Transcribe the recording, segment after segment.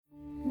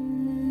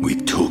We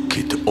took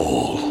it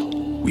all.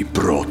 We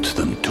brought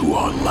them to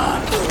our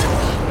land.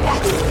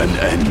 An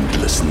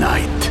endless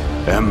night,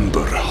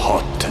 ember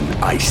hot and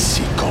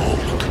icy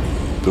cold.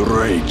 The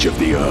rage of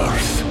the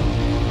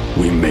earth.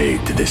 We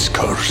made this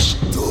curse.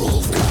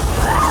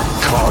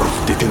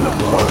 Carved it in the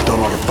blood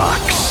on our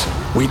backs.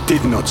 We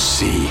did not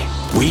see.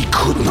 We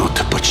could not,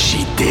 but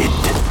she did.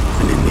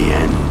 And in the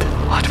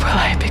end... What will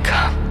I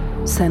become?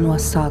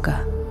 Senua's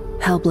Saga.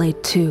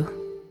 Hellblade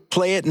 2.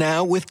 Play it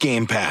now with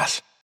Game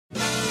Pass.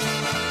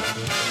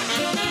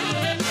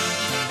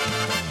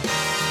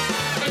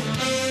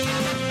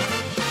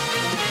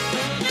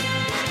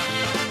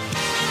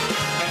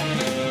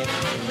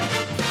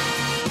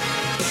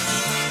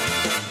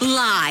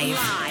 Live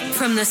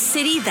from the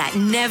city that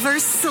never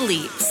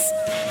sleeps.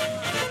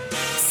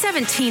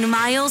 17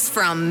 miles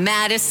from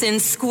Madison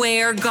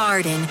Square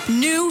Garden,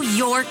 New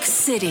York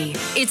City.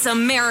 It's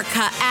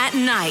America at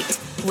Night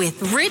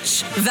with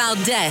Rich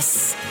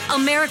Valdez.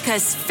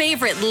 America's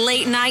favorite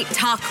late-night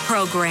talk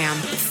program,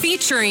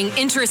 featuring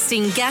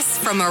interesting guests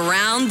from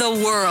around the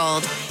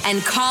world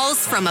and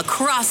calls from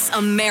across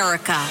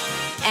America.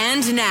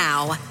 And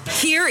now,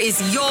 here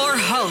is your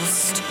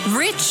host,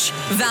 Rich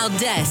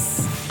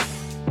Valdez.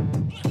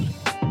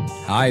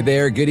 Hi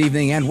there, good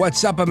evening, and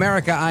what's up,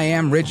 America? I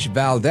am Rich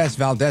Valdez,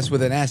 Valdez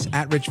with an S,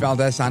 at Rich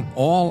Valdez on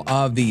all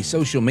of the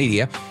social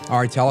media.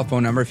 Our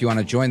telephone number, if you want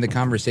to join the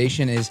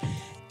conversation, is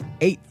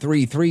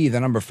 833, the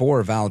number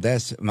 4,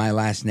 Valdez, my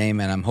last name,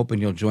 and I'm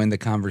hoping you'll join the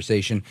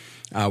conversation.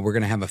 We're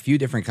going to have a few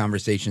different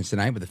conversations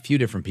tonight with a few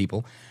different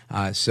people,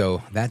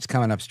 so that's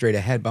coming up straight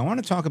ahead. But I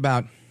want to talk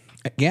about,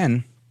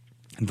 again,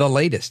 the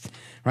latest,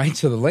 right?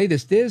 So the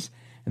latest is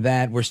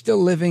that we're still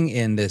living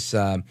in this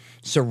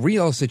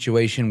surreal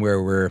situation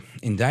where we're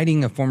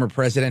indicting a former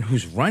president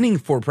who's running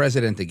for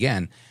president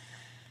again.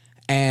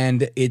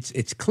 And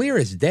it's clear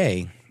as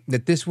day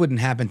that this wouldn't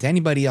happen to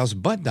anybody else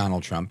but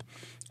Donald Trump.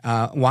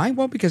 Why?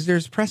 Well, because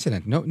there's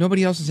precedent.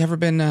 Nobody else has ever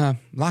been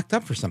locked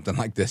up for something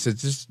like this. It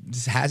just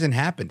hasn't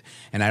happened.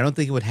 And I don't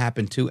think it would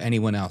happen to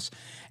anyone else.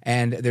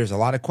 And there's a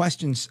lot of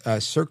questions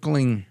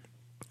circling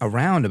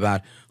around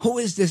about who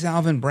is this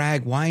Alvin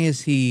Bragg? Why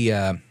is he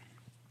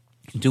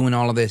doing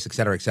all of this, et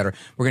cetera, et cetera.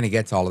 We're going to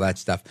get to all of that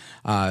stuff.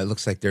 It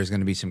looks like there's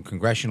going to be some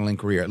congressional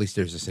inquiry, or at least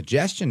there's a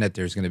suggestion that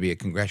there's going to be a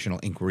congressional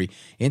inquiry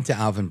into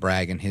Alvin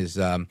Bragg and his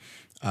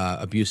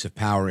abuse of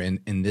power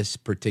in this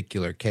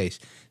particular case.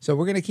 So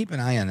we're going to keep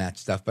an eye on that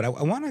stuff. But I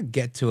want to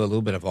get to a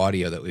little bit of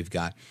audio that we've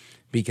got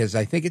because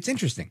I think it's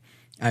interesting.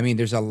 I mean,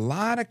 there's a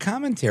lot of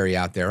commentary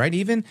out there, right?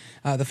 Even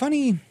the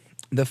funny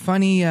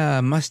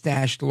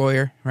mustached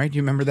lawyer, right? Do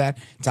you remember that?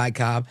 Ty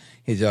Cobb,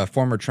 he's a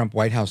former Trump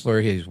White House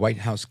lawyer. He's White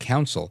House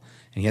counsel,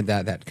 and he had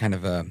that kind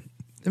of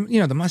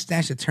the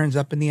mustache that turns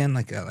up in the end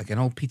like an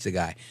old pizza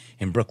guy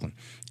in Brooklyn.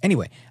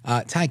 Anyway,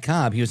 Ty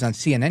Cobb, he was on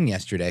CNN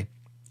yesterday,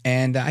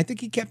 and I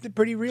think he kept it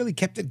pretty real. He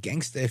kept it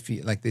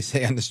gangsta, like they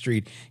say on the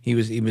street. He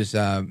was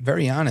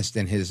very honest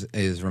in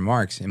his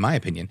remarks, in my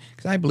opinion,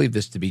 because I believe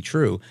this to be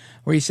true,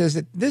 where he says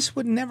that this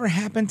would never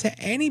happen to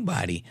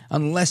anybody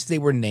unless they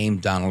were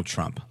named Donald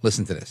Trump.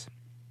 Listen to this.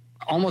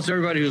 Almost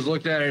everybody who's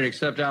looked at it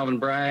except Alvin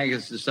Bragg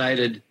has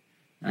decided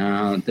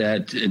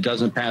that it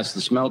doesn't pass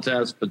the smell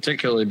test,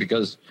 particularly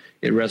because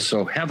it rests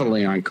so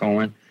heavily on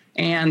Cohen.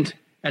 And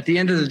at the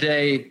end of the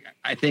day,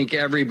 I think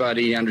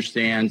everybody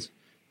understands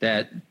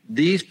that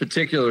these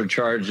particular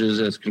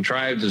charges, as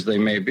contrived as they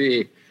may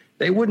be,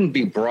 they wouldn't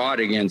be brought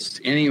against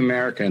any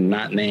American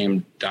not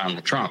named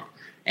Donald Trump.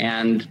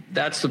 And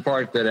that's the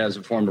part that, as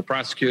a former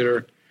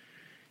prosecutor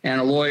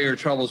and a lawyer,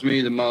 troubles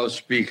me the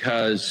most,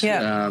 because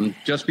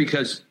just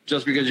because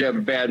you have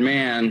a bad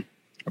man,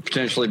 a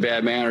potentially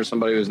bad man, or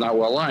somebody who's not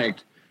well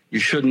liked, you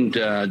shouldn't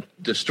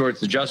distort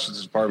the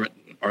Justice Department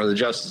or the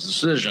justice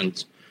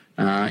decisions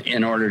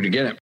in order to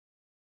get him.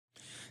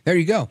 There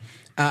you go.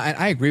 And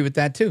I agree with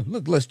that, too.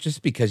 Look,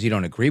 just because you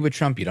don't agree with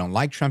Trump, you don't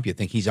like Trump, you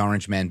think he's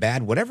orange man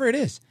bad, whatever it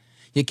is,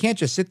 you can't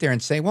just sit there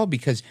and say, well,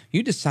 because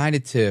you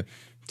decided to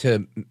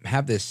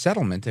have this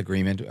settlement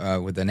agreement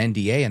with an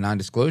NDA, a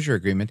non-disclosure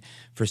agreement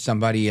for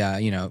somebody,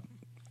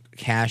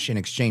 cash in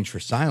exchange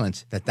for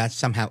silence, that's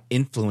somehow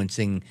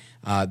influencing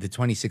the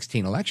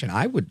 2016 election.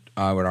 I would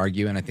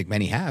argue, and I think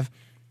many have,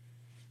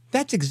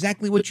 that's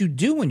exactly what you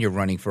do when you're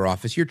running for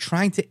office. You're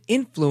trying to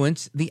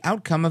influence the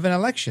outcome of an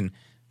election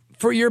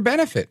for your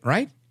benefit,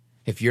 right?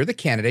 If you're the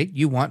candidate,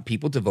 you want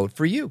people to vote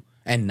for you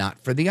and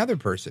not for the other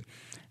person.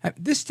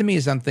 This to me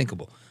is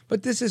unthinkable,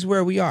 but this is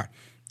where we are.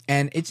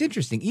 And it's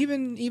interesting.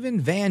 Even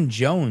Van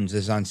Jones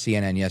is on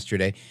CNN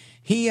yesterday.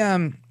 He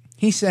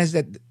says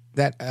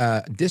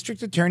that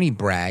District Attorney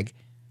Bragg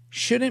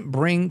shouldn't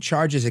bring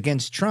charges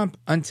against Trump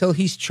until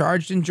he's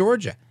charged in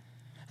Georgia.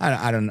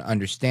 I don't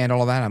understand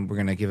all of that. We're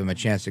going to give him a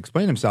chance to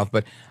explain himself,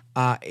 but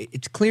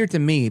it's clear to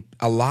me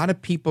a lot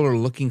of people are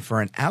looking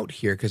for an out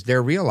here because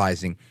they're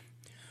realizing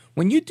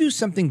when you do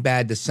something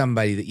bad to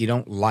somebody that you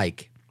don't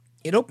like,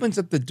 it opens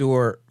up the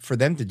door for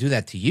them to do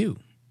that to you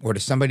or to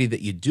somebody that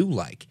you do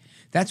like.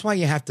 That's why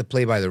you have to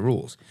play by the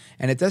rules.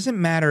 And it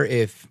doesn't matter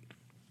if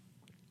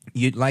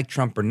you like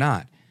Trump or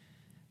not.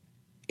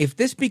 if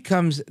this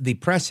becomes the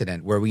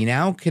precedent where we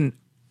now can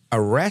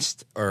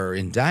arrest or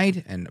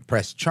indict and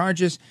press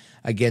charges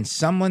against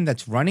someone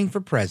that's running for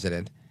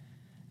president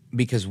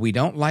because we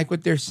don't like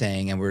what they're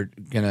saying, and we're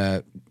going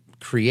to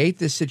create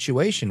this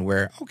situation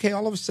where, okay,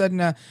 all of a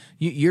sudden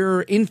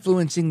you're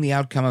influencing the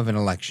outcome of an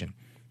election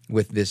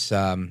with this,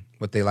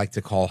 what they like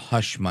to call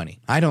hush money.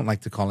 I don't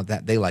like to call it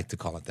that. They like to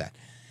call it that.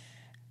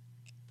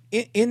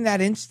 In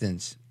that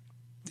instance,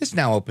 this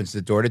now opens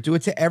the door to do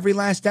it to every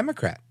last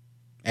Democrat,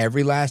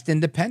 every last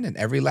independent,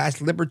 every last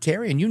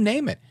libertarian, you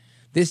name it.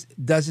 This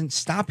doesn't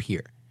stop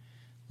here.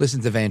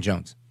 Listen to Van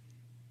Jones.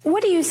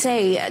 What do you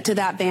say to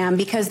that, Van?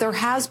 Because there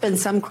has been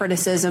some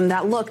criticism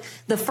that, look,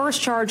 the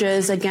first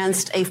charges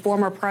against a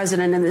former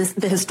president and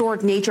the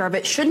historic nature of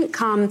it shouldn't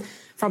come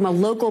from a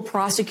local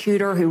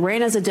prosecutor who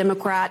ran as a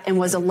Democrat and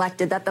was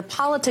elected, that the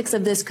politics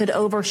of this could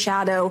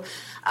overshadow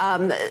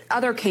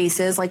other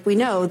cases, like we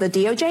know the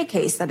DOJ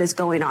case that is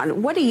going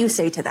on. What do you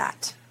say to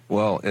that?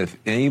 Well, if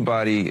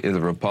anybody is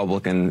a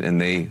Republican and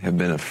they have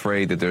been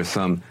afraid that there's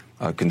some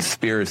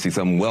conspiracy,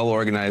 some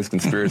well-organized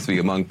conspiracy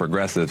among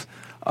progressives,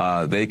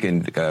 they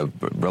can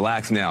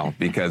relax now,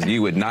 because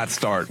you would not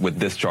start with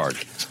this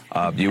charge.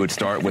 You would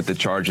start with the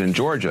charge in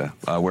Georgia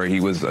where he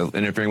was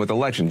interfering with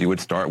elections. You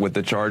would start with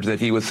the charge that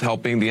he was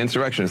helping the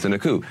insurrectionists in a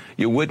coup.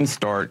 You wouldn't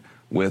start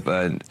with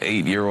an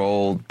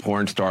 8-year-old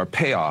porn star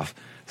payoff.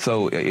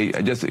 So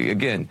this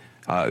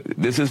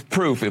is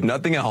proof, if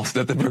nothing else,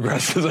 that the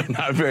progressives are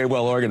not very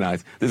well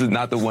organized. This is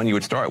not the one you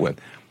would start with.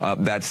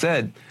 That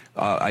said,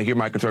 I hear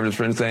my conservative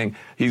friends saying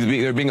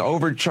they're being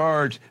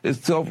overcharged.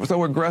 It's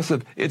so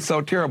aggressive. It's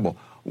so terrible.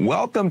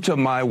 Welcome to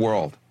my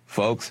world,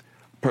 folks.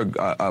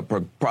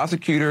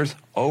 Prosecutors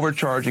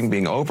overcharging,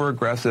 being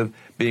over-aggressive,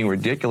 being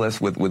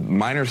ridiculous with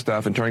minor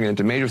stuff and turning it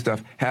into major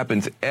stuff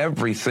happens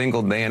every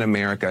single day in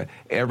America,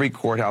 every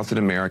courthouse in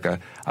America.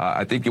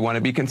 I think you want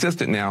to be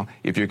consistent now.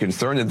 If you're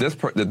concerned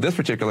that this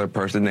particular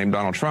person named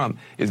Donald Trump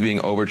is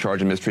being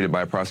overcharged and mistreated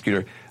by a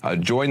prosecutor,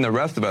 join the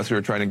rest of us who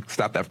are trying to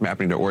stop that from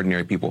happening to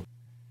ordinary people.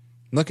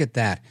 Look at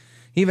that.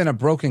 Even a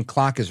broken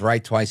clock is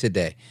right twice a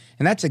day.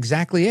 And that's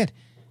exactly it.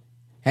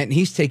 And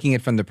he's taking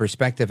it from the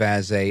perspective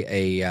as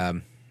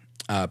a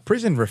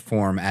prison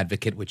reform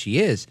advocate, which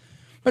he is.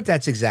 But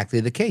that's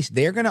exactly the case.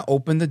 They're going to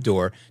open the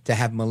door to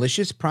have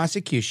malicious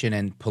prosecution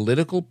and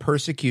political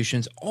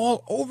persecutions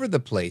all over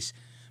the place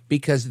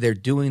because they're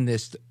doing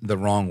this the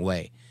wrong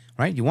way,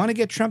 right? You want to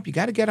get Trump, you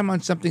got to get him on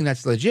something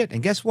that's legit.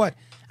 And guess what?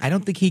 I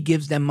don't think he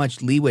gives them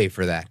much leeway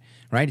for that,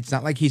 right? It's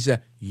not like he's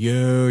a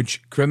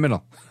huge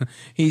criminal.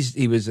 He's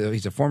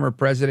a former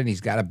president.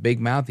 He's got a big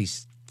mouth. He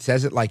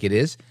says it like it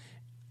is.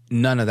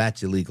 None of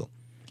that's illegal.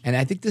 And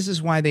I think this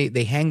is why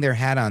they hang their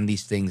hat on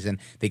these things, and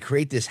they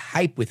create this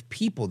hype with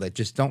people that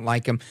just don't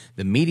like him.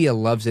 The media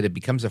loves it. It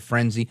becomes a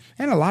frenzy.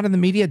 And a lot of the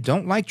media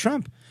don't like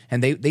Trump,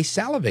 and they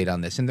salivate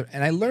on this. And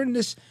I learned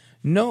this,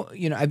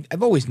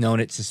 I've always known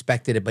it,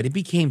 suspected it, but it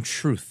became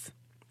truth.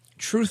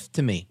 Truth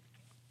to me.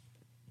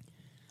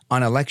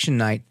 On election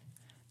night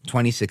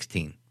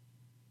 2016,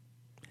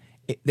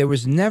 there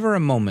was never a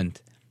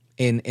moment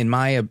in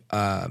my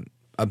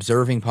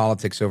observing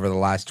politics over the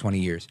last 20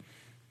 years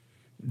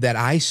that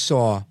I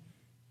saw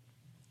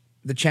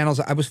the channels.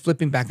 I was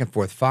flipping back and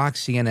forth,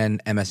 Fox,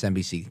 CNN,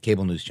 MSNBC,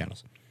 cable news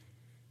channels.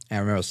 And I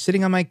remember I was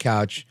sitting on my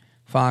couch.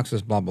 Fox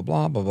was blah, blah,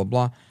 blah, blah, blah,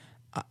 blah.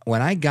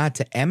 When I got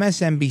to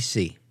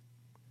MSNBC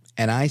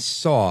and I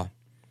saw,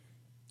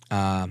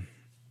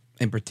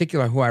 in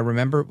particular, who I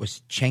remember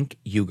was Cenk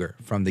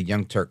Uygur from the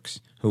Young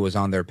Turks, who was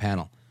on their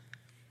panel.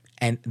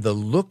 And the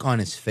look on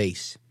his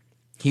face,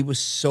 he was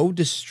so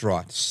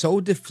distraught,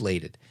 so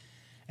deflated.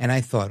 And I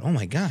thought, oh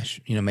my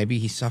gosh, maybe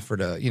he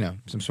suffered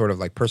some sort of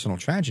like personal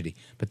tragedy.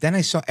 But then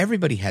I saw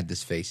everybody had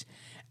this face,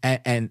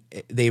 and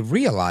they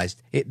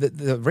realized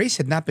the race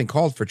had not been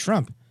called for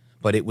Trump,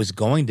 but it was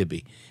going to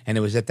be. And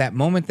it was at that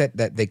moment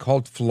that they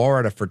called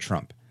Florida for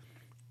Trump.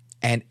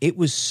 And it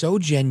was so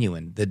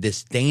genuine, the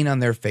disdain on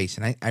their face.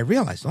 And I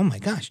realized, oh my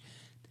gosh,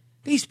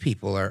 these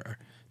people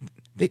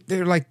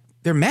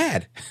they're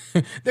mad.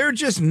 They're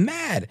just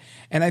mad.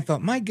 And I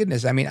thought, my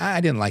goodness, I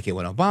didn't like it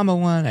when Obama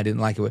won. I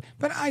didn't like it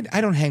but I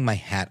don't hang my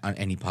hat on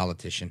any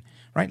politician,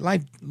 right?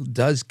 Life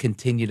does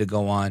continue to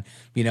go on.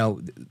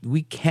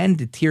 We can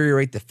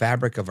deteriorate the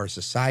fabric of our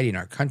society and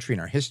our country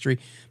and our history,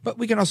 but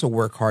we can also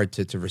work hard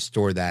to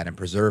restore that and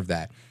preserve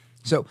that.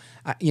 So,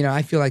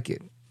 I feel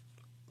like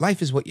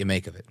life is what you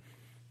make of it.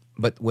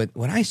 But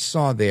what I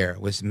saw there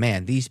was,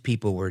 man, these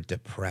people were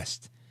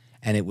depressed.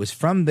 And it was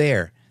from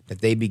there that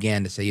they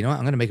began to say,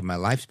 I'm going to make it my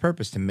life's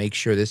purpose to make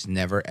sure this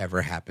never,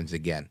 ever happens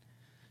again.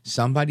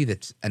 Somebody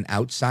that's an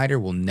outsider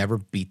will never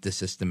beat the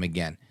system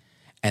again.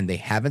 And they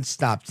haven't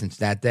stopped since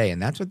that day. And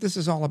that's what this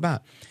is all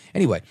about.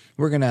 Anyway,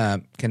 we're going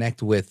to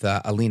connect with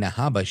Alina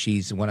Habba.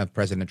 She's one of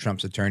President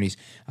Trump's attorneys.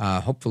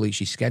 Hopefully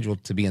she's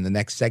scheduled to be in the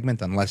next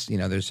segment, unless,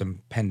 there's some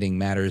pending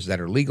matters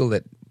that are legal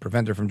that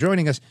prevent her from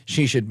joining us.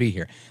 She should be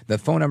here. The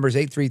phone number is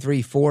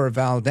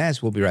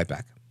 833-4-VALDEZ. We'll be right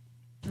back.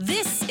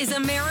 This is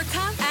America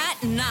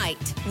at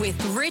Night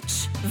with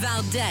Rich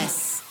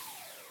Valdez.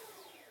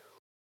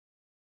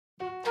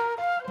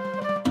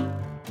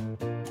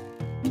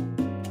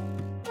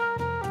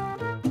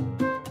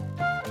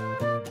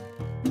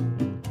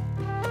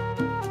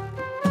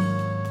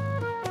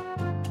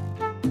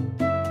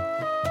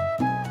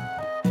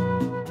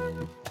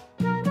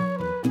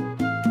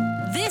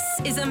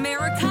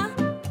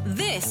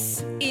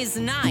 This is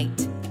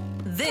Night.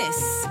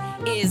 This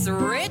is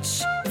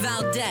Rich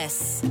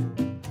Valdez.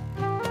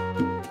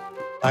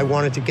 I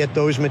wanted to get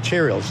those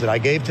materials that I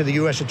gave to the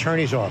U.S.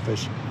 Attorney's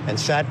Office and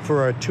sat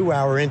for a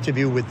 2-hour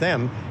interview with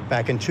them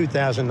back in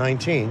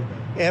 2019,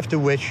 after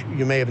which,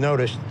 you may have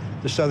noticed,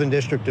 the Southern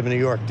District of New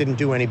York didn't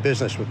do any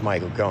business with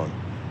Michael Cohen.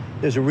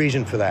 There's a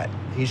reason for that.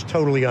 He's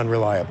totally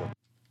unreliable.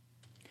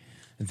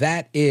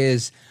 That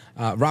is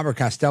Robert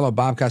Costello.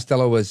 Bob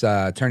Costello was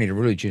attorney to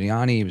Rudy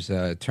Giuliani. He was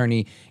an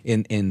attorney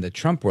in the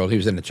Trump world. He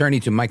was an attorney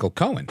to Michael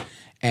Cohen.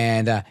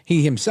 And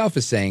he himself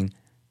is saying,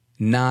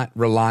 not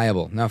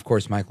reliable. Now, of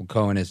course, Michael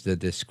Cohen is the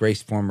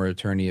disgraced former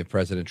attorney of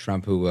President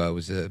Trump, who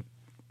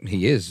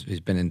he's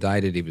been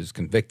indicted. He was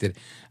convicted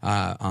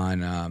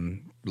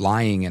on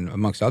lying and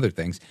amongst other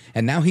things.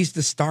 And now he's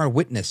the star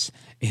witness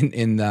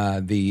in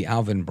the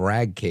Alvin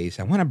Bragg case.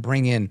 I want to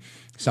bring in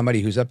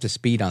somebody who's up to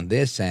speed on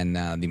this and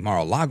the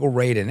Mar-a-Lago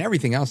raid and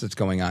everything else that's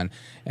going on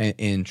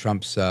in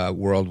Trump's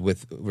world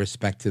with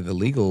respect to the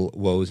legal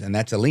woes. And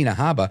that's Alina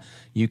Habba.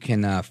 You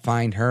can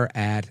find her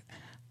at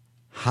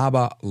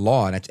Habba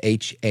Law, and that's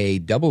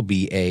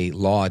HABBA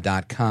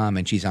law.com,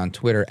 and she's on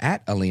Twitter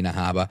at Alina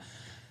Habba.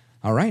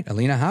 All right,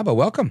 Alina Habba,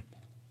 welcome.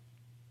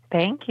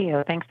 Thank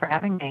you. Thanks for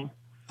having me.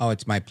 Oh,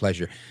 it's my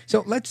pleasure.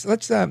 So let's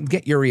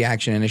get your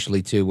reaction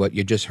initially to what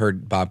you just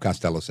heard Bob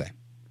Costello say.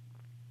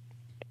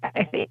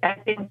 I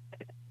think.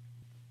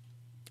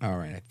 All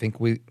right, I think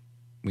we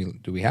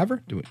do we have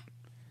her?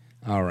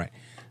 All right.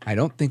 I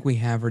don't think we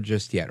have her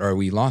just yet, or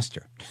we lost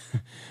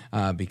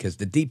her, because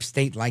the deep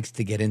state likes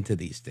to get into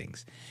these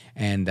things.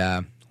 And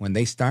when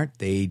they start,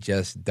 they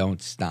just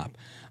don't stop.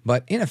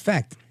 But in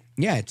effect,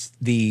 yeah, it's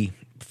the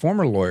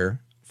former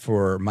lawyer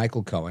for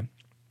Michael Cohen.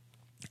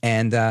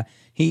 And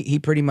he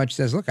pretty much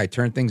says, look, I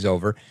turned things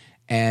over,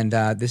 and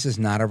this is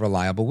not a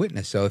reliable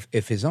witness. So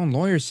if his own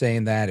lawyer's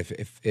saying that,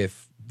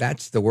 if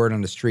that's the word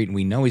on the street and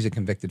we know he's a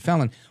convicted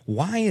felon,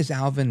 why is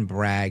Alvin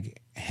Bragg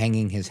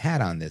hanging his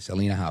hat on this,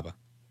 Alina Habba?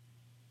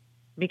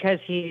 Because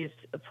he's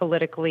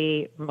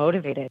politically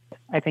motivated.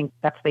 I think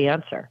that's the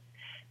answer.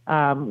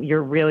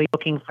 You're really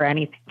looking for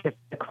anything to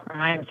the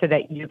crime so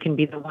that you can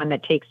be the one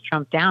that takes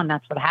Trump down.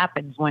 That's what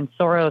happens when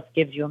Soros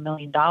gives you $1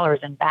 million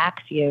and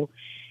backs you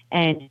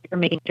and you're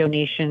making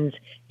donations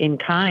in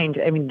kind.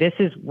 I mean, this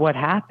is what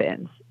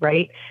happens,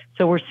 right?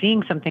 So we're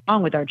seeing something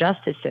wrong with our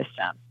justice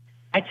system.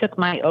 I took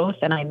my oath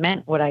and I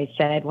meant what I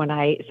said when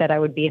I said I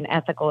would be an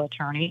ethical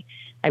attorney.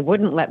 I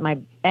wouldn't let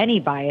any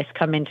bias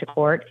come into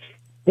court.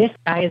 This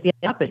guy is the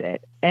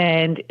opposite,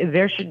 and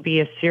there should be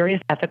a serious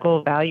ethical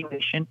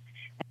evaluation.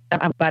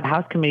 I'm glad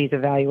House Committee is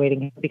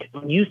evaluating him, because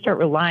when you start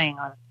relying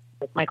on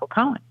Michael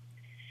Cohen,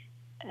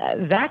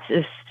 that's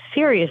a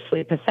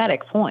seriously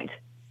pathetic point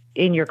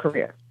in your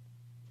career.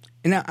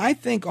 Now, I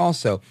think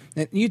also,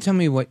 and you tell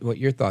me what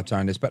your thoughts are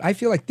on this, but I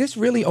feel like this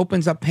really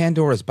opens up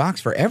Pandora's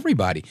box for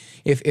everybody.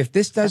 If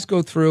this does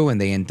go through and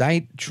they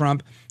indict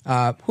Trump,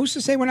 who's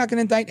to say we're not going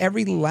to indict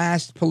every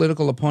last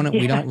political opponent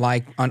we don't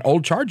like on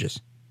old charges?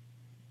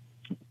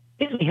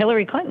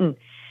 Hillary Clinton.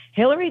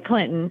 Hillary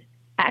Clinton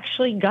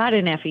actually got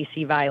an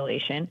FEC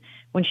violation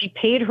when she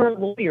paid her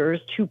lawyers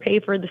to pay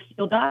for the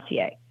Steele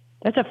dossier.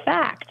 That's a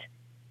fact.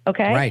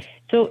 Okay? Right.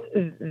 So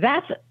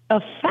that's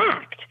a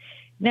fact.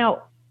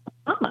 Now,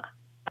 Obama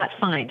got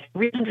fined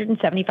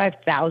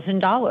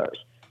 $375,000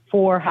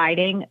 for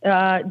hiding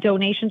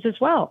donations as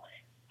well.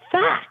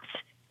 Facts.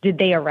 Did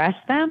they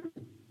arrest them?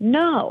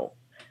 No.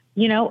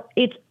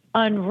 It's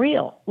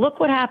unreal. Look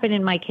what happened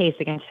in my case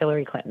against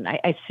Hillary Clinton.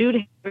 I sued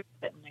Hillary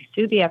Clinton. I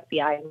sued the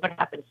FBI, and what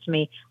happens to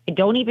me? I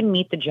don't even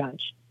meet the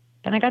judge,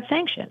 and I got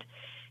sanctioned.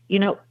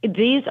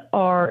 These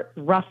are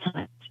rough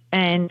times,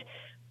 and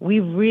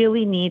we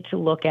really need to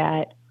look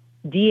at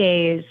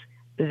DAs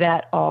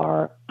that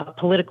are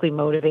politically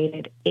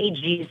motivated,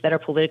 AGs that are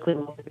politically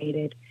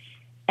motivated,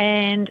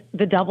 and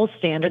the double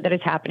standard that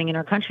is happening in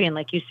our country. And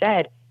like you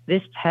said,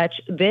 this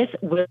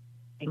will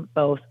go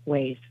both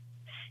ways.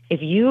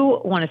 If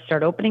you want to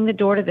start opening the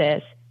door to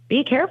this,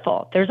 be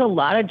careful. There's a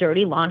lot of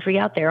dirty laundry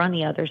out there on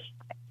the other side.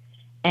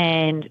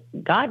 And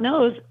God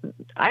knows,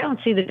 I don't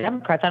see the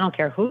Democrats. I don't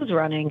care who's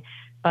running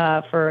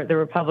for the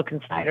Republican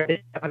side or the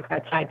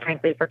Democrat side,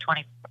 frankly, for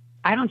 20.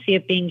 I don't see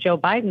it being Joe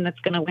Biden that's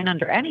going to win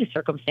under any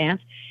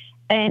circumstance.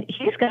 And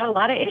he's got a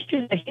lot of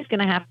issues that he's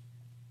going to have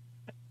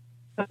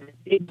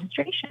the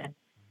administration.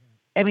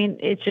 I mean,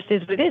 it just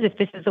is what it is. If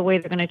this is the way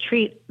they're going to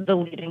treat the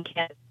leading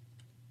candidate.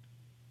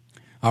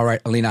 All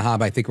right, Alina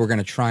Habba, I think we're going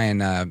to try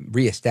and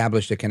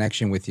reestablish the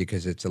connection with you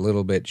because it's a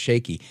little bit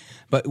shaky.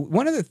 But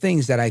one of the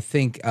things that I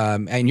think,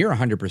 and you're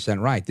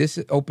 100% right, this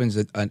opens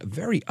a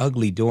very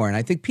ugly door. And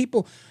I think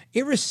people,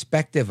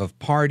 irrespective of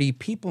party,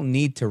 people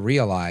need to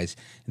realize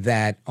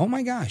that, oh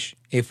my gosh,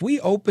 if we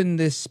open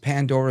this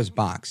Pandora's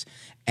box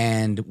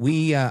and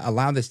we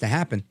allow this to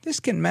happen, this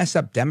can mess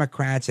up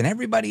Democrats and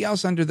everybody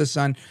else under the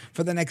sun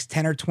for the next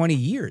 10 or 20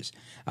 years,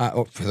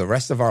 or for the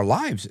rest of our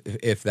lives,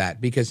 if that.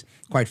 Because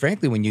quite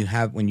frankly, when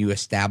you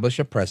establish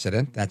a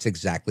precedent, that's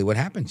exactly what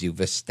happens. You've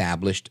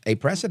established a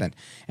precedent.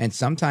 And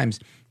sometimes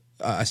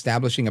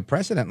establishing a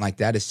precedent like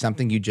that is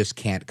something you just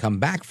can't come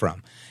back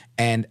from.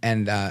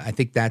 And I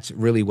think that's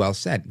really well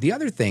said. The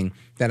other thing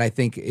that I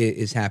think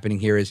is happening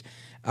here is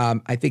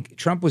I think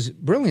Trump was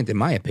brilliant, in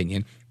my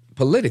opinion,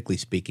 politically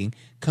speaking,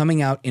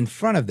 coming out in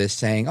front of this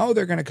saying, "Oh,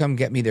 they're going to come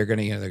get me. They're going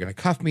to, they're going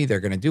to cuff me. They're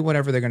going to do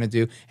whatever they're going to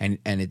do." And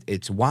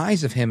it's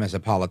wise of him as a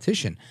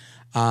politician,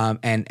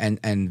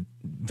 and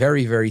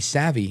very, very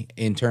savvy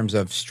in terms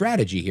of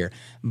strategy here.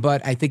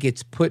 But I think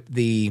it's put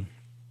the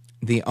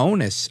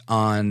onus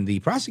on the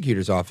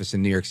prosecutor's office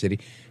in New York City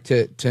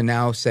to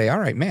now say, all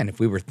right, man, if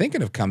we were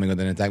thinking of coming with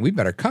an indictment, we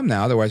better come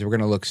now. Otherwise, we're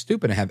going to look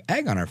stupid and have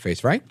egg on our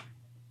face, right?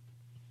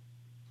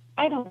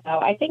 I don't know.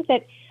 I think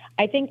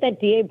that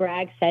DA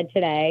Bragg said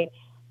today,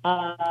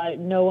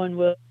 no one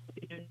will.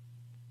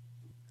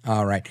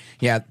 All right.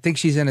 Yeah, I think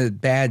she's in a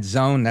bad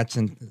zone. That's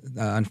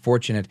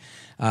unfortunate.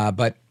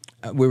 But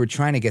we were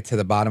trying to get to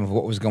the bottom of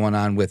what was going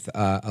on with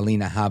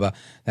Alina Habba.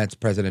 That's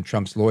President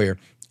Trump's lawyer.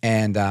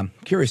 And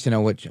curious to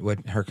know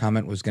what her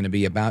comment was going to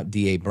be about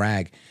DA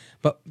Bragg.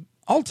 But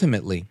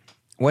ultimately,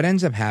 what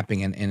ends up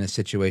happening in a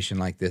situation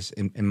like this,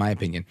 in my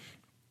opinion,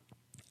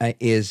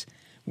 is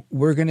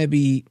we're going to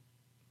be,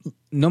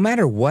 no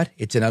matter what,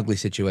 it's an ugly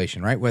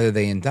situation, right? Whether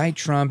they indict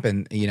Trump,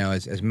 and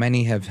as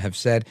many have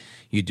said,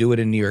 you do it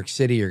in New York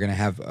City, you're going to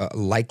have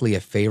likely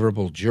a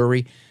favorable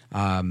jury,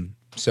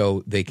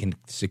 so they can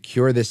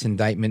secure this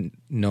indictment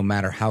no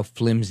matter how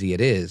flimsy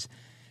it is.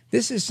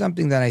 This is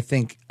something that I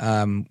think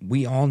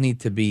we all need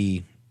to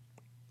be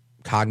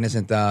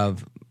cognizant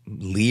of,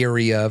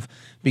 leery of,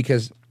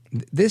 because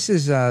this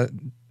is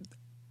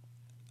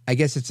I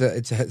guess it's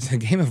a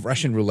game of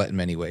Russian roulette in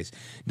many ways.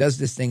 Does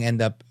this thing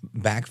end up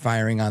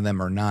backfiring on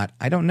them or not?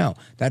 I don't know.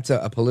 That's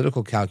a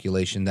political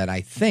calculation that I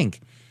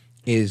think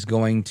is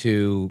going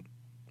to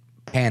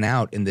pan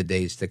out in the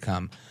days to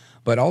come.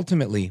 But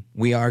ultimately,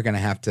 we are going to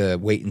have to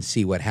wait and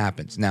see what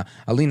happens. Now,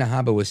 Alina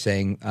Habba was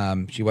saying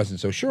she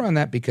wasn't so sure on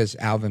that because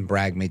Alvin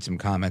Bragg made some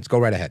comments. Go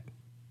right ahead.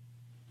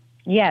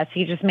 Yes,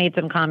 he just made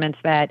some comments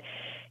that,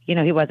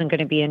 he wasn't going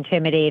to be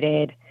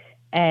intimidated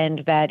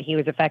and that he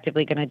was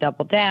effectively going to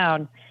double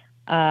down.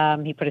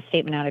 He put a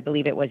statement out, I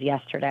believe it was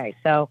yesterday.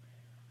 So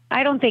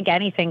I don't think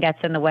anything gets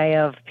in the way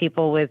of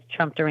people with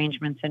Trump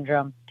derangement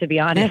syndrome, to be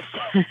honest.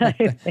 That's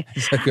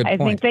a good point. I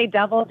think they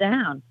double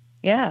down.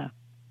 Yeah.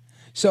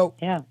 So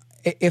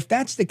if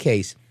that's the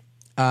case,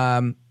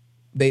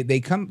 they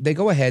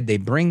go ahead, they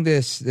bring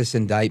this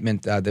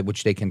indictment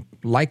which they can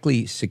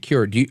likely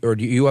secure. Do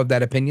you have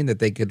that opinion that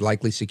they could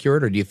likely secure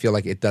it, or do you feel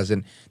like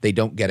they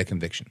don't get a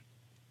conviction?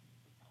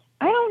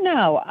 I don't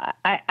know.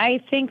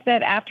 I think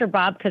that after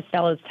Bob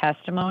Costello's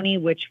testimony,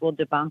 which will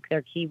debunk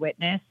their key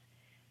witness,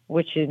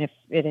 which in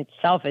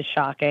itself is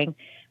shocking,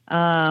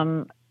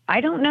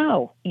 I don't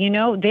know.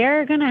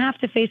 They're going to have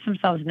to face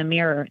themselves in the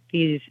mirror,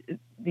 these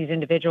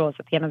individuals,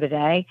 at the end of the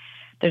day.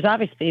 There's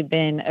obviously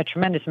been a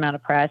tremendous amount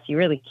of press. You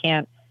really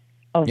can't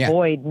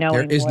avoid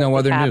knowing there is no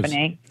other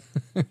happening.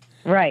 News.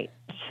 Right.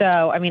 So,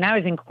 I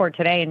was in court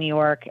today in New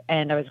York,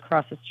 and I was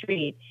across the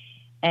street.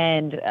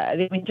 And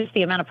just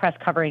the amount of press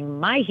covering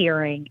my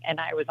hearing, and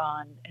I was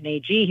on an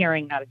AG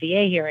hearing, not a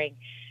DA hearing,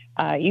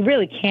 you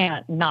really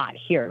can't not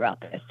hear about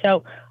this.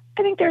 So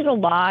I think there's a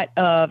lot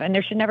of, and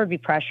there should never be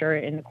pressure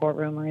in the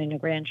courtroom or in a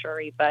grand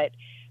jury, but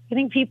I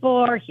think people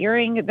are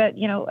hearing that,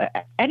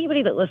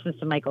 anybody that listens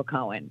to Michael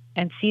Cohen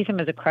and sees him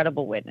as a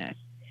credible witness,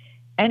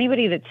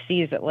 anybody that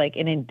sees it like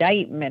an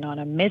indictment on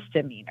a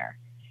misdemeanor,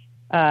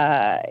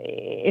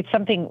 it's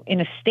something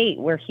in a state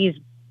where he's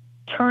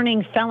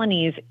turning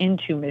felonies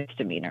into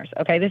misdemeanors.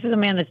 Okay, this is a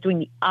man that's doing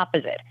the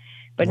opposite.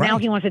 But now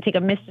he wants to take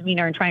a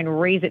misdemeanor and try and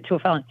raise it to a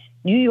felony.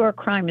 New York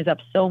crime is up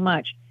so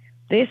much.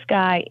 This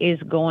guy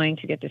is going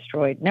to get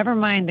destroyed. Never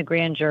mind the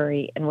grand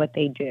jury and what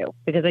they do.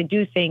 Because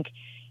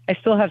I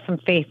still have some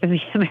faith in the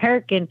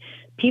American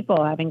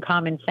people having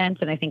common sense,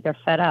 and I think they're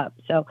fed up.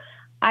 So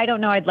I don't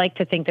know. I'd like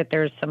to think that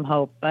there's some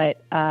hope.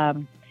 But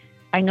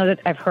I know that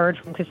I've heard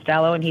from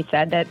Costello, and he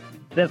said that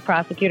the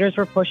prosecutors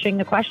were pushing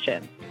the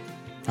question.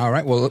 All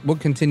right. Well, we'll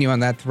continue on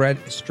that thread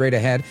straight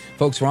ahead.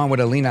 Folks, we're on with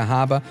Alina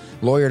Habba,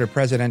 lawyer to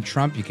President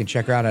Trump. You can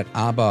check her out at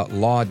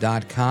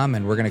abbalaw.com,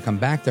 and we're going to come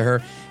back to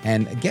her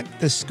and get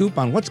the scoop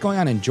on what's going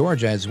on in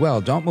Georgia as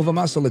well. Don't move a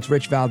muscle. It's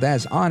Rich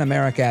Valdez on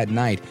America at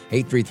Night.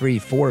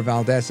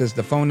 833-4-VALDEZ is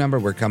the phone number.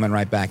 We're coming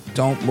right back.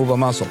 Don't move a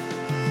muscle.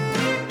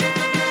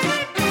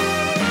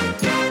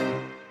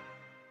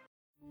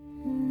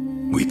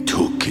 We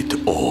took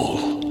it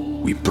all.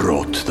 We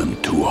brought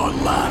them to our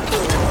land.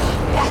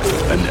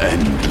 An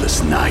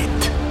endless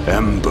night,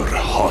 ember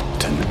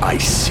hot and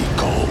icy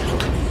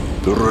cold.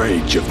 The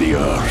rage of the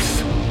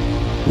earth.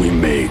 We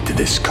made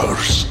this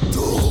curse.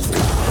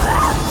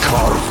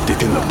 Carved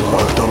it in the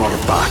blood on our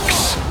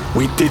backs.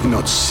 We did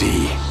not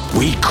see.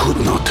 We could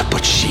not,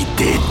 but she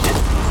did.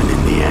 And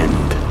in the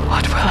end...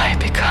 What will I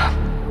become?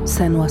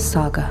 Senua's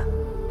Saga.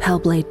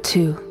 Hellblade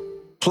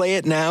 2. Play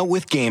it now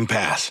with Game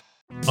Pass.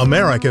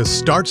 America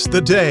starts the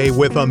day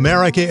with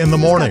America in the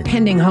Morning.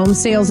 Pending home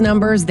sales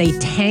numbers, they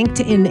tanked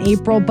in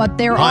April, but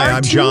there Hi, are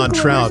I'm John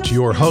Trout,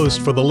 your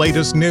host for the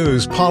latest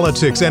news,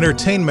 politics,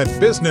 entertainment,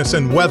 business,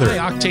 and weather.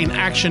 High-octane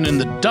action in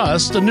the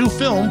dust, a new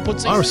film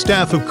puts... Our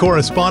staff of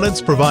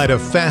correspondents provide a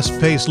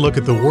fast-paced look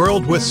at the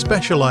world with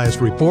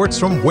specialized reports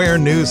from where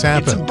news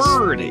happens. It's a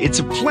bird, it's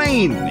a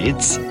plane,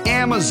 it's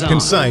Amazon.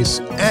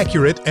 Concise,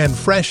 accurate, and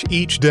fresh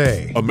each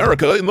day.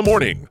 America in the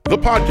Morning, the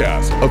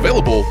podcast,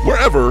 available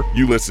wherever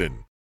you listen.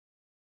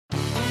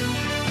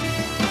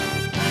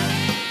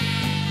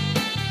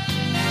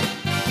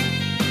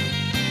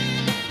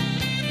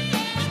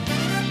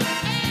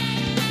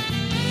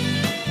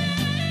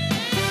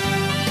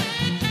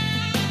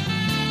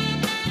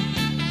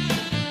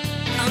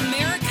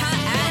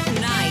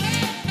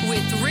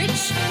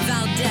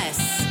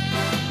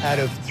 Out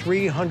of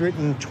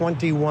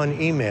 321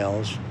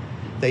 emails,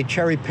 they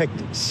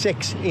cherry-picked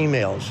 6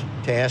 emails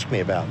to ask me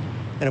about.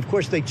 And of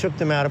course, they took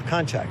them out of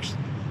context.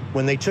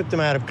 When they took them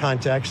out of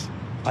context,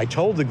 I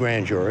told the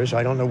grand jurors,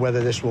 I don't know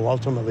whether this will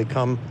ultimately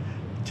come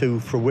to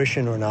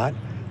fruition or not,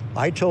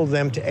 I told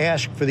them to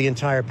ask for the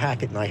entire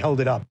packet, and I held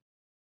it up.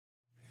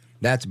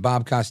 That's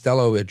Bob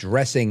Costello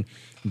addressing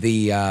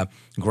the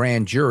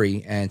grand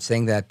jury and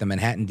saying that the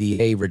Manhattan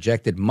DA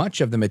rejected much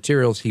of the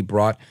materials he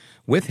brought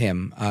with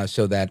him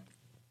so that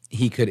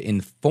he could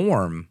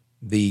inform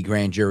the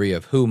grand jury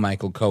of who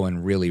Michael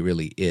Cohen really,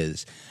 really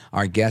is.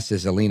 Our guest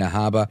is Alina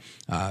Habba,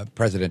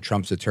 President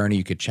Trump's attorney.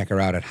 You could check her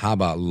out at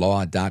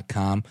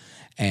habbalaw.com,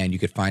 and you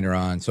could find her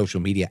on social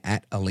media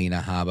at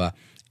Alina Habba,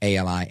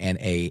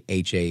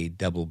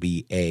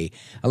 ALinaHabba.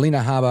 Alina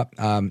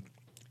Habba,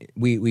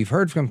 we've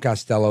heard from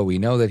Costello. We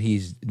know that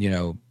he's,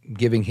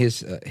 giving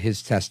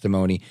his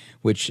testimony,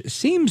 which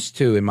seems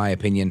to, in my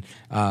opinion,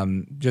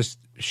 just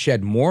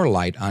shed more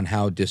light on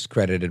how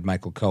discredited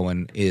Michael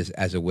Cohen is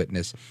as a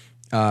witness.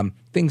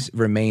 Things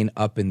remain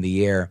up in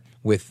the air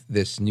with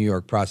this New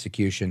York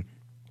prosecution.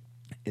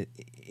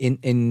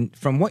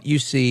 From what you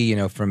see,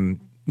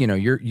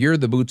 you're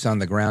the boots on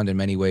the ground in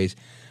many ways,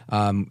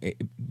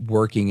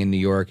 working in New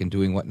York and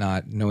doing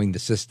whatnot, knowing the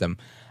system.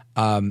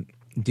 Are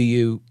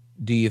you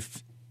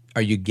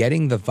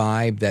getting the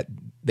vibe that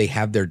they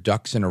have their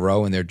ducks in a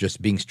row and they're just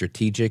being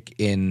strategic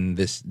in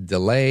this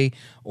delay,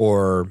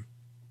 or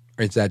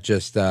is that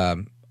just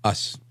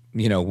us,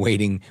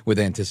 waiting with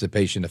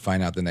anticipation to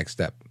find out the next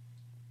step?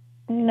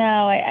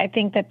 No, I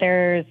think that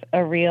there's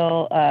a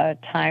real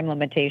time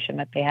limitation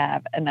that they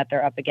have and that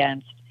they're up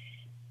against.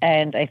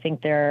 And I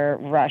think they're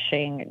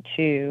rushing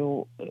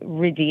to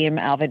redeem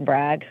Alvin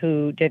Bragg,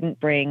 who didn't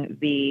bring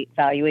the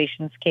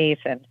valuations case.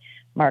 And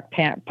Mark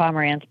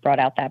Pomerantz brought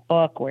out that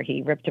book where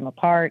he ripped him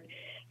apart.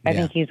 I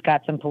think he's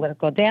got some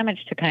political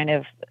damage to kind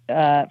of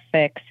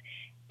fix.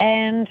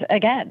 And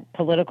again,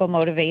 political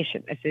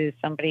motivation. This is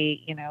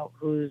somebody,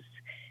 who's,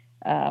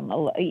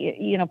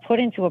 put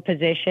into a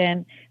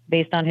position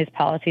based on his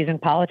policies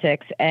and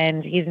politics,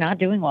 and he's not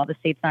doing well. The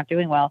state's not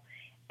doing well.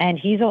 And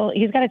he's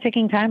got a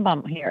ticking time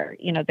bomb here.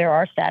 There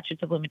are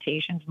statutes of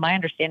limitations. My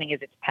understanding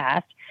is it's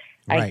passed.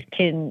 Right.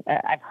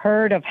 I've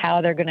heard of how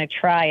they're going to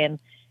try and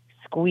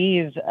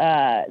squeeze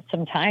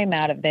some time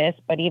out of this,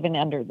 but even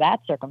under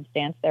that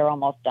circumstance, they're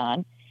almost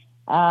done.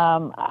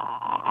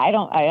 I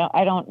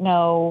don't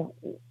know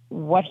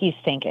what he's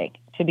thinking,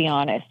 to be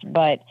honest,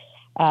 but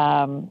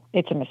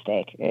it's a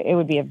mistake. It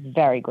would be a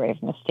very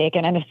grave mistake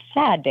and a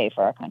sad day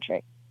for our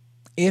country.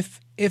 If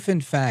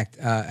in fact,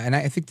 and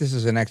I think this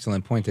is an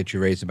excellent point that you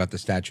raised about the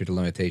statute of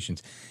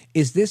limitations,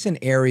 is this an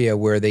area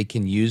where they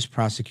can use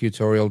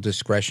prosecutorial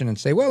discretion and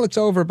say, well, it's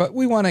over, but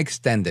we want to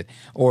extend it?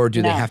 Or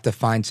do they have to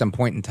find some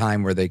point in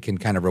time where they can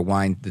kind of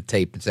rewind the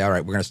tape and say, all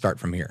right, we're going to start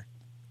from here?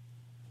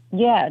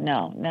 Yeah,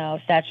 no.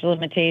 Statute of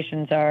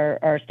limitations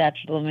are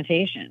statute of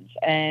limitations.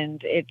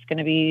 And it's going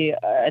to be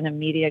an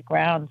immediate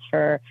grounds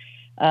for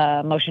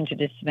motion to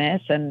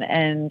dismiss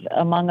and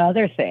among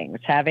other things,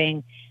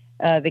 having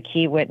the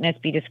key witness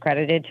be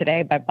discredited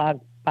today by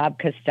Bob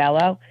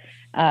Costello,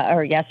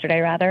 or yesterday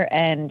rather,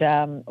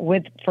 and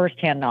with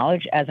firsthand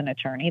knowledge as an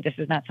attorney. This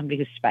is not somebody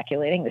who's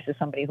speculating. This is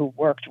somebody who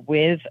worked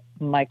with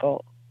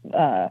Michael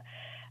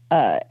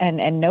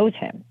and knows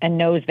him and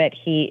knows that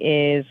he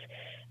is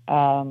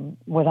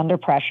was under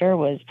pressure,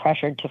 was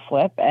pressured to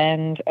flip,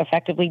 and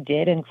effectively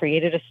did and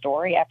created a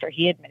story after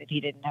he admitted he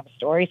didn't have a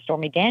story.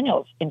 Stormy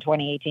Daniels in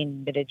 2018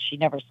 admitted she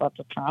never slept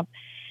with Trump.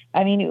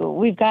 I mean,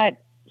 we've got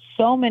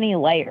so many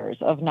layers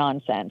of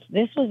nonsense.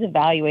 This was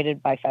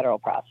evaluated by federal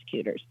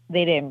prosecutors.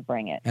 They didn't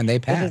bring it. And they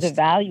passed. This is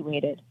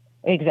evaluated.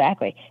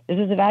 Exactly. This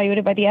is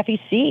evaluated by the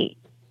FEC.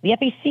 The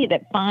FEC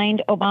that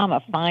fined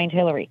Obama, fined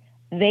Hillary.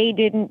 They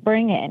didn't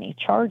bring any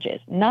charges,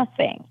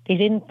 nothing. They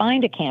didn't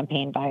find a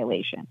campaign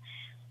violation.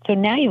 So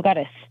now you've got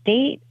a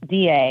state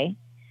DA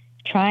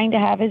trying to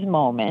have his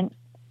moment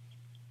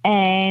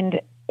and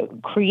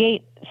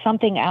create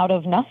something out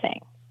of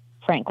nothing,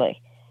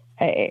 frankly.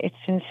 It's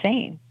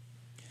insane.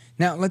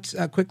 Now, let's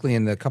quickly,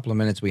 in the couple of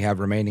minutes we have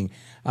remaining,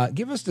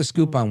 give us the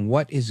scoop on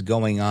what is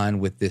going on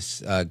with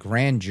this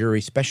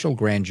special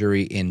grand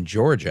jury in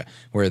Georgia,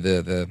 where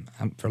the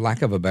for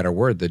lack of a better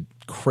word, the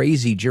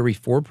crazy jury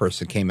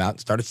foreperson came out and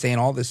started saying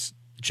all this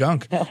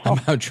junk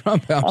about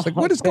Trump. I was like,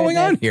 what is going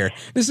on here?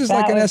 This is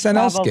like an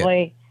SNL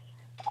skit.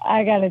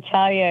 I got to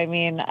tell you, I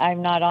mean,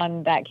 I'm not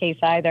on that case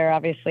either.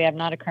 Obviously, I'm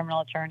not a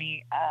criminal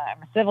attorney.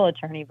 I'm a civil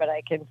attorney, but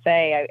I can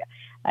say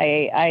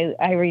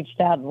I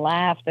reached out and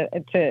laughed. I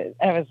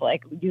was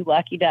like, "You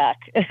lucky duck."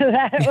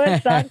 That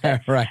was something.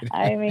 Right.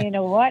 I mean,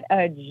 what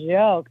a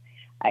joke.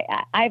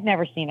 I've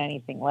never seen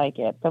anything like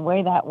it. The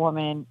way that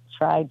woman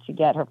tried to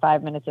get her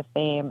 5 minutes of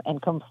fame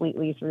and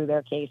completely threw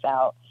their case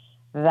out,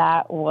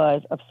 that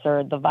was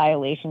absurd. The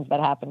violations that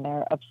happened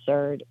there,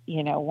 absurd.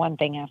 One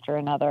thing after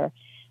another.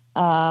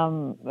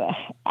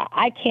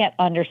 I can't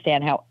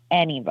understand how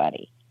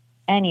anybody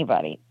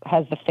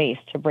has the face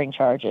to bring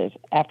charges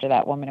after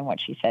that woman and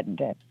what she said and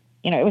did.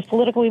 It was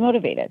politically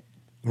motivated.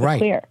 Right.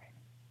 Clear.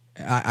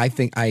 I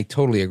think I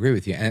totally agree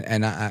with you.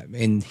 And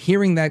in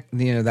hearing that,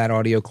 that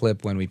audio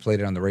clip when we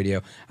played it on the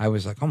radio, I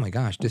was like, oh my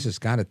gosh, this has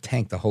got to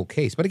tank the whole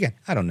case. But again,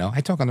 I don't know.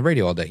 I talk on the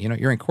radio all day.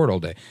 You're in court all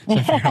day. So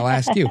I figured I'll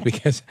ask you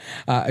because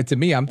to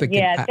me, I'm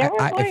thinking,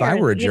 if I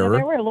were a juror.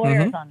 There were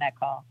lawyers on that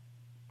call.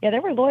 Yeah,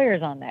 there were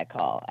lawyers on that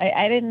call.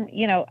 I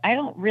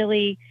don't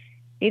really,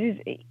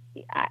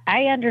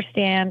 I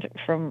understand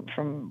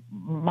from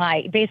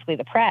my, basically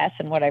the press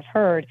and what I've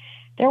heard,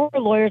 there were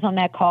lawyers on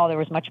that call. There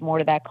was much more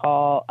to that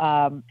call.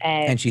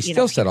 And she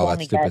still said all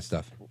that stupid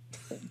stuff.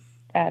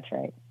 That's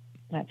right.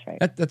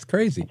 That's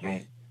crazy. That's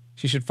right.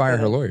 She should fire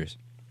her lawyers.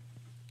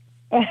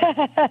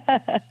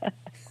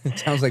 It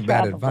sounds like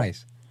bad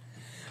advice.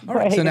 All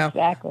right, so now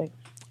exactly.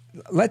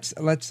 Let's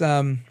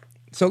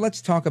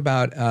talk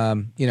about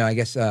I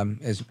guess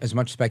as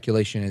much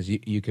speculation as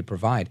you could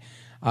provide.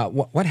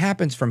 What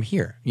happens from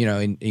here?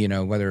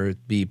 Whether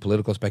it be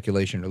political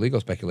speculation or legal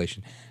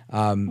speculation.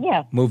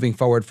 Moving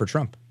forward for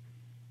Trump.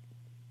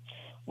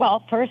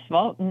 Well, first of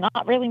all,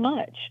 not really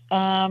much.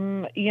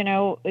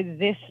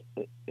 This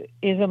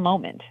is a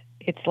moment.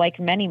 It's like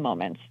many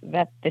moments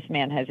that this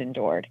man has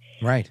endured.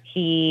 Right.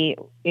 He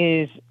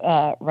is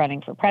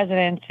running for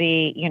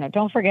presidency.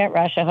 Don't forget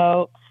Russia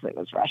hoax. It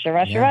was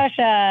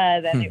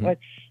Russia. Then it was,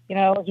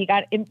 he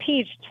got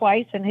impeached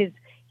twice, and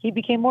he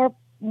became more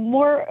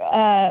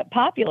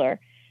popular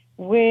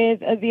with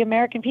the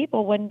American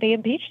people when they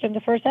impeached him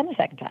the first and the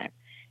second time.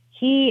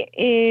 He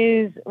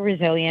is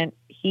resilient.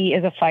 He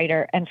is a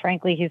fighter, and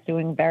frankly, he's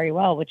doing very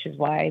well, which is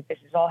why this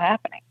is all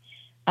happening.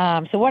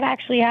 So what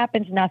actually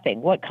happens?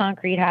 Nothing. What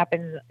concrete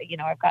happens?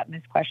 I've gotten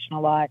this question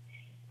a lot.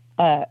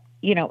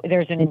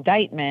 There's an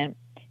indictment.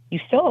 You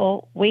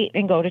still wait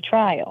and go to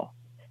trial,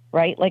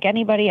 right? Like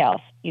anybody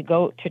else, you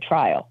go to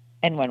trial.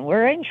 And when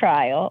we're in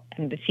trial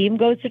and the team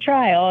goes to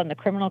trial and the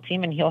criminal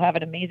team, and he'll have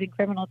an amazing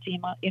criminal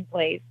team in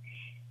place,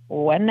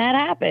 when that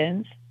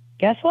happens,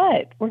 guess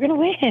what? We're going to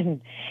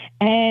win.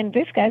 And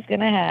this guy's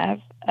going to have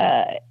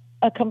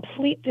a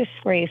complete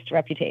disgraced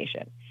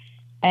reputation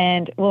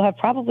and will have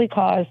probably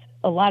caused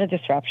a lot of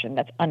disruption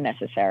that's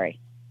unnecessary.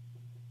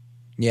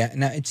 Yeah.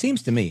 Now, it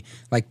seems to me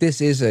like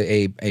this is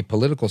a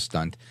political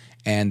stunt,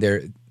 and there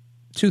are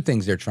two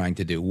things they're trying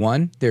to do.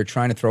 One, they're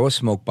trying to throw a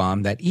smoke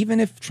bomb that even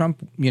if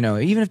Trump,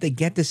 even if they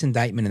get this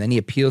indictment and then he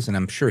appeals, and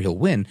I'm sure he'll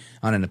win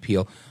on an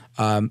appeal,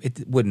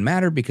 it wouldn't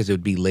matter because it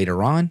would be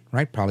later on,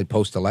 right? Probably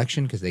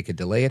post-election because they could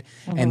delay it.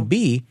 Mm-hmm. And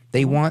B,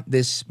 they want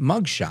this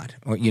mugshot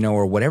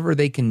or whatever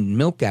they can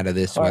milk out of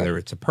this, whether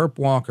it's a perp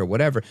walk or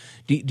whatever.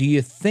 Do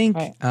you think,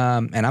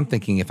 and I'm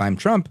thinking if I'm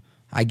Trump,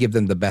 I give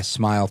them the best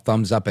smile,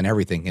 thumbs up and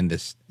everything in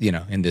this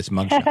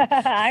mugshot.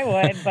 I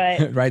would,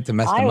 but right, to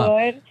mess them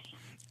up.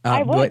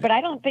 I would, but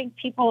I don't think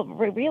people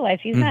realize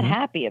he's not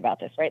happy about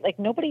this, right? Like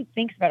nobody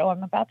thinks about,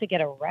 I'm about to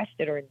get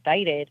arrested or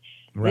indicted.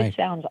 Right. This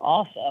sounds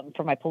awesome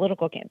for my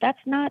political campaign. That's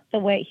not the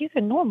way. He's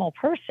a normal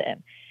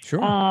person. Sure.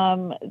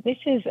 This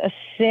is a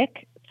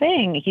sick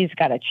thing. He's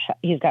got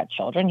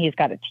children. He's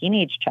got a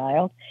teenage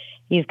child.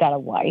 He's got a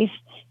wife.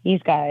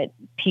 He's got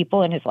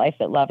people in his life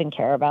that love and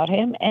care about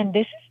him. And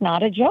this is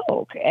not a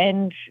joke.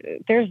 And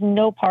there's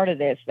no part of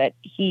this that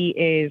he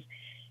is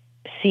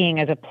seeing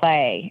as a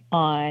play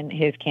on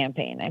his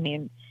campaign. I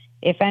mean,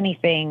 if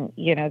anything,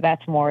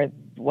 that's more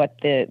what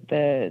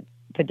the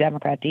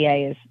Democrat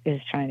DA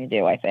is trying to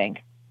do, I think.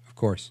 Of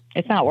course.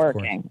 It's not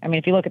working. I mean,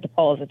 if you look at the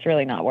polls, it's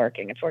really not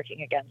working. It's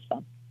working against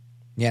them.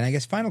 Yeah, and I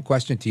guess final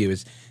question to you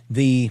is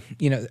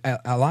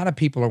a lot of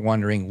people are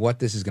wondering what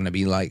this is going to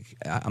be like.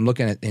 I'm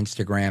looking at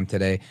Instagram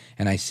today,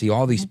 and I see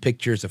all these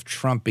pictures of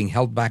Trump being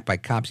held back by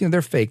cops.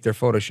 They're fake, they're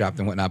photoshopped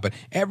and whatnot, but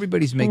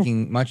everybody's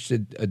making much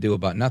ado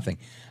about nothing.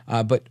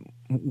 But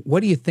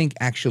what do you think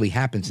actually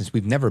happens since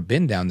we've never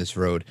been down this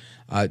road?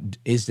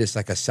 Is this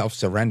like a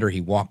self-surrender? He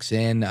walks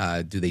in.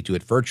 Do they do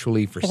it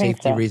virtually for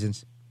safety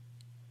reasons?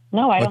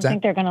 No, I don't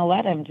think they're going to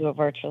let him do it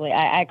virtually.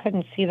 I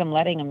couldn't see them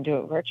letting him do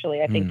it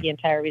virtually. I think the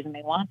entire reason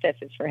they want this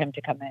is for him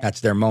to come in.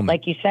 That's their moment.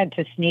 Like you said,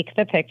 to sneak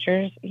the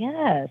pictures.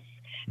 Yes.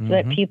 so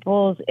that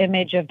people's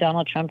image of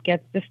Donald Trump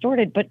gets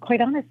distorted. But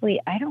quite honestly,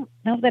 I don't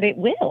know that it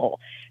will.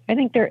 I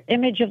think their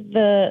image of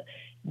the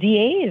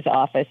DA's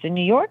office in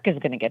New York is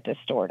going to get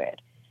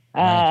distorted.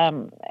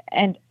 And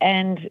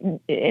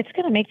it's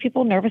going to make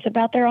people nervous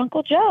about their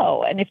Uncle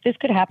Joe. And if this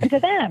could happen to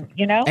them,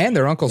 And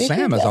their Uncle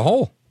Sam as a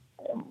whole.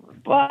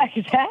 Well,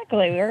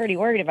 exactly. We're already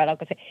worried about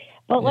Uncle Sam.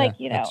 But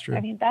that's true.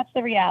 I mean, that's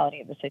the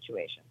reality of the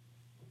situation.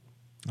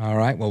 All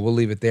right. Well, we'll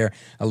leave it there.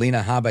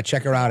 Alina Habba,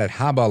 check her out at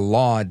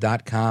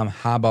habbalaw.com,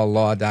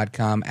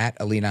 habbalaw.com, at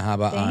Alina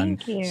Habba on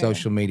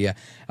social media.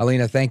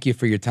 Alina, thank you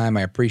for your time.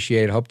 I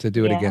appreciate it. Hope to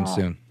do it again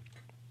soon.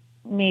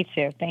 Me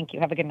too. Thank you.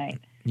 Have a good night.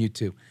 You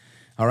too.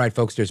 All right,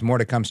 folks, there's more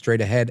to come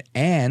straight ahead,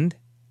 and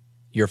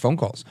your phone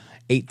calls.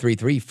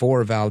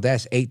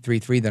 833-4-VALDES,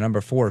 833, the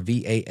number 4,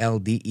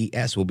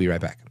 VALDES. We'll be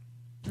right back.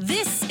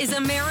 This is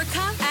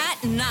America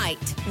at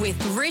Night with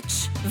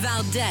Rich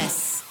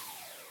Valdez.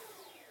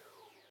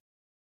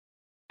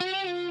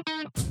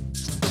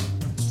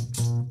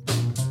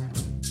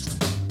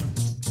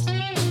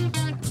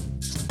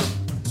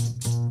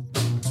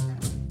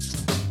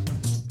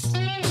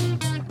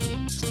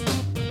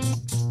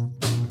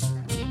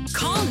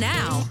 Call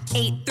now,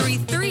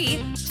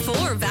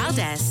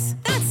 833-4-VALDEZ.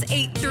 That's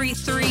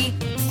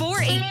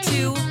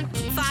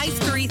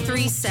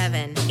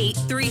 833-482-5337.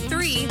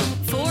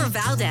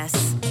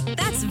 833-4-VALDEZ.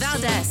 That's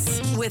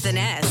Valdez with an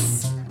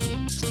S.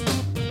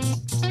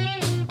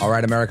 All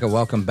right, America,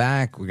 welcome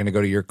back. We're going to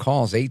go to your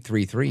calls,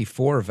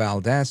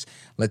 833-4-VALDEZ.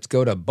 Let's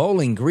go to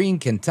Bowling Green,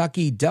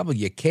 Kentucky,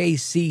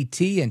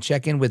 WKCT, and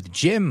check in with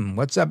Jim.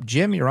 What's up,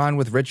 Jim? You're on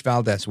with Rich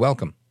Valdez.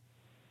 Welcome.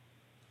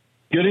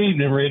 Good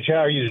evening, Rich. How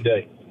are you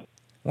today?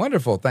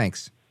 Wonderful,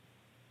 thanks.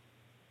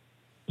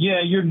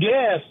 Yeah, your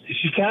guest,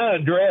 she kind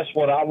of addressed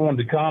what I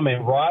wanted to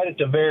comment right at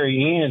the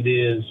very end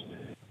is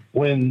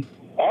when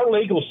our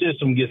legal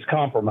system gets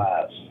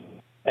compromised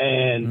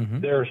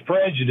and there's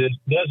prejudice,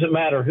 doesn't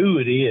matter who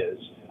it is.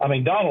 I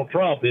mean, Donald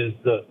Trump is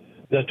the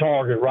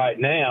target right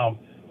now,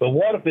 but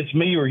what if it's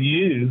me or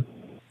you?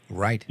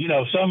 Right.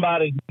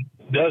 Somebody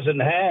doesn't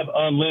have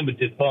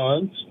unlimited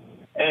funds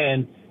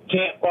and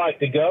can't fight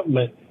the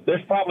government.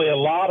 There's probably a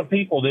lot of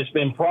people that's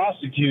been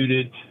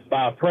prosecuted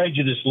by a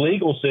prejudiced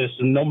legal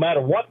system, no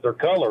matter what their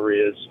color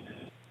is,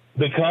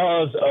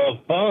 because of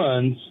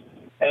funds.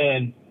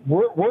 And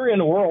we're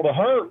in a world of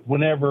hurt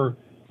whenever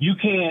you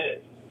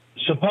can't.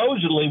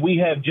 Supposedly,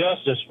 we have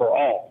justice for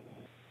all.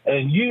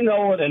 And you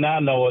know it and I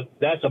know it.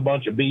 That's a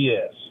bunch of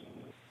BS.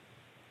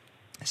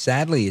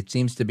 Sadly, it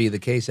seems to be the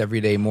case every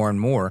day more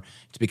and more.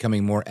 It's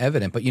becoming more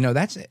evident. But,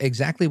 that's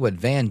exactly what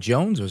Van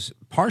Jones was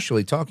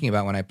partially talking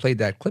about when I played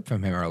that clip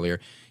from him earlier.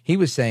 He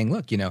was saying,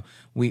 look,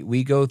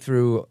 we go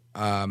through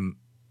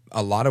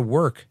a lot of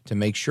work to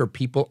make sure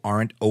people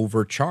aren't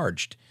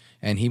overcharged.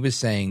 And he was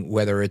saying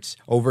whether it's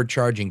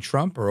overcharging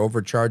Trump or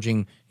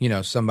overcharging,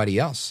 somebody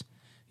else,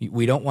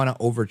 we don't want to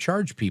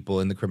overcharge people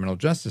in the criminal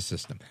justice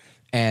system.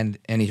 And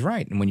he's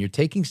right. And when you're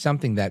taking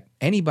something that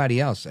anybody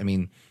else,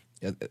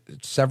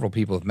 several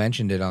people have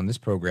mentioned it on this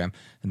program,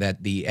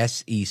 that the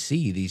SEC,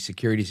 the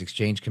Securities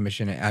Exchange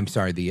Commission,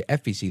 the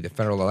FEC, the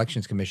Federal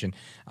Elections Commission,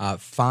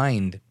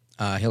 fined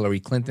Hillary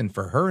Clinton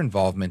for her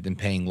involvement in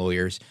paying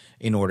lawyers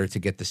in order to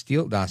get the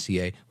Steele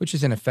dossier, which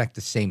is in effect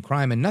the same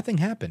crime, and nothing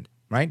happened,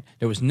 right?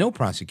 There was no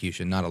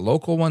prosecution, not a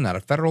local one, not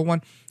a federal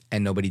one,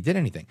 and nobody did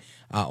anything.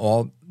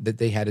 All that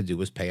they had to do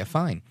was pay a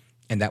fine,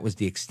 and that was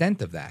the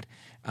extent of that.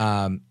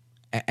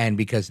 And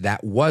because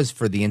that was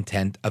for the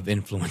intent of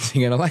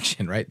influencing an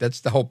election, right?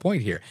 That's the whole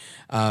point here.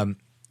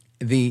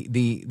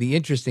 The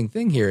interesting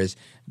thing here is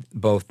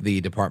both the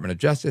Department of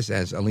Justice,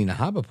 as Alina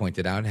Habba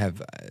pointed out,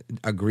 have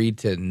agreed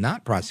to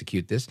not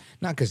prosecute this,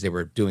 not because they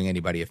were doing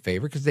anybody a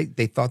favor, because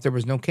they thought there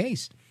was no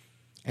case.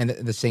 And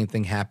the same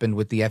thing happened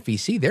with the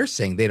FEC. They're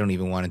saying they don't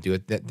even want to do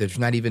it, that there's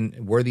not even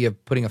worthy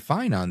of putting a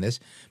fine on this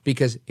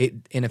because it,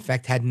 in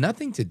effect, had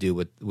nothing to do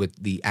with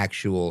the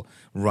actual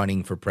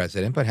running for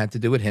president, but had to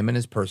do with him and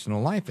his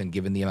personal life and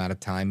given the amount of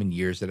time and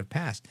years that have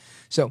passed.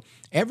 So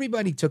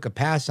everybody took a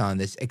pass on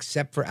this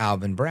except for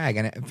Alvin Bragg.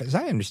 And as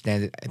I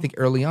understand it, I think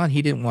early on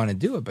he didn't want to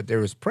do it, but there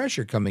was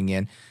pressure coming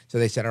in. So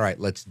they said, all right,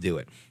 let's do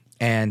it.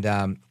 And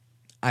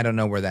I don't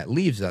know where that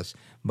leaves us,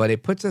 but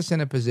it puts us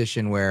in a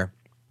position where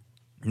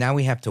now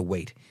we have to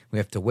wait. We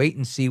have to wait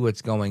and see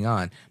what's going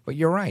on. But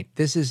you're right.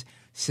 This is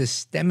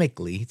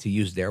systemically, to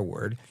use their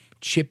word,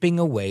 chipping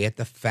away at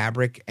the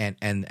fabric and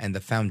the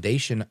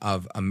foundation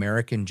of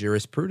American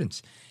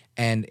jurisprudence.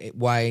 And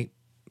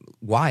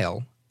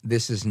while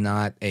this is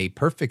not a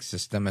perfect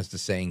system, as the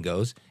saying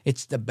goes,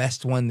 it's the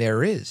best one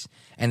there is.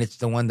 And it's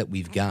the one that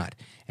we've got.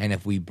 And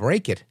if we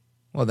break it,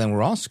 well, then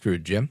we're all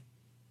screwed, Jim.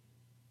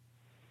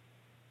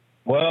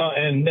 Well,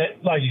 and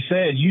that, like you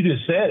said, you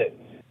just said it.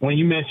 When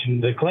you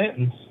mentioned the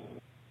Clintons,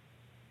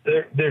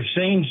 there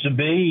seems to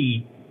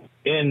be,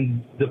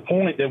 in the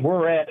point that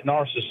we're at in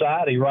our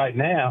society right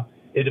now,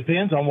 it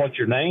depends on what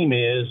your name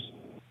is,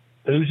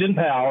 who's in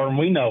power, and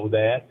we know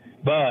that.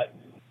 But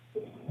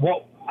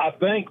what I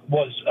think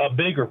was a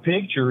bigger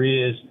picture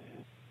is,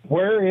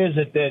 where is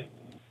it that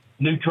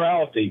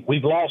neutrality,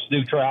 we've lost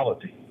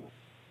neutrality.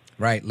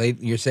 Right.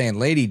 You're saying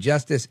Lady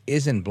Justice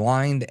isn't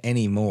blind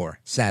anymore,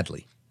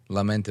 sadly.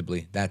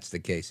 Lamentably, that's the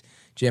case.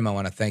 Jim, I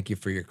want to thank you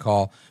for your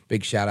call.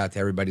 Big shout out to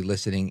everybody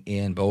listening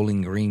in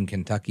Bowling Green,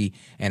 Kentucky,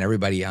 and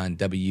everybody on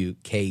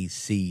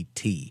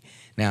WKCT.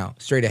 Now,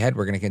 straight ahead,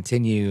 we're going to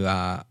continue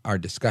our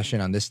discussion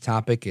on this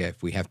topic.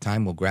 If we have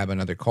time, we'll grab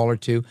another call or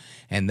two.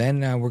 And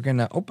then we're going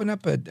to open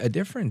up a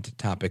different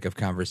topic of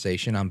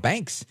conversation on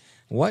banks.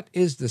 What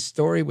is the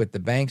story with the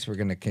banks? We're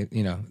going to,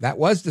 that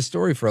was the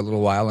story for a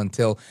little while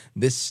until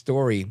this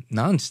story,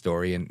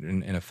 non-story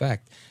in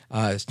effect,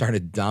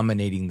 started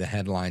dominating the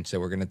headlines.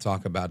 So we're going to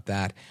talk about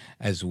that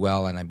as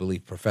well. And I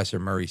believe Professor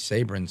Murray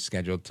Sabrin's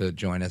scheduled to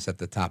join us at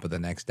the top of the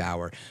next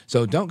hour.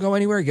 So don't go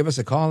anywhere. Give us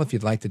a call if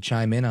you'd like to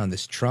chime in on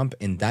this Trump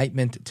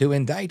indictment. To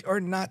indict or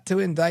not to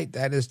indict?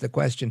 That is the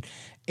question.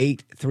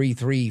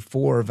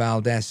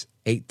 833-4-VALDEZ.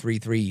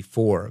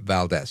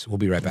 833-4-VALDEZ. We'll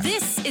be right back.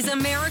 This is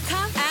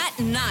America at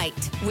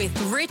Night with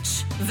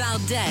Rich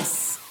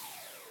Valdez.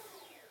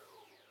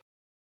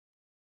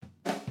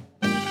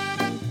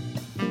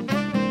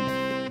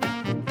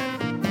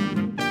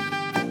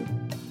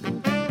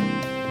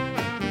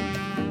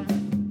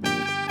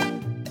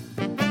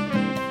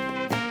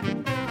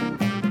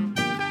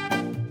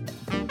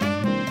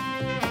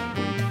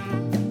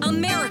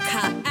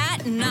 America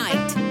at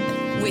Night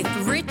with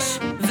Rich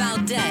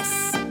Valdez.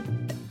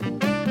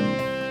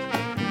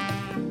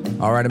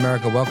 All right,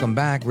 America, welcome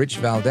back. Rich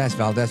Valdez,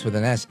 Valdez with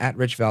an S, at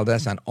Rich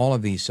Valdez on all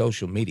of these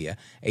social media.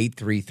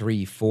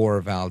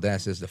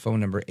 833-4-VALDEZ is the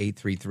phone number,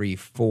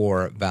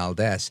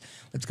 833-4-VALDEZ.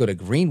 Let's go to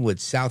Greenwood,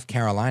 South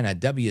Carolina,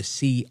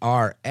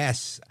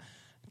 WCRS.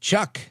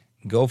 Chuck,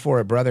 go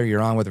for it, brother.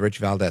 You're on with Rich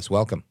Valdez.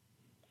 Welcome.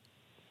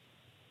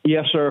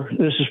 Yes, sir.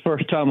 This is the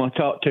first time I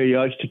talked to you.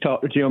 I used to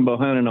talk to Jim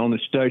Bohannon on the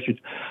station.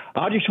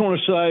 I just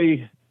want to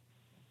say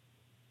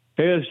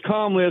as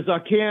calmly as I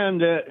can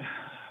that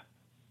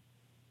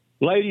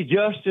Lady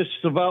Justice,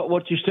 about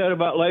what you said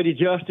about Lady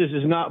Justice,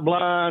 is not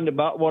blind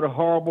about what a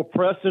horrible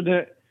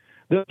precedent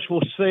this will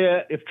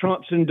set if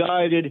Trump's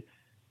indicted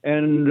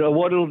and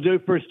what it'll do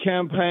for his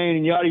campaign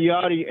and yada,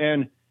 yada.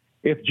 And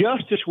if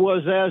justice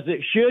was as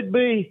it should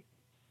be,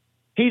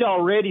 he'd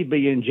already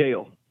be in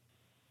jail.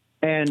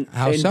 And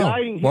how so?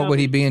 What would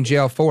he be in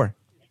jail for?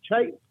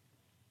 For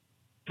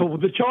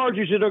the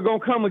charges that are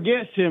going to come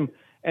against him,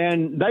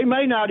 and they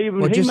may not even.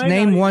 Well, just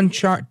name one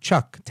charge.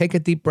 Chuck, take a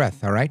deep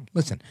breath. All right,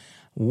 listen.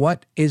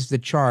 What is the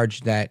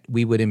charge that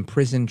we would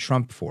imprison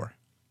Trump for?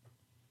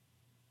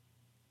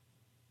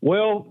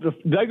 Well,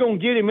 they're going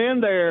to get him in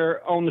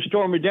there on the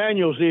Stormy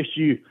Daniels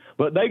issue,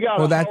 but they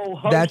got a whole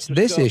host that's of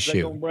this stuff issue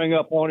they're going to bring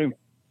up on him.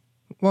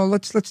 Well,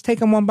 let's take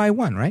them one by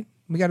one, right?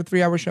 We got a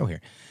 3-hour show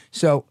here.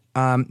 So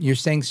you're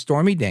saying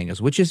Stormy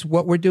Daniels, which is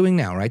what we're doing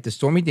now, right? The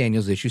Stormy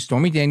Daniels issue.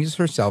 Stormy Daniels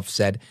herself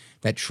said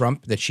that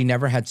she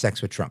never had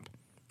sex with Trump,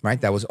 right?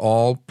 That was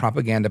all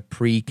propaganda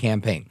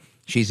pre-campaign.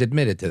 She's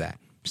admitted to that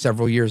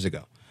several years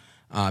ago.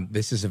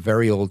 This is a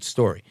very old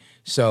story.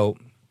 So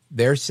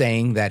they're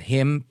saying that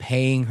him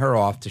paying her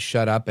off to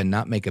shut up and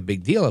not make a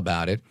big deal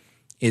about it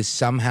is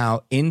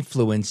somehow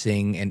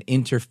influencing and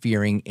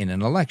interfering in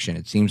an election.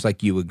 It seems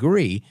like you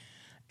agree.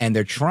 And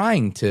they're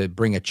trying to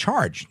bring a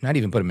charge, not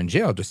even put him in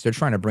jail, just they're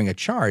trying to bring a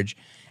charge,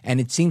 and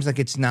it seems like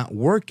it's not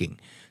working.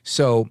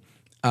 So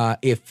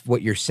if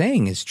what you're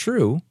saying is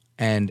true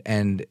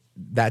and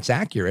that's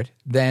accurate,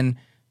 then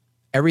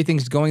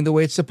everything's going the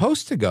way it's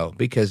supposed to go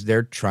because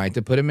they're trying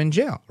to put him in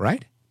jail,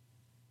 right?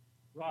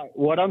 Right.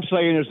 What I'm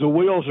saying is the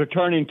wheels are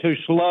turning too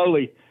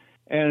slowly,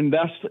 and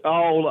that's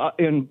all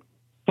in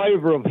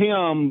favor of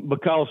him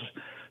because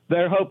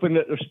they're hoping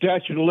that the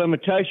statute of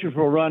limitations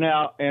will run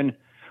out. And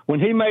when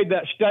he made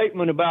that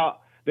statement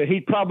about that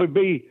he'd probably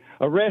be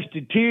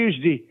arrested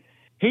Tuesday,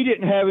 he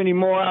didn't have any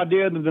more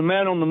idea than the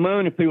man on the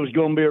moon if he was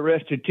going to be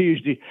arrested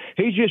Tuesday.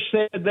 He just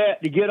said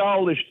that to get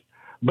all this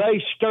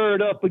base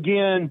stirred up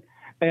again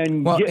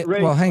and get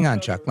ready. Well, hang on,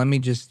 Chuck. Let me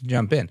just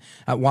jump in.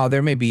 While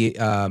there may be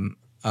an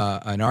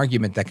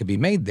argument that could be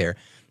made there,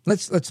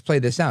 let's play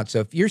this out.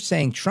 So if you're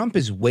saying Trump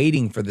is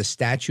waiting for the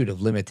statute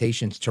of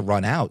limitations to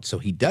run out so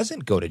he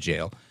doesn't go to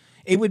jail,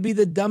 it would be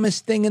the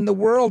dumbest thing in the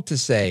world to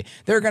say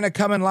they're going to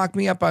come and lock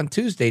me up on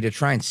Tuesday to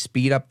try and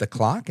speed up the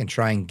clock and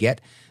try and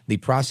get the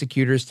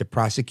prosecutors to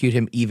prosecute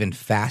him even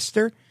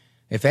faster.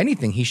 If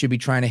anything, he should be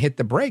trying to hit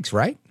the brakes,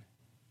 right?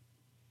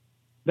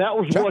 That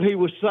was Chuck. What he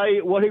was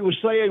saying. What he was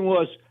saying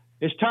was,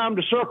 it's time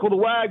to circle the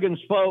wagons,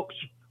 folks.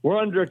 We're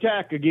under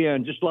attack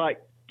again, just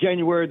like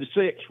January the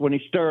 6th when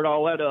he stirred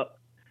all that up.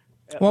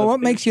 Well,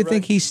 what makes you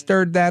think he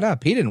stirred that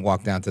up? He didn't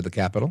walk down to the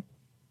Capitol.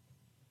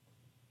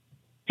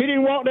 He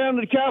didn't walk down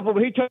to the Capitol,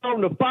 but he told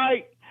them to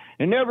fight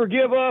and never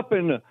give up.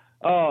 And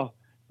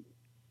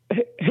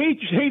he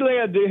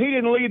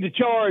didn't lead the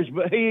charge,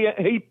 but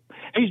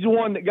he's the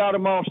one that got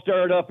them all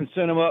stirred up and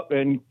sent them up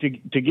and to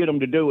get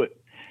them to do it.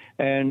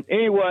 And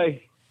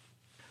anyway,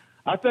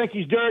 I think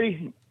he's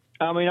dirty.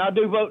 I mean, I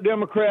do vote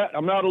Democrat.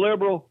 I'm not a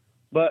liberal,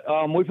 but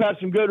we've had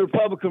some good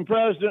Republican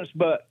presidents,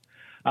 but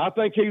I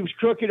think he was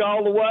crooked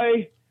all the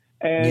way.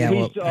 And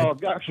he's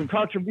got some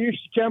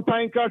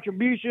campaign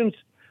contributions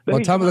Well,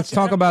 let's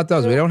talk about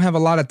those. We don't have a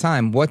lot of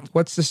time.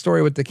 What's the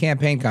story with the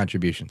campaign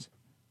contributions?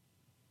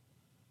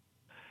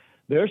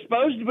 There's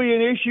supposed to be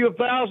an issue of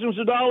thousands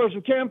of dollars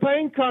of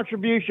campaign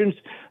contributions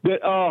that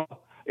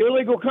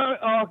illegal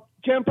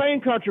campaign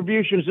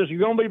contributions that's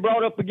going to be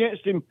brought up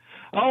against him.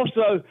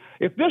 Also,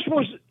 if this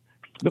was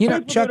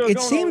Chuck, it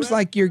seems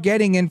like you're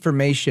getting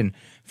information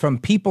from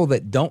people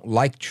that don't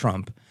like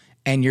Trump,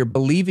 and you're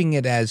believing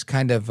it as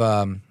kind of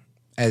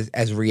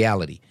as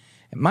reality.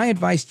 My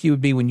advice to you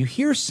would be, when you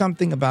hear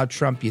something about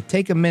Trump, you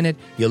take a minute,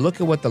 you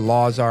look at what the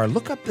laws are,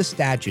 look up the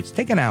statutes,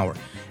 take an hour,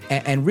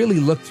 and really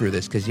look through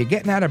this, because you're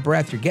getting out of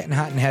breath, you're getting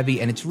hot and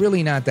heavy, and it's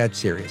really not that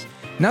serious.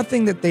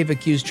 Nothing that they've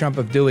accused Trump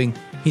of doing,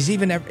 he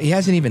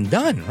hasn't even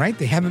done, right?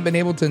 They haven't been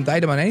able to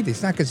indict him on anything.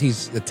 It's not because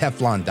he's the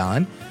Teflon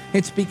Don.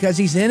 It's because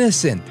he's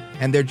innocent,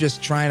 and they're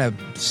just trying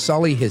to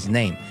sully his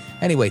name.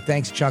 Anyway,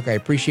 thanks, Chuck. I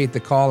appreciate the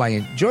call. I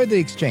enjoyed the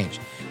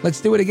exchange.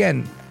 Let's do it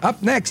again. Up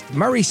next,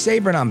 Murray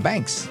Sabrin on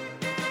banks.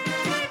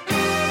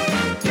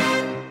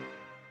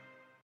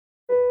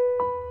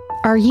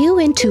 Are you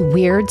into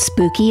weird,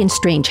 spooky, and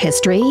strange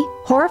history?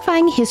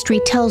 Horrifying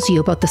History tells you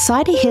about the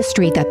side of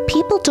history that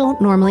people don't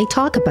normally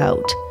talk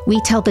about.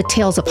 We tell the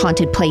tales of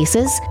haunted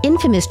places,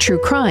 infamous true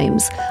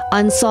crimes,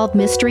 unsolved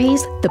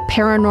mysteries, the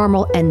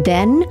paranormal, and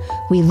then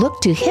we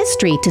look to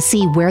history to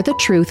see where the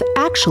truth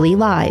actually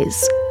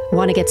lies.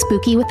 Want to get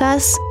spooky with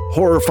us?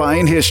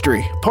 Horrifying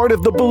History, part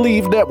of the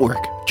Believe Network.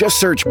 Just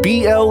search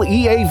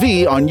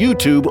BLEAV on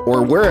YouTube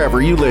or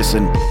wherever you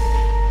listen.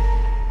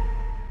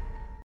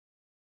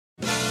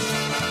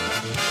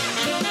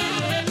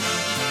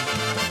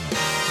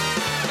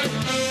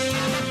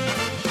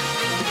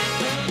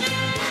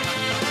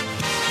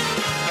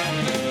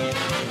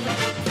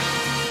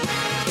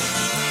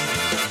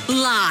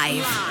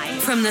 Live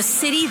from the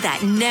city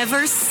that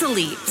never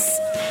sleeps.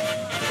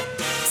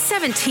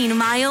 17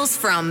 miles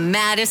from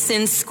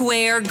Madison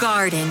Square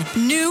Garden,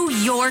 New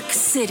York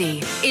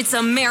City. It's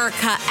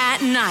America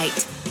at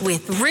Night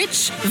with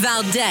Rich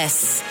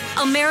Valdez,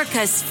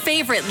 America's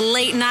favorite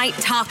late night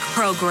talk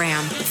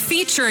program,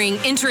 featuring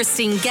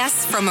interesting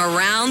guests from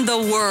around the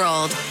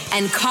world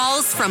and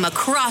calls from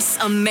across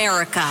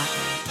America.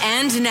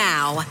 And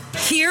now,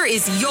 here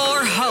is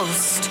your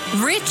host,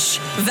 Rich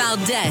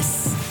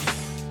Valdez.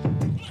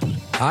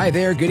 Hi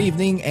there, good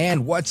evening,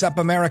 and what's up,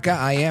 America?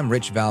 I am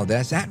Rich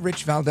Valdez, at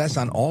Rich Valdez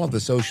on all of the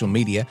social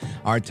media.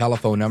 Our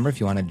telephone number, if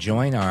you want to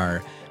join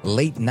our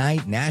late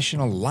night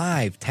national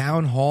live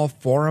town hall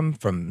forum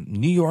from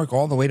New York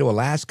all the way to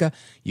Alaska,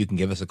 you can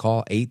give us a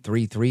call,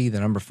 833, the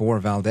number 4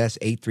 Valdez,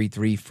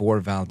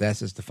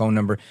 833-4-Valdez is the phone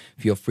number.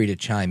 Feel free to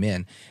chime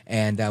in.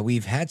 And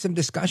we've had some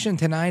discussion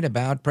tonight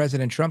about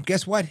President Trump.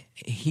 Guess what?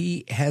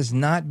 He has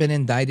not been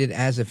indicted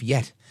as of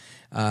yet.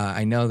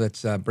 I know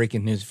that's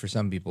breaking news for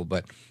some people,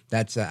 but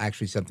that's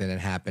actually something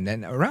that happened.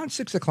 And around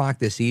 6 o'clock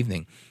this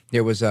evening,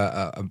 there was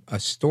a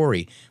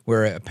story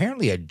where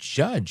apparently a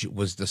judge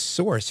was the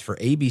source for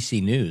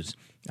ABC News.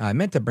 I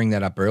meant to bring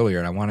that up earlier,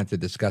 and I wanted to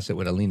discuss it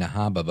with Alina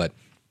Habba, but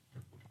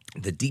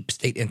the deep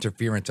state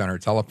interference on her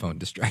telephone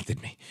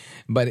distracted me.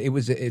 But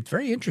it's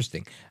very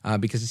interesting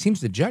because it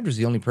seems the judge was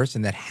the only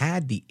person that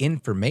had the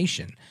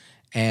information.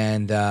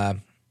 And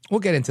we'll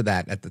get into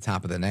that at the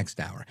top of the next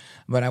hour.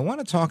 But I want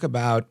to talk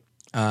about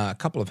a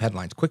couple of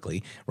headlines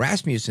quickly.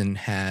 Rasmussen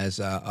has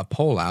a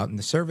poll out, and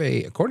the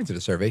survey, according to the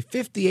survey,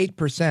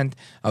 58%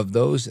 of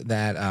those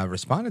that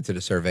responded to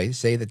the survey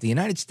say that the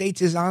United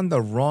States is on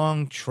the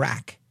wrong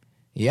track.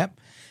 Yep.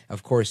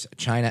 Of course,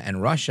 China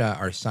and Russia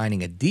are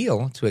signing a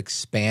deal to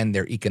expand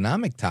their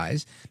economic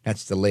ties.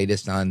 That's the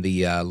latest on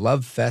the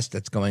love fest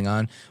that's going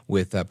on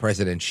with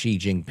President Xi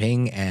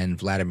Jinping and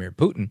Vladimir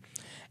Putin.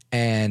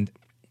 And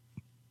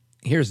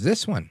here's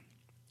this one.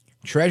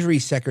 Treasury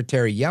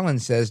Secretary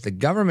Yellen says the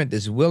government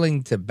is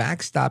willing to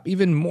backstop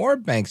even more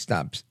bank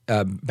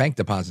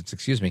deposits,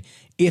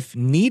 if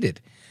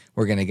needed.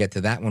 We're going to get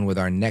to that one with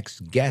our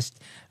next guest,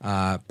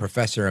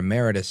 Professor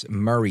Emeritus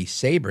Murray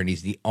Sabrin.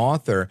 He's the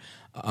author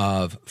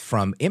of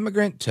From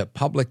Immigrant to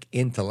Public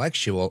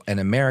Intellectual, An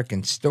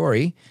American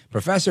Story.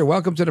 Professor,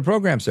 welcome to the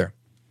program, sir.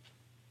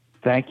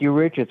 Thank you,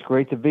 Rich. It's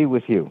great to be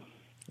with you.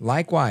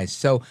 Likewise.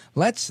 So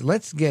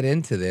let's get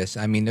into this.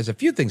 I mean, there's a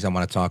few things I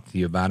want to talk to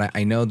you about.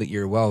 I know that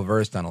you're well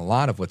versed on a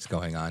lot of what's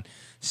going on.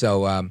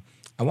 So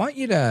I want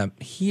you to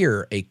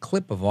hear a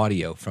clip of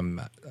audio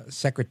from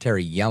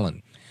Secretary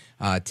Yellen.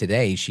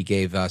 Today, she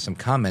gave some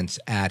comments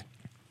at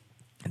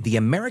the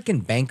American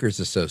Bankers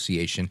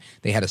Association.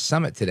 They had a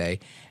summit today,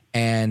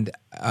 and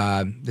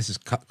this is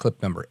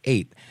clip number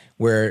 8,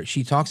 where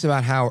she talks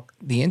about how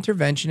the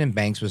intervention in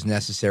banks was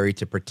necessary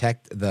to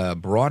protect the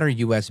broader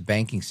U.S.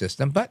 banking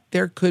system, but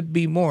there could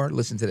be more.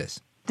 Listen to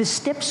this. The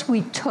steps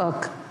we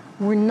took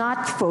were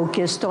not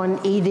focused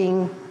on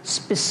aiding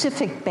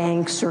specific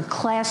banks or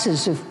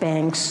classes of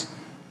banks.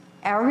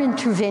 Our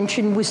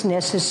intervention was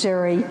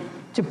necessary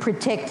to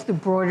protect the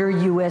broader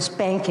U.S.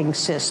 banking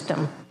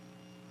system.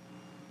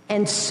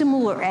 And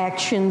similar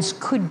actions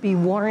could be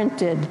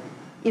warranted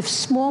if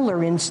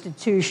smaller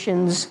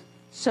institutions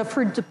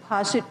suffered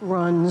deposit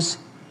runs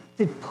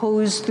that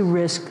pose the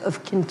risk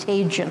of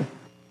contagion.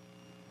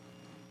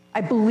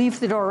 I believe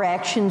that our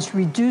actions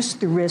reduce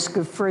the risk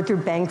of further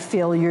bank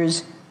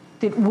failures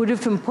that would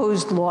have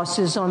imposed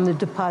losses on the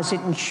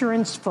Deposit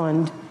Insurance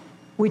Fund,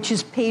 which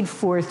is paid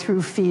for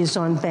through fees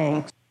on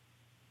banks.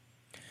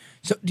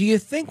 So do you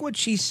think what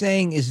she's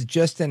saying is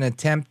just an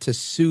attempt to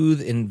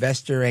soothe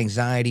investor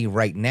anxiety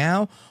right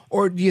now,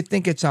 or do you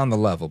think it's on the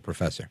level,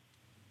 Professor?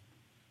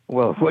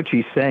 Well, what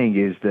she's saying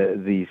is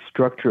that the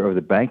structure of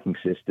the banking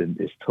system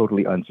is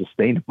totally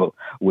unsustainable,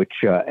 which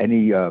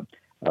any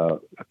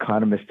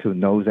economist who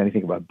knows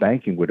anything about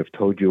banking would have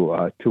told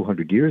you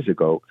 200 years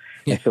ago.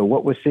 Yeah. And so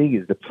what we're seeing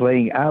is the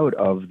playing out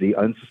of the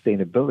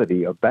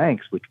unsustainability of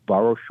banks, which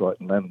borrow short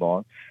and lend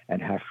long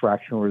and have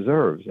fractional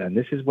reserves. And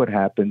this is what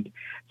happened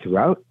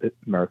throughout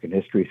American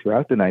history.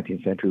 Throughout the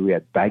 19th century, we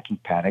had banking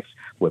panics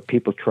where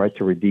people tried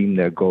to redeem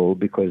their gold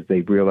because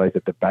they realized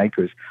that the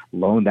bankers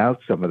loaned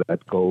out some of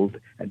that gold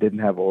and didn't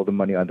have all the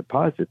money on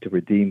deposit to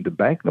redeem the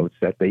banknotes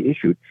that they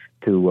issued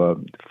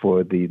to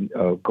for the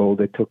gold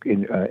they took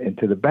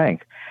into the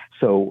bank.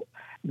 So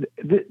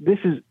this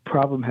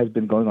problem has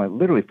been going on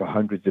literally for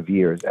hundreds of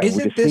years, and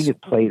we're just seeing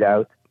it played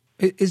out.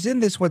 Isn't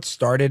this what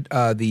started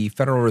the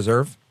Federal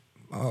Reserve?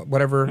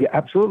 Whatever. Yeah,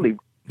 absolutely.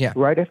 Yeah.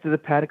 Right after the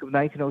panic of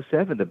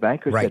 1907, the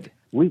bankers said,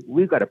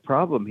 we've got a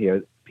problem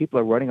here. People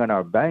are running on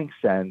our banks,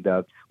 and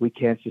we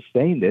can't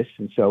sustain this.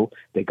 And so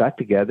they got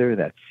together in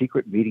that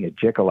secret meeting at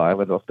Jekyll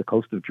Island off the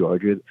coast of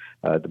Georgia.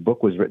 The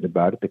book was written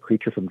about it, The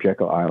Creature from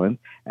Jekyll Island,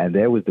 and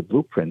there was the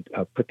blueprint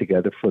put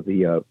together for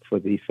the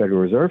Federal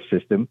Reserve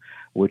System,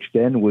 which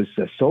then was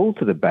sold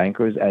to the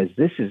bankers as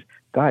this is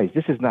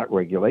not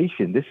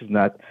regulation. This is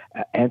not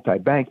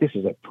anti-bank. This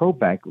is a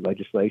pro-bank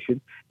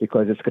legislation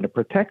because it's going to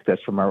protect us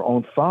from our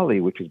own folly,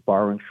 which is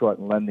borrowing short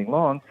and lending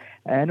long.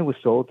 And it was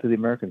sold to the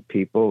American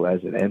people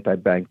as an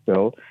anti-bank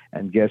bill.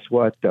 And guess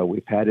what?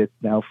 We've had it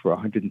now for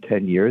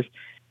 110 years.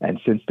 And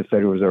since the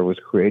Federal Reserve was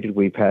created,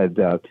 we've had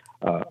a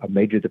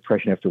major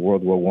depression after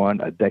World War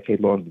I, a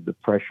decade-long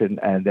depression,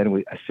 and then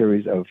a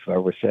series of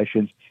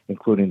recessions,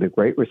 including the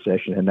Great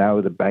Recession. And now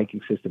the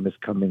banking system is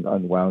coming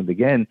unwound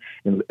again,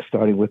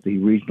 starting with the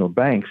regional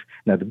banks.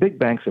 Now, the big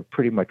banks are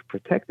pretty much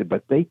protected,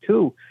 but they,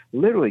 too,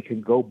 literally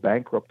can go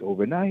bankrupt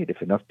overnight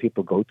if enough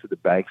people go to the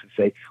banks and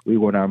say, we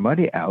want our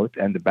money out,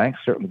 and the banks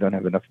certainly don't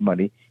have enough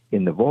money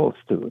in the vaults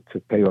to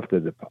pay off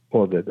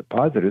all the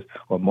depositors,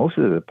 or most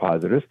of the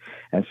depositors.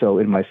 And so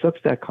in my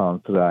Substack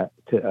column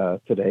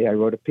today, I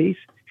wrote a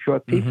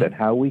short piece on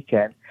how we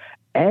can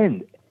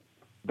end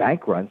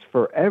bank runs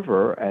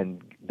forever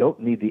and don't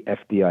need the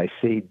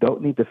FDIC,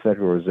 don't need the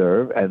Federal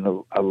Reserve,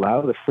 and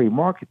allow the free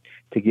market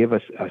to give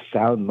us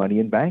sound money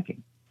in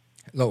banking.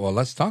 Well,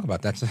 let's talk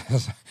about that.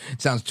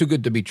 Sounds too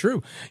good to be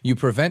true. You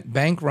prevent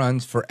bank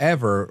runs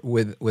forever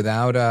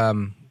without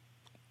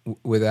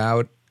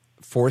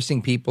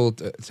forcing people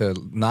to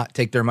not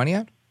take their money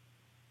out?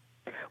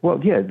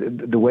 Well, yeah,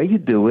 the way you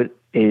do it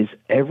is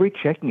every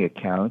checking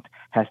account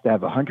has to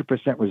have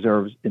 100%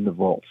 reserves in the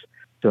vaults.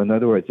 So in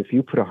other words, if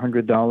you put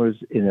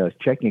 $100 in a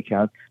checking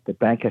account, the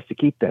bank has to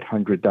keep that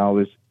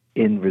 $100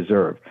 in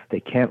reserve. They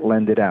can't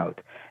lend it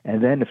out.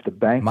 And then if the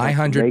bank... My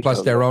 100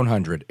 plus their own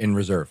 100 in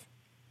reserve.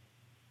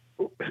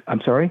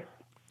 I'm sorry?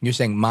 You're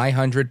saying my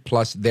 100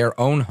 plus their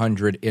own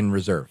 100 in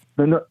reserve.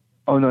 No.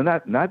 Oh, no,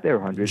 not their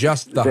 100.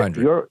 Just the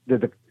 100.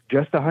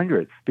 Just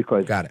 100,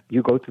 because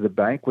you go to the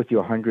bank with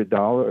your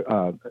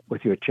 $100,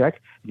 with your check,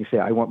 and you say,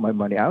 I want my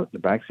money out. And the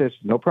bank says,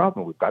 no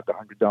problem. We've got the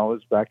 $100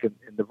 back in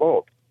the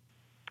vault.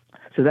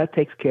 So that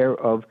takes care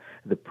of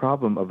the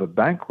problem of a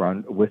bank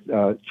run with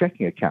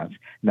checking accounts.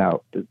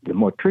 Now, the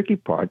more tricky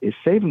part is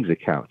savings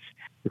accounts,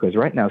 because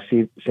right now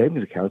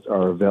savings accounts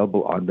are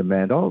available on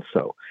demand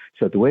also.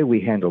 So the way we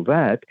handle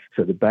that,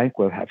 so the bank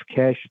will have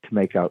cash to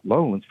make out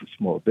loans for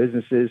small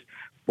businesses,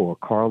 for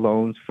car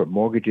loans, for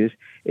mortgages,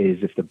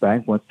 is if the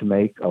bank wants to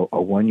make a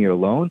one-year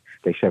loan,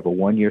 they should have a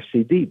one-year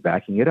CD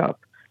backing it up.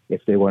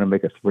 If they want to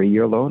make a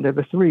 3-year loan, they have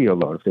a 3-year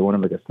loan. If they want to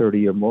make a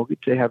 30-year mortgage,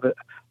 they have a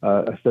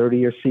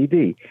 30-year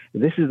CD.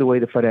 This is the way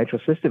the financial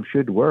system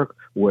should work,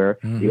 where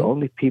the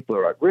only people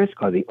who are at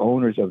risk are the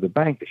owners of the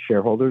bank, the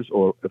shareholders,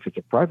 or if it's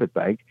a private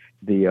bank,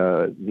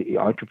 the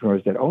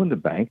entrepreneurs that own the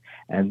bank,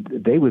 and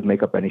they would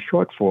make up any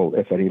shortfall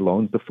if any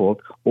loans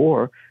default,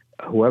 or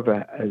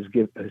whoever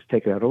has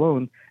taken out a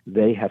loan,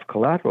 they have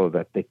collateral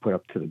that they put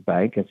up to the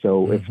bank, and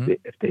so if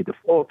they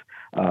default,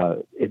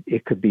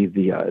 it could be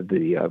the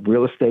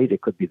real estate,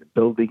 it could be the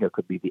building, it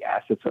could be the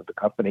assets of the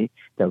company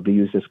that would be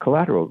used as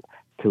collateral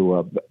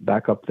to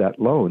back up that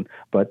loan.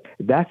 But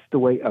that's the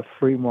way a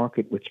free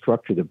market would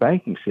structure the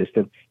banking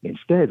system.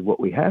 Instead, what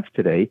we have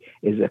today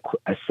is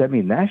a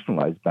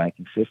semi-nationalized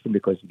banking system,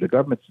 because if the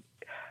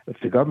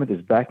government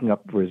is backing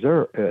up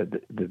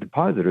the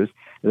depositors,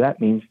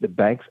 that means the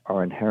banks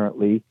are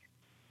inherently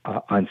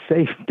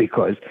unsafe,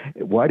 because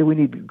why do we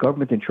need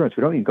government insurance?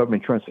 We don't need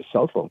government insurance for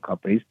cell phone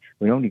companies.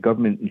 We don't need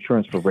government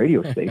insurance for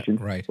radio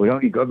stations. Right. We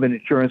don't need government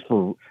insurance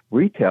for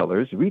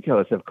retailers.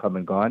 Retailers have come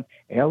and gone.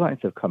 Airlines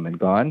have come and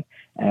gone.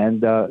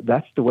 And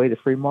that's the way the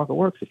free market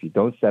works. If you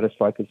don't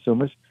satisfy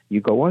consumers,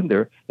 you go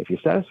under. If you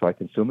satisfy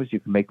consumers,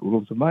 you can make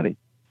rules of money.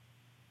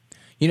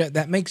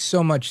 That makes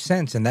so much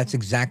sense, and that's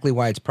exactly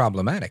why it's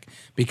problematic,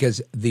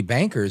 because the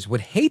bankers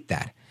would hate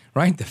that.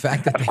 Right, the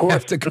fact that they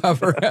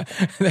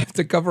have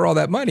to cover all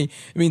that money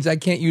means I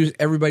can't use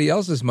everybody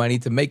else's money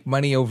to make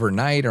money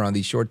overnight or on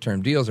these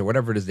short-term deals or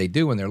whatever it is they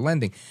do when they're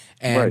lending.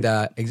 And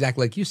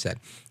exactly like you said,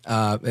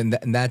 and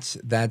that's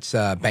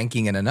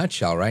banking in a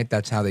nutshell, right?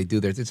 That's how they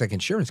do their. It's like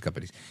insurance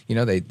companies.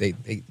 They're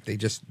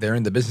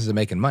in the business of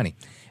making money,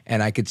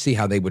 and I could see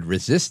how they would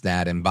resist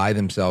that and buy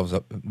themselves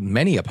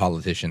many a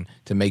politician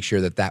to make sure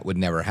that would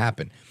never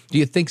happen. Do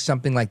you think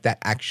something like that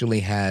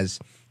actually has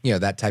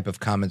that type of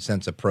common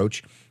sense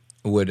approach?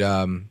 Would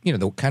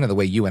the kind of the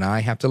way you and I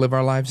have to live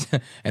our lives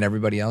and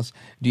everybody else?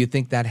 Do you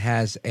think that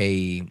has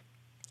a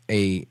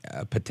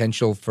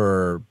potential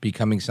for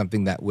becoming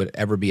something that would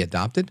ever be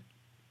adopted?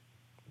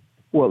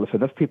 Well, if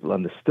enough people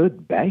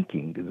understood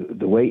banking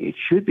the way it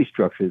should be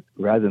structured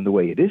rather than the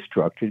way it is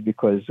structured,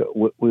 because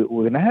we're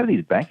going to have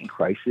these banking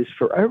crises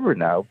forever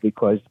now,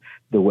 because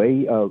the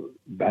way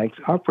banks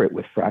operate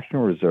with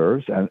fractional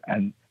reserves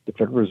and the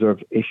Federal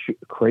Reserve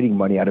creating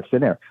money out of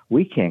thin air.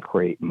 We can't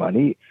create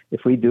money.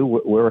 If we do,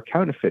 we're a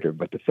counterfeiter.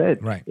 But the Fed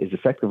is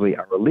effectively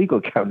our legal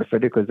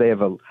counterfeiter, because they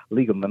have a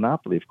legal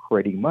monopoly of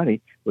creating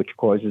money, which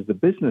causes the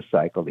business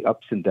cycle, the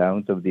ups and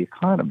downs of the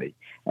economy.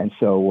 And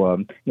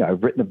so,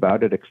 I've written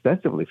about it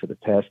extensively for the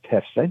past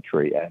half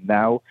century, and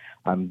now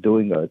I'm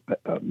doing a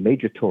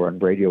major tour on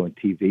radio and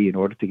TV in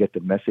order to get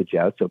the message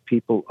out so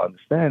people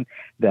understand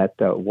that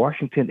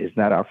Washington is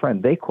not our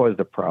friend. They caused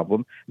the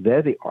problem.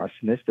 They're the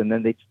arsonist, and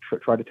then they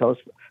try to tell us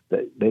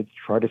that they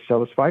try to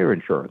sell us fire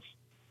insurance.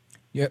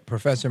 Yeah,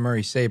 Professor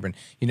Murray Sabrin,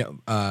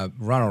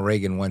 Ronald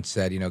Reagan once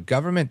said,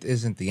 government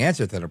isn't the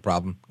answer to the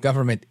problem.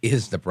 Government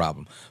is the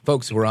problem.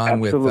 Folks, we're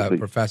on with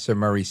Professor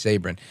Murray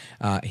Sabrin.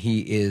 He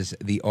is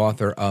the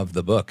author of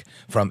the book,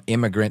 From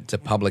Immigrant to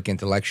Public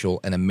Intellectual,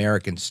 An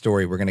American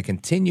Story. We're going to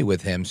continue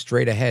with him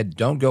straight ahead.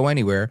 Don't go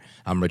anywhere.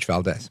 I'm Rich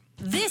Valdez.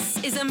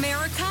 This is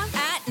America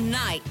at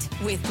Night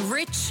with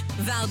Rich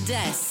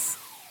Valdez.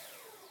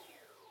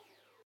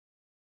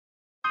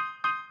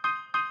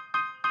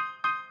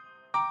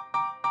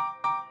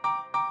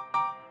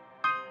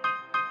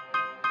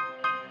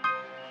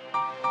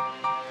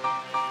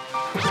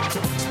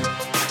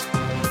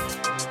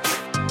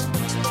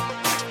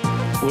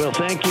 Well,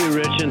 thank you,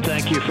 Rich, and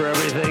thank you for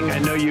everything. I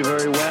know you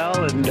very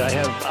well, and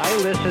I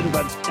listen,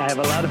 but I have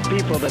a lot of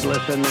people that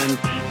listen, and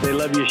they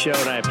love your show,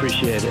 and I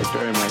appreciate it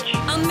very much.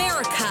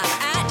 America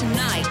at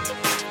Night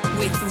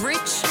with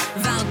Rich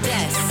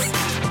Valdez.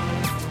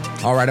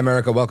 All right,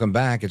 America, welcome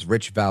back. It's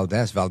Rich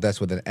Valdez, Valdez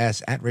with an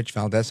S, at Rich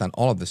Valdez on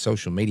all of the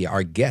social media.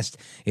 Our guest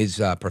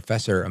is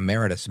Professor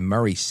Emeritus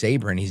Murray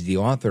Sabrin. He's the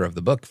author of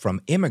the book,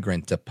 From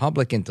Immigrant to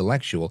Public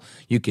Intellectual.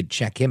 You could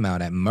check him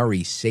out at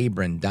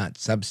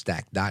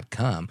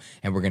murraysabrin.substack.com.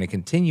 And we're going to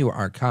continue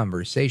our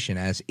conversation,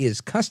 as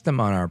is custom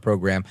on our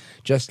program,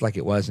 just like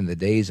it was in the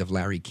days of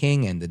Larry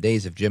King and the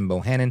days of Jim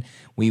Bohannon.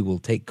 We will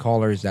take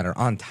callers that are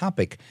on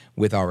topic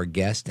with our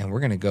guest, and we're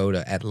going to go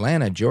to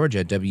Atlanta,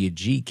 Georgia,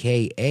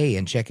 WGKA,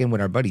 and check in with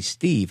our buddy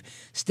Steve.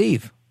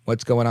 Steve,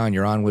 what's going on?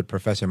 You're on with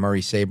Professor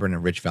Murray Sabrin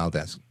and Rich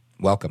Valdez.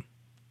 Welcome.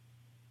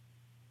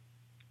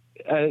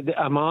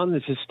 I'm on.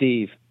 This is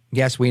Steve.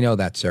 Yes, we know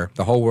that, sir.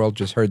 The whole world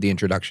just heard the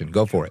introduction.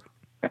 Go for it.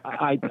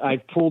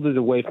 I pulled it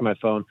away from my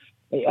phone.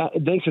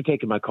 Thanks for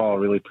taking my call. I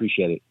really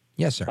appreciate it.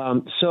 Yes, sir.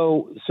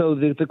 So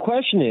the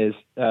question is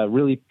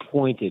really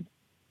pointed.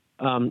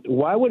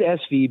 Why would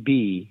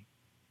SVB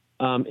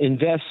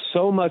invest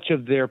so much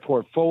of their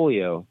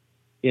portfolio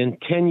in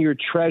 10-year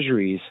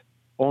treasuries,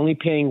 only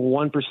paying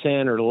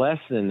 1% or less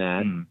than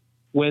that,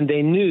 when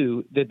they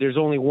knew that there's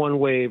only one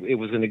way it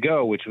was going to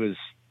go, which was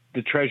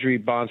the treasury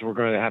bonds were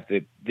going to have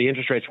to, the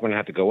interest rates were going to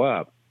have to go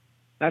up?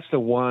 That's the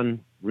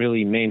one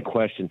really main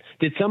question.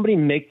 Did somebody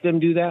make them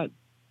do that?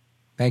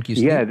 Thank you,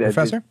 Steve.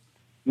 Professor?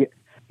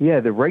 Yeah,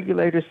 the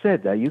regulator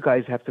said that you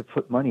guys have to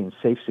put money in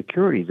safe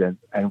securities,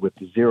 and with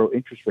the zero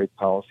interest rate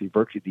policy,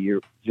 virtually the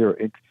zero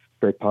interest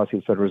rate policy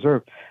of the Federal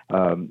Reserve,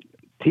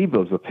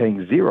 T-bills were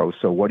paying zero.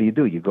 So what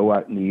do? You go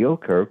out in the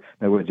yield curve.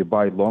 In other words, you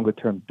buy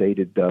longer-term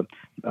dated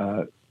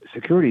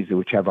securities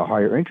which have a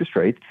higher interest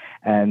rate.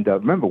 And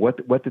remember,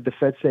 what did the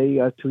Fed say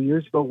 2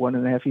 years ago,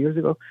 1.5 years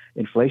ago?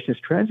 Inflation is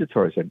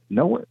transitory. So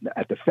no one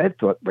at the Fed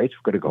thought rates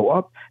were going to go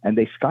up, and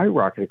they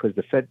skyrocketed because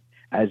the Fed,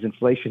 as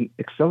inflation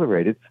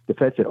accelerated, the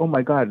Fed said, oh,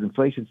 my God,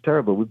 inflation's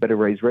terrible. We better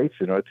raise rates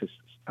in order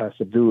to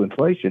subdue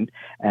inflation.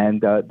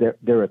 And there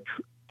are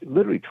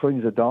literally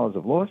trillions of dollars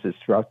of losses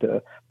throughout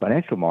the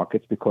financial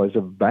markets because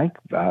of bank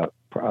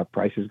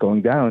prices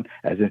going down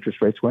as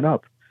interest rates went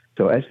up.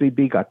 So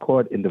SVB got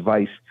caught in the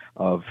vice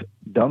of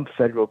dumb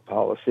federal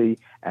policy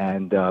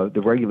and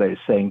the regulators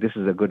saying this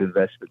is a good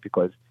investment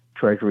because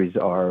treasuries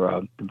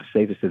are the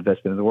safest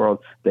investment in the world.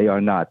 They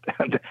are not.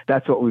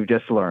 That's what we've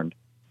just learned.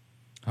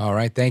 All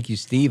right. Thank you,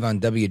 Steve, on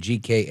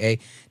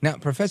WGKA. Now,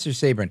 Professor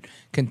Sabrin,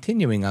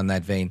 continuing on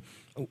that vein,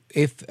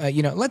 if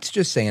let's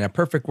just say in a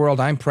perfect world,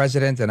 I'm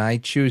president and I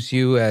choose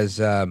you as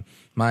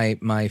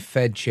my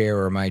Fed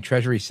chair or my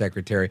Treasury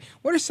secretary.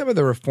 What are some of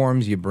the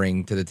reforms you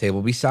bring to the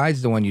table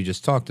besides the one you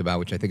just talked about,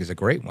 which I think is a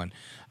great one,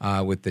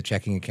 with the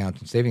checking accounts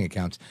and saving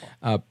accounts?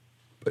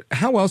 But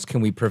how else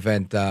can we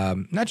prevent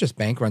not just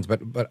bank runs,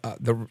 but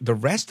the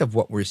rest of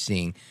what we're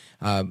seeing?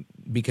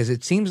 Because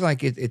it seems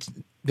like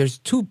there's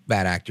two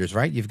bad actors,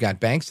 right? You've got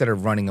banks that are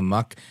running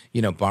amok,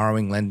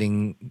 borrowing,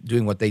 lending,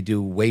 doing what they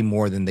do way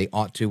more than they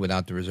ought to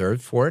without the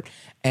reserve for it.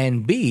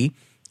 And B,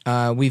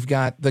 we've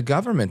got the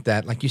government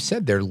that, like you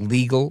said, they're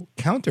legal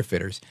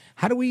counterfeiters.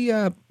 How do we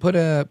put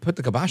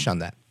the kibosh on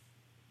that?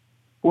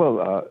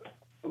 Well,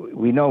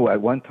 we know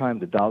at one time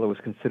the dollar was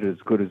considered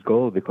as good as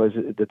gold because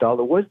the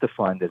dollar was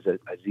defined as a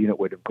unit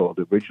weight of gold.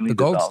 Originally, the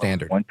gold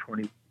standard.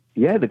 120.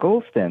 Yeah, the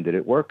gold standard.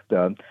 It worked.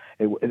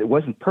 It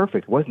wasn't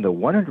perfect. It wasn't a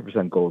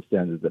 100% gold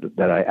standard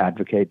that I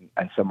advocate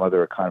and some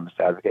other economists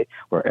advocate,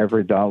 where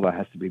every dollar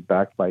has to be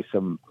backed by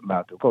some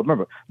amount of gold.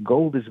 Remember,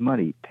 gold is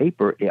money.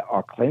 Paper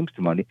are claims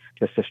to money,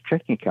 just as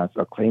checking accounts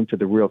are claims to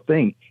the real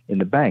thing in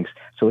the banks.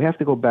 So we have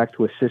to go back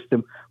to a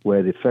system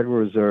where the Federal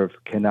Reserve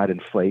cannot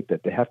inflate,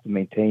 that they have to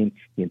maintain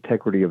the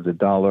integrity of the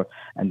dollar,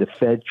 and the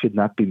Fed should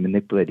not be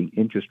manipulating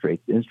interest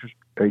rates. Interest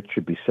rates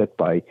should be set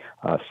by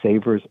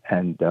savers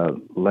and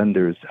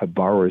lenders,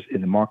 borrowers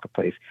in the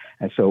marketplace.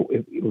 And so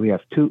we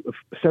have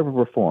several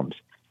reforms.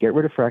 Get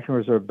rid of fractional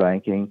reserve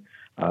banking,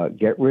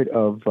 get rid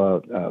of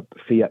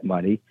fiat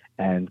money,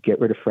 and get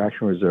rid of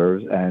fractional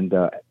reserves, and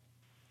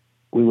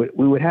we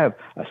would have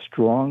a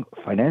strong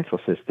financial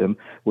system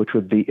which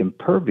would be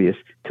impervious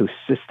to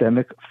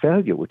systemic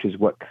failure, which is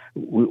what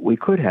we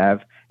could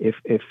have if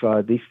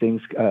these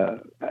things,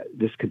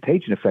 this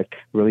contagion effect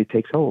really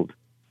takes hold.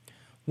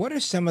 What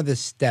are some of the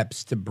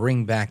steps to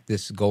bring back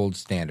this gold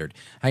standard?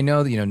 I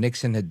know that,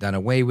 Nixon had done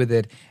away with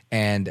it,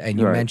 and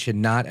you Right.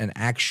 mentioned not an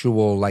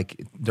actual,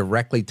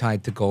 directly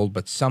tied to gold,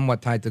 but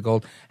somewhat tied to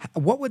gold.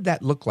 What would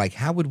that look like?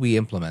 How would we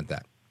implement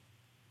that?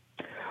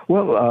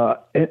 Well,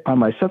 on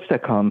my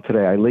Substack column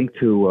today, I linked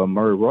to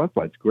Murray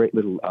Rothbard's great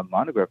little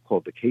monograph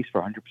called The Case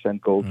for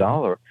 100% Gold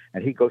Dollar,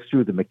 and he goes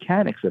through the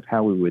mechanics of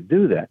how we would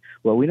do that.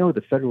 Well, we know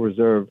the Federal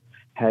Reserve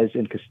has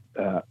in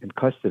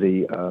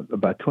custody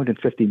about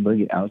 250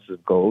 million ounces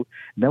of gold.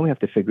 And then we have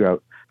to figure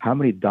out how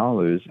many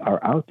dollars are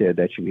out there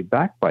that should be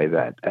backed by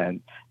that. And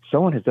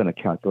someone has done a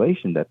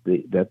calculation that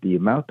the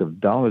amount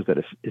of dollars that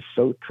is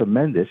so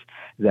tremendous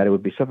that it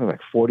would be something like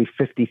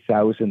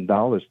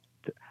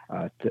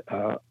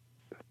 $50,000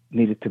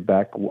 needed to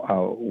back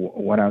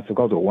 1 ounce of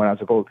gold, or 1 ounce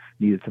of gold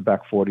needed to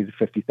back $40,000 to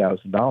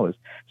 $50,000.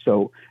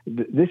 So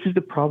this is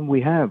the problem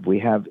we have. We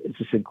have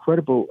this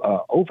incredible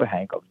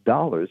overhang of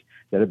dollars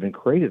that have been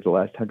created the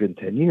last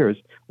 110 years,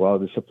 while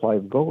the supply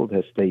of gold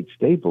has stayed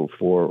stable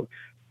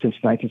since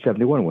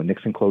 1971, when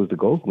Nixon closed the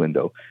gold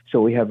window. So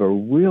we have a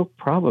real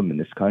problem in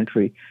this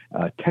country,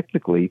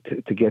 technically,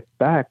 to get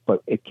back,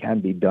 but it can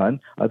be done.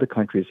 Other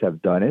countries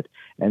have done it,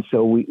 and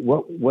so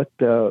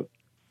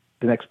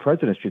the next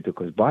president should do,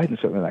 because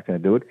Biden's certainly not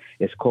going to do it,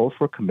 is call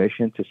for a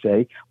commission to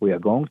say we are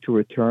going to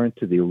return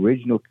to the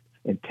original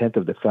intent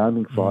of the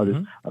founding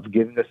fathers of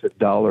giving us a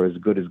dollar as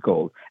good as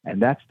gold.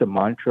 And that's the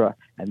mantra,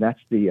 and that's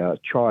the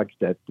charge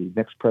that the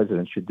next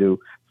president should do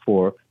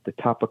for the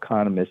top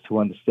economists who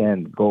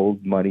understand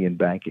gold, money, and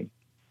banking.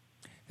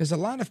 There's a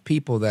lot of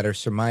people that are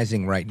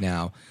surmising right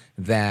now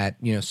that,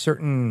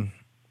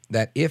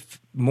 that if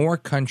more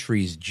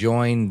countries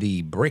join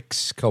the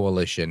BRICS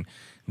coalition,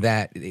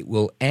 that it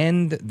will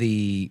end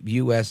the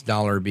U.S.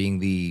 dollar being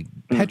the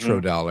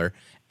petrodollar,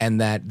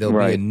 and that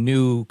there'll be a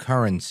new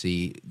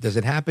currency. Does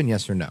it happen,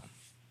 yes or no?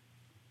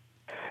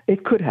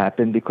 It could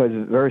happen because,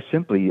 very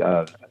simply,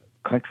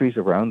 countries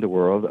around the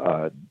world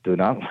do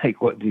not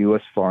like what the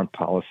U.S. foreign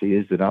policy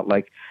is, do not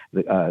like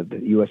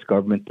the U.S.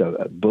 government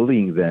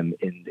bullying them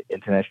in the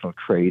international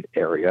trade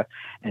area.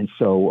 And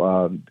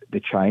so the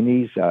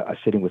Chinese are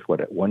sitting with,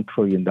 $1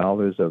 trillion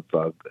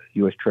of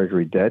U.S.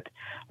 Treasury debt.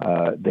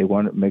 They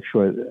want to make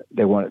sure,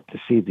 they want to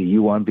see the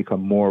yuan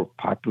become more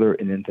popular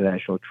in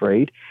international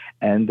trade.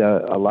 And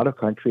a lot of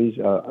countries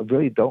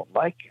really don't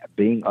like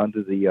being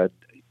under the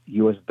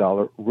U.S.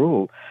 dollar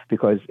rule,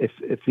 because if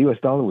the U.S.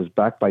 dollar was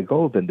backed by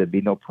gold, then there'd be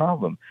no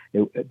problem.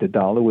 The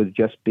dollar would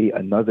just be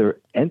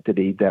another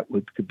entity that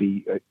could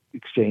be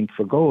exchanged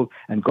for gold,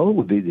 and gold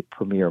would be the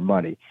premier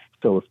money.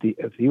 So if the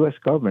U.S.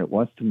 government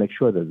wants to make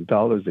sure that the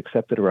dollar is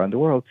accepted around the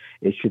world,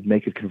 it should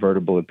make it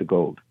convertible into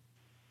gold.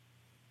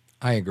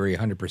 I agree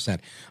 100%.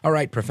 All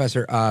right,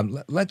 Professor,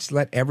 let's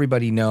let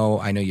everybody know.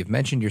 I know you've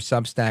mentioned your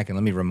Substack, and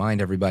let me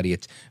remind everybody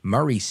it's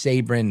Murray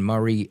Sabrin,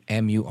 Murray,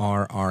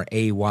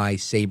 M-U-R-R-A-Y,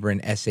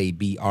 Sabrin,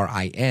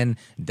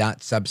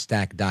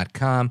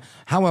 SABRIN.substack.com.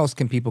 How else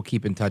can people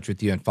keep in touch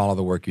with you and follow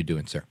the work you're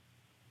doing, sir?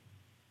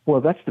 Well,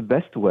 that's the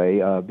best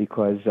way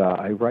because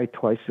I write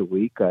twice a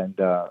week, and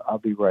I'll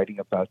be writing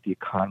about the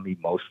economy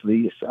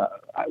mostly.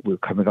 We're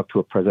coming up to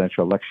a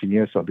presidential election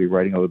year, so I'll be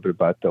writing a little bit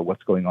about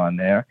what's going on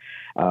there.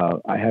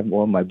 I have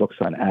all my books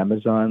on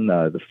Amazon.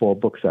 The 4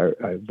 books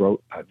I've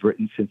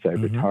written since I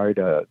retired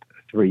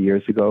 3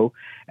 years ago.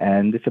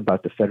 And it's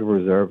about the Federal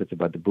Reserve. It's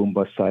about the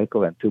boom-bust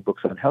cycle and 2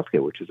 books on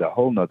healthcare, which is a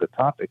whole nother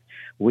topic.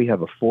 We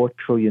have a $4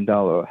 trillion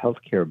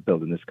healthcare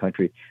bill in this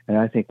country, and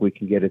I think we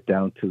can get it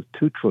down to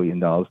 $2 trillion,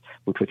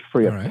 which would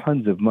free up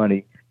tons of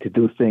money to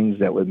do things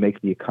that would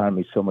make the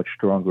economy so much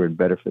stronger and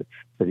better for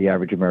the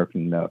average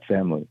American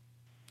family.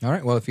 All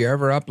right. Well, if you're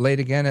ever up late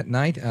again at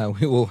night,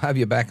 we will have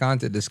you back on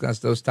to discuss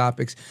those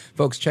topics.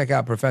 Folks, check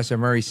out Professor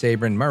Murray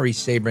Sabrin,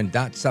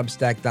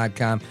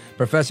 murraysabrin.substack.com.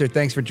 Professor,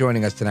 thanks for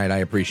joining us tonight. I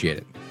appreciate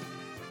it.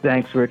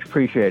 Thanks, Rich.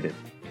 Appreciate it.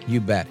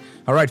 You bet.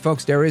 All right,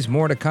 folks, there is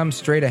more to come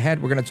straight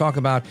ahead. We're going to talk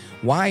about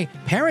why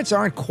parents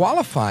aren't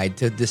qualified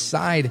to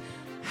decide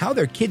how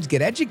their kids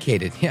get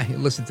educated. Yeah, you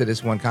listen to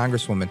this one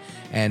Congresswoman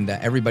and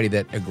everybody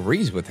that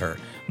agrees with her.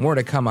 More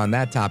to come on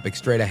that topic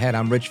straight ahead.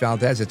 I'm Rich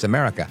Valdez. It's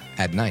America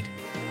at Night.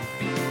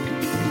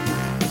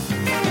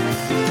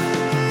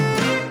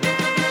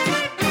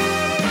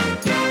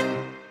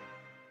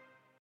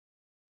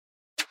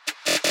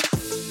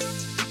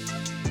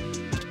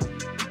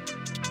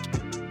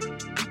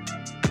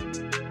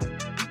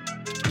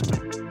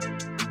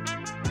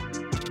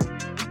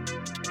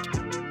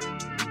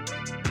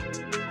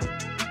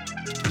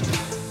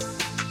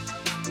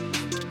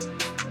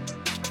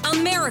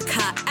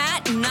 America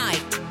at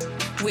Night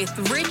with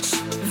Rich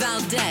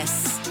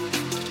Valdez.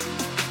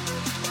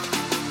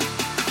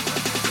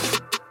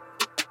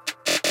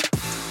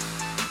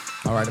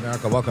 All right,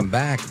 America, welcome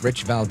back.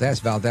 Rich Valdez,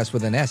 Valdez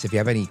with an S. If you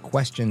have any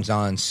questions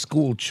on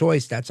school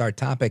choice, that's our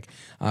topic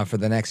for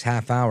the next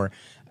half hour.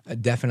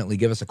 Definitely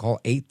give us a call,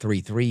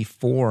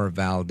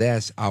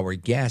 833-4-VALDEZ. Our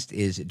guest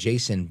is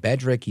Jason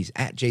Bedrick. He's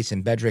at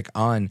Jason Bedrick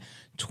on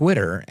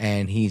Twitter,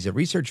 and he's a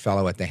research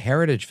fellow at the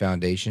Heritage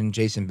Foundation.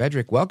 Jason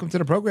Bedrick, welcome to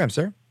the program,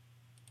 sir.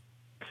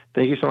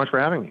 Thank you so much for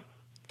having me.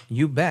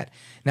 You bet.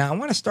 Now, I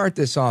want to start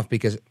this off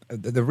because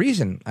the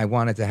reason I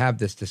wanted to have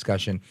this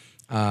discussion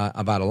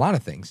about a lot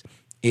of things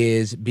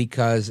is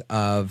because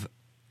of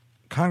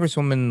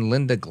Congresswoman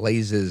Linda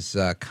Glaze's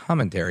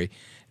commentary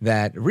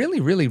that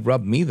really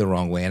rubbed me the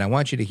wrong way, and I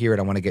want you to hear it.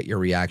 I want to get your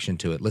reaction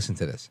to it. Listen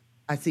to this.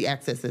 I see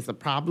access as a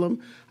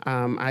problem.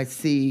 I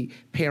see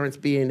parents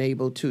being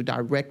able to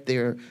direct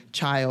their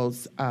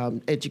child's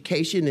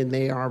education, and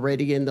they are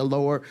already in the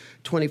lower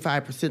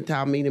 25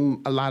 percentile,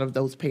 meaning a lot of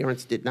those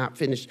parents did not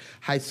finish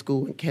high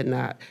school and could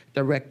not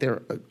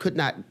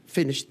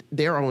finish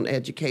their own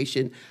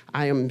education.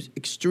 I am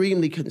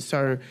extremely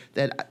concerned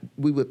that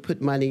we would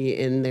put money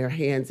in their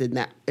hands in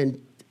that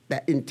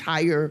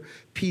entire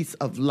piece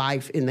of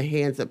life in the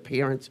hands of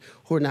parents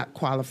who are not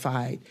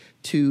qualified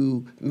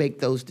to make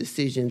those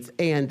decisions,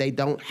 and they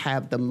don't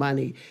have the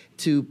money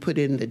to put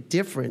in the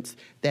difference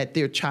that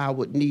their child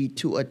would need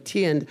to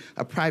attend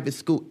a private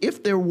school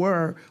if there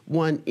were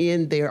one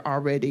in their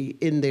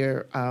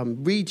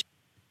region.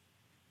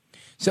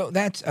 So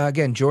that's,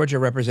 again, Georgia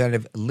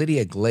Representative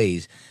Lydia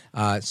Glaze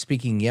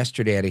speaking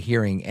yesterday at a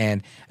hearing.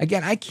 And,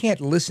 again, I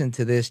can't listen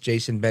to this,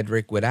 Jason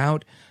Bedrick,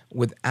 without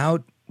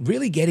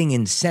really getting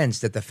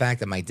incensed at the fact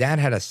that my dad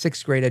had a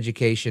 6th grade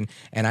education,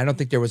 and I don't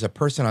think there was a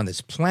person on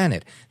this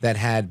planet that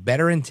had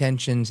better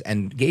intentions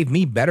and gave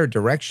me better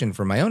direction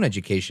for my own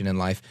education in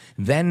life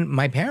than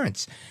my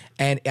parents.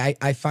 And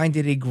I find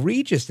it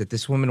egregious that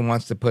this woman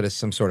wants to put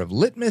some sort of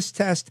litmus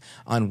test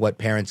on what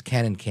parents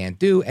can and can't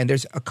do. And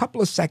there's a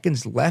couple of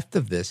seconds left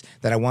of this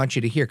that I want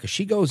you to hear, because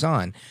she goes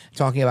on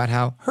talking about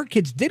how her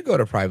kids did go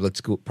to private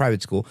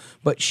school,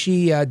 but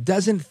she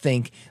doesn't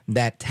think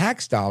that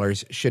tax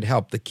dollars should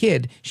help the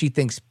kid. She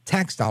thinks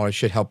tax dollars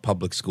should help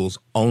public schools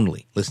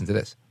only. Listen to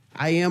this.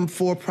 I am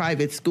for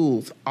private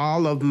schools.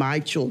 All of my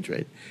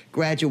children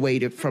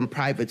graduated from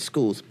private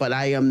schools, but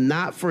I am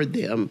not for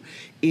them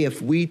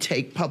if we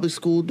take public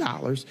school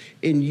dollars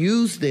and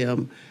use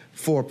them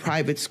for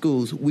private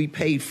schools. We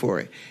paid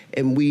for it,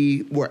 and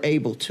we were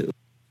able to.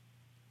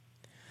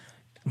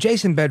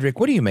 Jason Bedrick,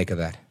 what do you make of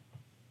that?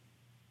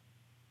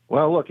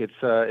 Well, look, it's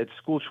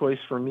school choice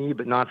for me,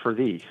 but not for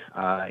thee.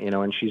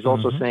 And she's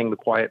also saying the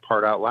quiet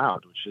part out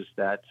loud, which is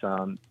that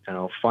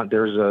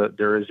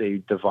there is a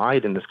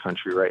divide in this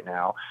country right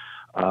now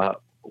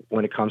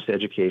when it comes to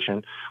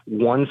education.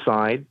 One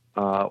side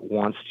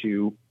wants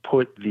to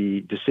put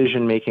the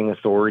decision-making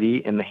authority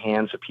in the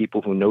hands of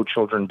people who know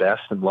children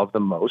best and love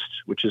them most,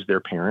 which is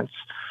their parents,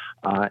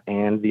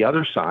 and the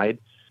other side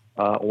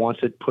wants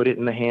to put it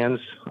in the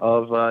hands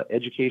of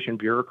education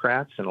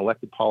bureaucrats and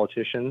elected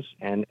politicians,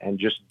 and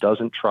just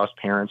doesn't trust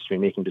parents to be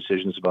making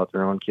decisions about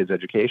their own kids'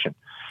 education.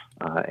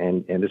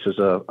 And this is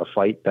a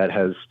fight that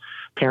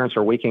parents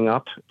are waking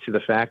up to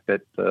the fact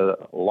that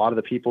a lot of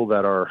the people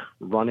that are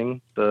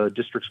running the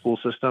district school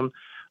system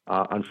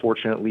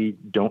unfortunately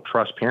don't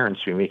trust parents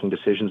to be making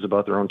decisions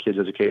about their own kids'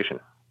 education.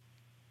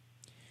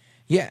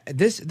 Yeah,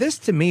 this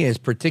to me is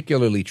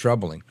particularly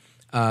troubling.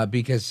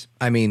 Because,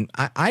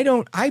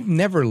 I've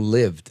never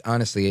lived,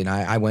 honestly, and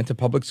I went to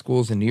public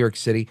schools in New York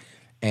City,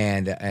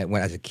 and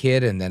when as a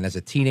kid, and then as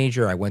a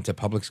teenager, I went to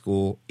public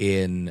school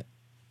in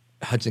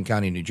Hudson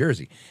County, New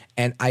Jersey.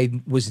 And I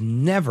was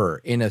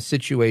never in a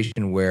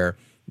situation where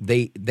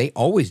they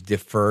always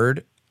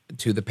deferred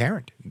to the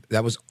parent.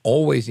 That was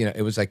always,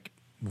 it was like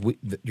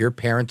your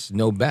parents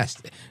know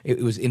best.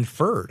 It was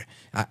inferred.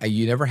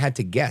 You never had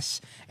to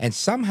guess. And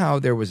somehow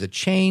there was a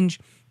change.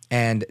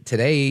 And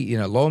today,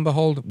 lo and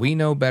behold, we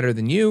know better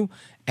than you.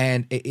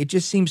 And it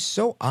just seems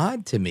so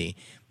odd to me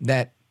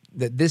that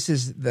this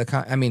is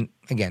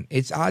again,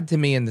 it's odd to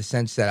me in the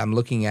sense that I'm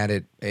looking at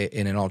it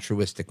in an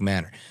altruistic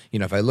manner.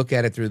 If I look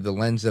at it through the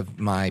lens of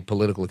my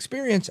political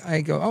experience,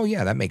 I go, oh,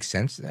 yeah, that makes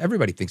sense.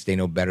 Everybody thinks they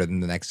know better than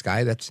the next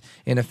guy. That's,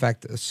 in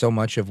effect, so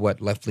much of what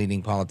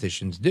left-leaning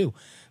politicians do.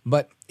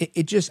 But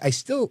I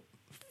still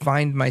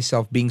find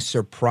myself being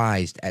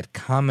surprised at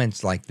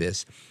comments like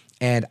this.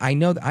 And I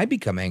know that I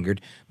become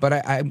angered, but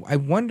I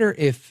wonder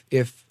if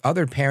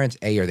other parents,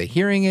 are they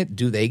hearing it?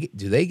 Do they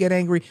get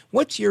angry?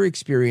 What's your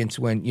experience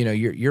when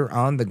you're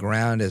on the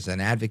ground as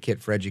an advocate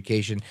for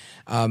education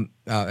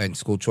and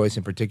school choice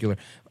in particular?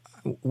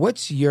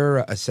 What's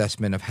your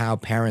assessment of how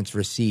parents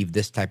receive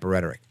this type of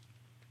rhetoric?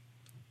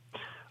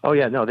 Oh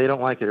yeah, no, they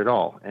don't like it at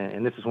all,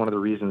 and this is one of the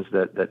reasons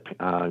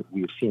that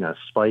we've seen a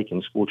spike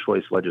in school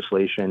choice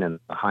legislation and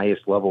the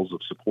highest levels of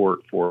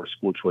support for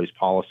school choice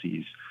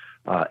policies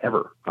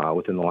ever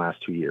within the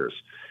last 2 years.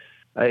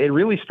 It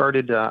really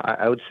started,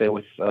 I would say,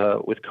 with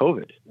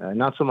COVID.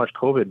 Not so much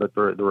COVID, but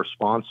the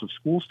response of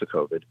schools to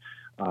COVID,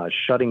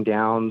 shutting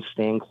down,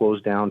 staying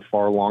closed down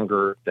far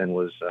longer than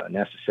was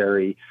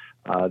necessary.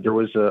 There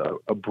was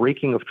a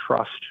breaking of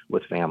trust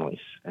with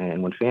families,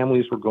 and when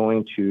families were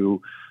going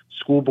to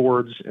school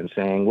boards and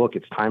saying, "Look,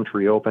 it's time to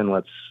reopen.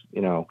 Let's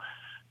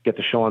get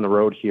the show on the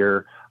road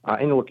here."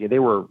 And look, they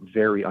were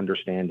very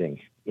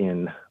understanding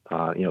in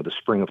the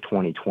spring of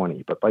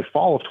 2020, but by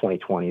fall of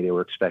 2020, they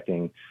were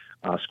expecting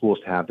schools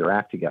to have their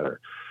act together.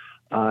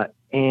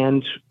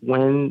 And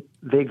when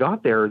they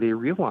got there, they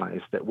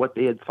realized that what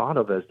they had thought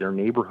of as their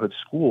neighborhood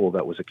school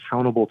that was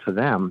accountable to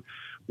them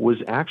was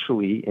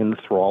actually in the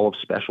thrall of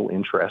special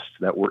interests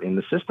that were in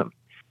the system.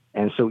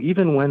 And so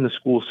even when the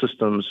school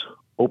systems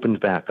opened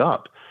back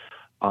up,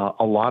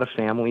 a lot of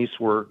families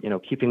were,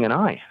 keeping an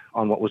eye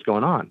on what was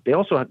going on. They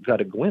also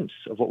got a glimpse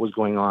of what was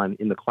going on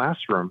in the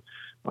classroom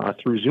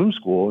through Zoom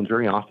school, and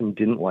very often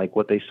didn't like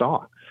what they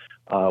saw,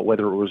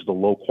 whether it was the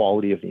low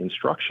quality of the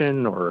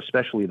instruction or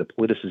especially the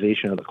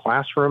politicization of the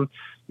classroom.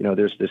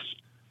 There's this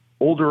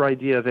older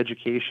idea of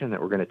education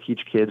that we're going to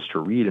teach kids to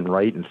read and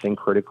write and think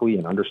critically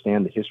and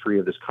understand the history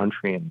of this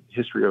country and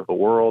history of the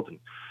world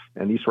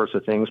and these sorts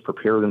of things,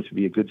 prepare them to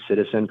be a good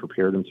citizen,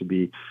 prepare them to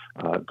be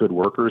good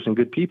workers and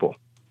good people.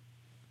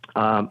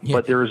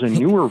 But there's a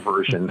newer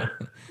version.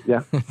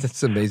 Yeah.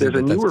 That's amazing. That's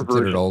considered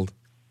version. Old.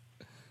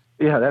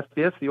 Yeah,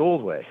 that's the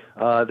old way.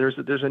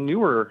 There's a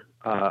newer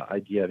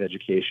idea of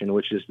education,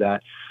 which is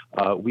that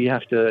we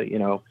have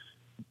to,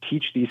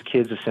 teach these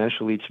kids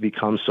essentially to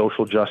become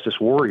social justice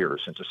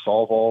warriors and to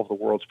solve all of the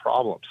world's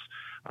problems,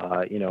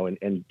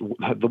 and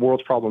the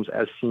world's problems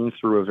as seen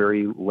through a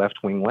very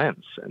left-wing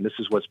lens. And this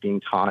is what's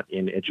being taught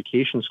in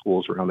education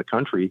schools around the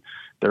country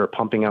that are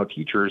pumping out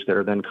teachers that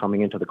are then coming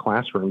into the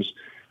classrooms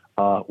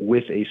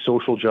with a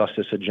social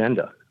justice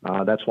agenda.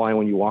 That's why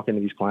when you walk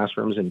into these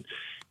classrooms and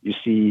you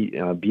see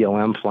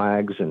BLM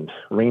flags and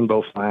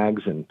rainbow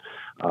flags, and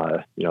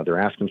they're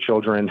asking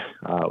children,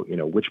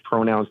 which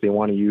pronouns they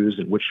want to use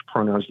and which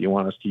pronouns do you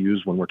want us to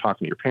use when we're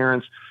talking to your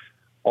parents.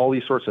 All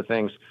these sorts of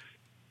things.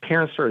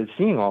 Parents started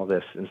seeing all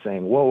this and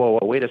saying, "Whoa,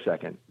 wait a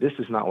second! This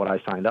is not what I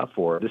signed up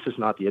for. This is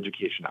not the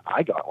education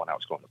I got when I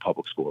was going to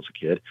public school as a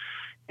kid,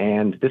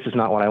 and this is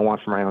not what I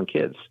want for my own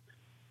kids."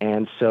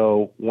 And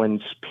so when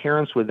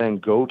parents would then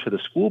go to the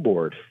school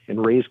board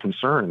and raise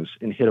concerns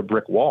and hit a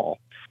brick wall,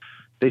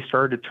 they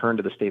started to turn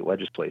to the state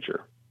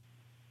legislature.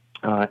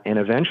 And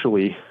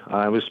eventually,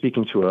 I was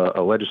speaking to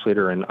a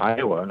legislator in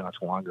Iowa not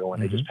too long ago when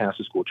they just passed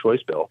a school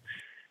choice bill.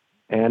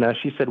 And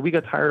she said, "We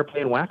got tired of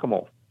playing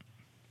whack-a-mole.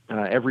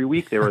 Every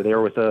week they were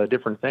there with a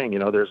different thing.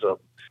 There's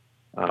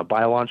a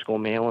biological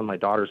male in my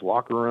daughter's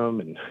locker room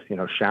and,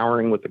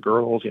 showering with the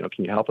girls.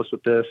 Can you help us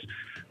with this?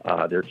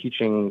 They're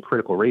teaching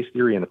critical race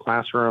theory in the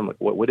classroom. Like,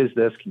 what is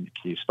this? Can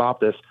you stop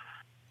this?"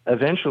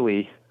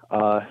 Eventually,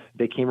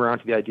 they came around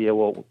to the idea,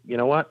 well, you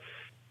know what?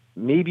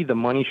 Maybe the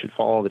money should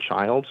follow the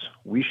child.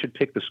 We should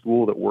pick the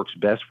school that works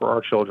best for our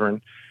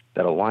children,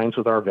 that aligns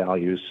with our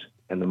values,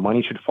 and the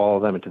money should follow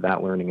them into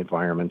that learning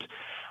environment.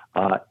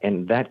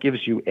 And that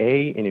gives you,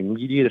 an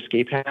immediate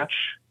escape hatch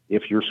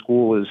if your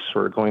school is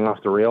sort of going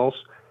off the rails,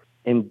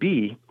 and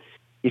B,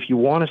 if you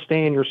want to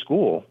stay in your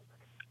school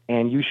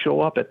and you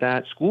show up at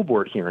that school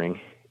board hearing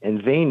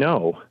and they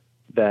know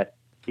that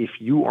if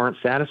you aren't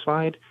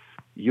satisfied,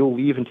 you'll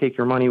leave and take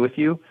your money with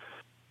you,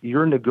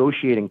 your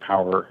negotiating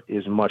power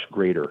is much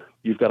greater.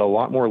 You've got a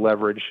lot more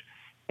leverage,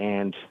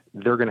 and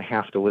they're going to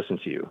have to listen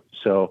to you.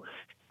 So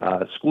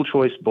school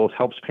choice both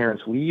helps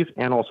parents leave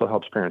and also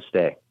helps parents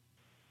stay.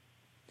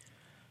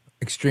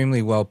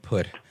 Extremely well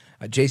put.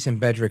 Jason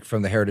Bedrick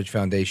from the Heritage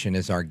Foundation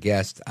is our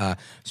guest.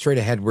 Straight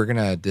ahead, we're going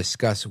to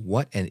discuss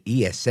what an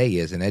ESA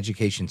is, an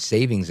education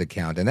savings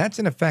account. And that's,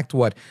 in effect,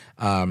 what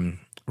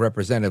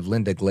Representative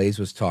Linda Glaze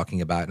was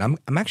talking about. And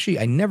I'm actually,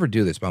 I never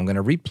do this, but I'm going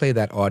to replay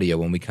that audio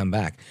when we come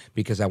back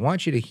because I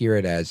want you to hear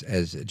it as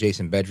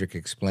Jason Bedrick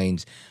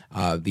explains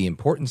the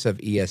importance of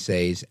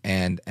ESAs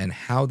and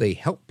how they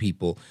help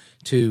people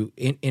to,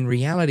 in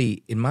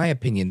reality, in my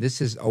opinion, this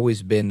has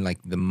always been like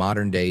the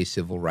modern day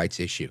civil rights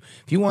issue.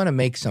 If you want to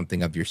make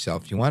something of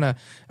yourself, if you want to,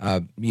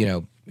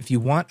 if you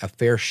want a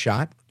fair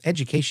shot,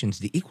 education's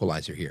the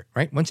equalizer here,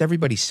 right? Once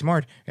everybody's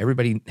smart,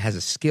 everybody has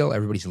a skill,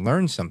 everybody's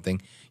learned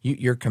something,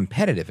 you're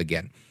competitive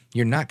again.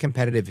 You're not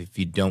competitive if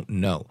you don't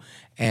know.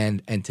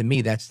 And to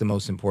me, that's the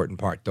most important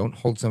part. Don't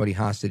hold somebody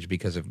hostage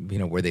because of,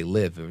 where they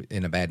live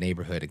in a bad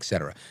neighborhood, et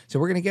cetera. So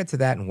we're going to get to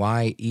that and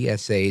why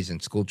ESAs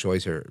and school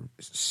choice are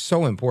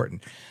so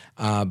important.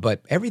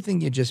 But everything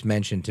you just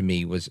mentioned to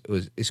me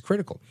is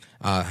critical.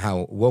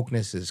 How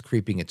wokeness is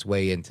creeping its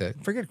way into,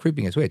 forget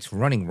creeping its way, it's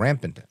running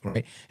rampant,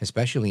 right?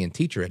 Especially in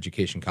teacher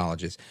education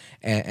colleges.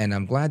 And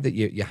I'm glad that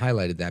you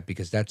highlighted that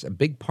because that's a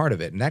big part of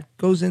it. And that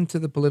goes into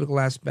the political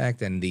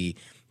aspect and the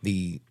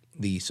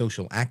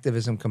social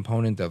activism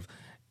component of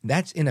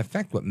that's in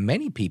effect what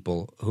many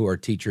people who are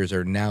teachers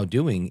are now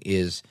doing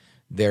is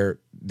they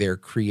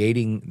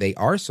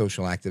are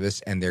social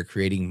activists and they're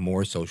creating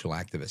more social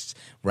activists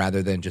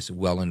rather than just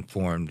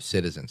well-informed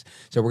citizens.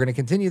 So we're going to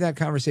continue that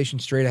conversation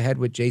straight ahead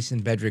with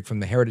Jason Bedrick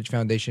from the Heritage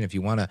Foundation. If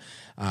you want to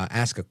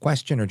ask a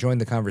question or join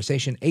the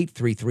conversation,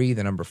 833,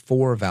 the number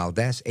 4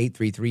 Valdez,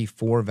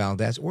 833-4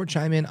 Valdez, or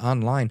chime in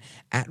online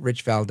at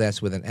Rich Valdez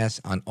with an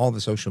S on all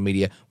the social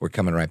media. We're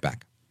coming right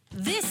back.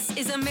 This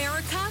is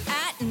America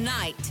at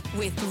Night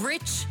with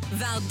Rich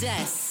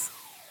Valdez.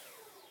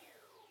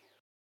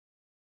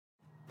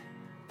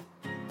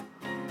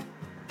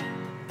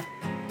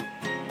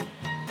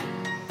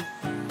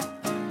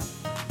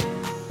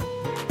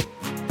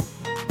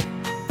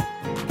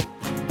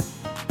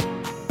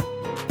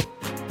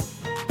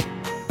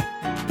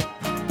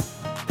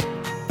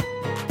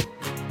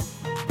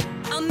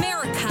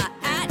 America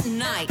at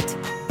Night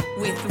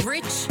with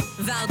Rich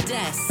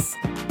Valdez.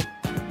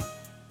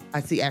 I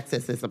see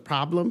access as a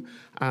problem.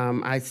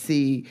 I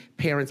see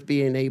parents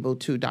being able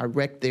to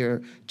direct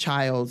their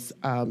child's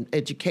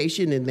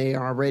education, and they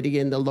are already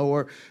in the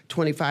lower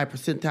 25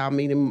 percentile,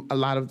 meaning a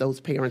lot of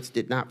those parents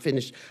did not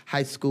finish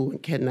high school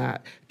and could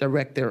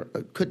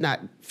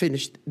not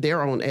finish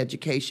their own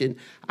education.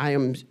 I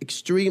am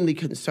extremely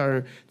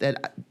concerned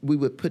that we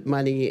would put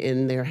money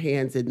in their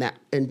hands in that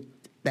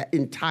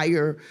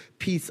entire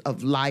piece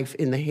of life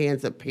in the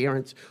hands of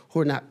parents who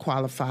are not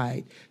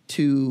qualified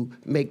to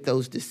make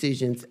those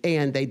decisions,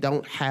 and they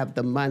don't have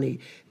the money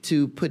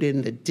to put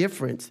in the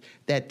difference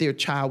that their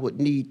child would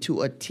need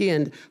to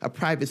attend a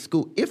private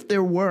school if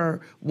there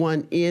were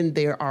one in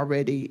their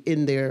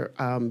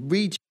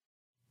region.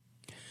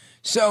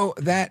 So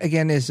that,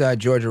 again, is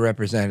Georgia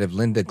Representative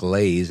Linda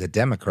Glaze, a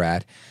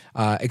Democrat,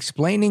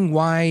 explaining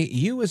why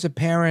you as a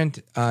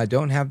parent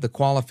don't have the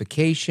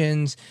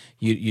qualifications.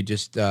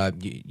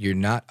 You're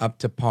not up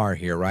to par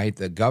here, right?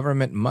 The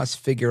government must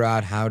figure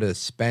out how to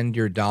spend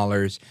your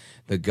dollars.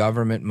 The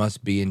government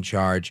must be in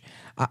charge.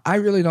 I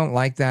really don't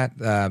like that,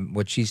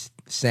 what she's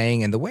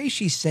saying. And the way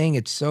she's saying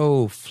it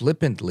so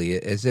flippantly,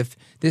 as if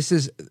this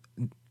is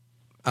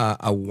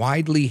a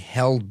widely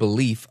held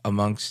belief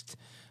amongst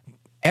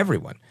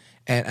everyone.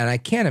 And I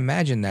can't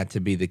imagine that to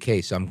be the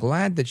case. So I'm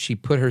glad that she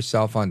put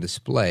herself on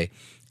display.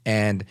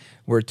 And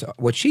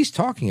what she's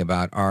talking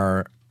about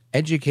are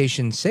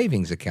education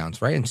savings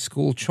accounts, right? And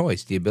school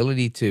choice, the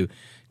ability to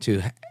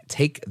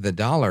take the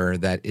dollar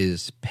that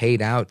is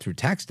paid out through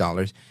tax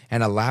dollars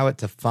and allow it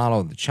to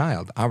follow the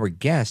child. Our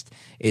guest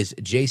is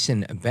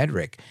Jason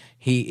Bedrick.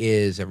 He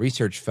is a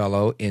research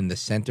fellow in the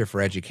Center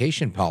for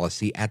Education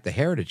Policy at the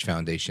Heritage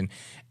Foundation,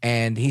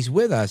 and he's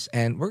with us,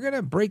 and we're going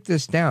to break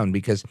this down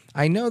because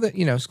I know that,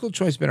 school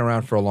choice has been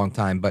around for a long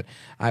time, but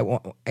I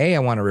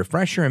want a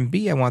refresher, and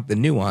B, I want the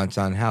nuance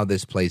on how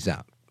this plays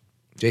out.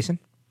 Jason?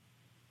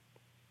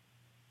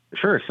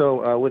 Sure.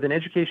 So with an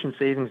education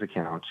savings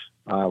account,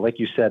 like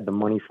you said, the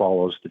money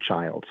follows the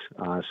child.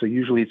 So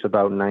usually it's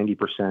about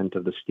 90%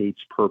 of the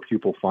state's per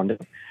pupil funding,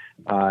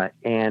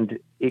 and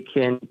it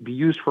can be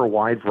used for a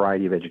wide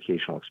variety of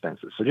educational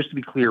expenses. So just to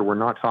be clear, we're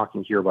not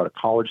talking here about a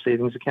college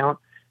savings account.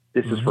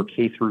 This is for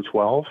K through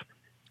 12,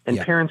 and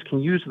parents can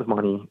use the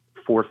money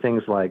for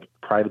things like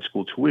private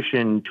school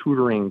tuition,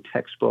 tutoring,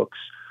 textbooks,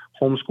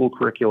 homeschool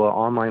curricula,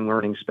 online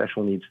learning,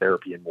 special needs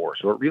therapy, and more.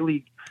 So it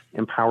really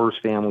empowers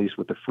families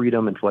with the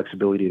freedom and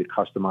flexibility to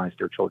customize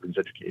their children's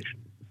education.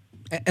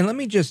 And let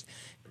me just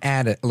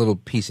add a little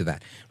piece of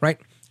that, right?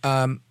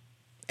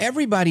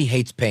 Everybody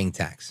hates paying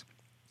tax.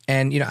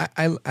 And,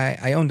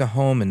 I owned a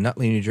home in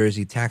Nutley, New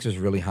Jersey. Taxes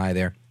were really high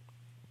there.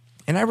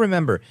 And I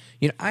remember,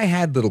 I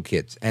had little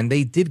kids, and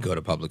they did go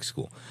to public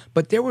school.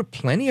 But there were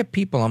plenty of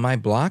people on my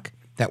block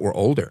that were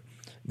older.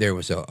 There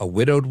was a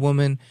widowed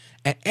woman,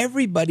 and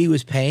everybody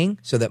was paying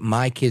so that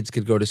my kids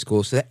could go to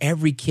school, so that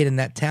every kid in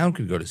that town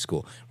could go to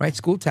school, right?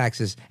 School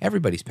taxes,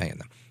 everybody's paying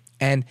them.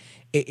 And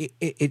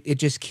it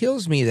just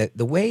kills me that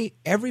the way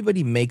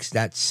everybody makes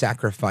that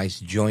sacrifice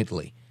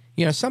jointly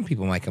some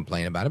people might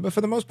complain about it, but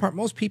for the most part,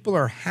 most people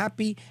are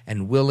happy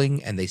and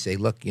willing, and they say,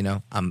 look,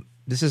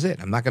 this is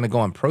it. I'm not going to go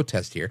on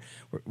protest here.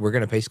 We're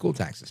going to pay school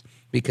taxes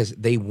because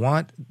they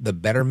want the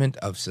betterment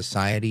of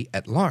society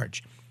at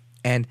large.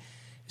 And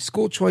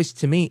school choice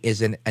to me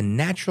is a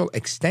natural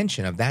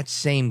extension of that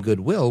same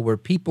goodwill where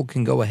people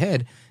can go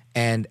ahead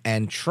and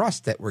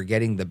trust that we're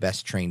getting the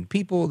best trained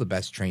people, the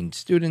best trained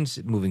students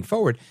moving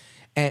forward.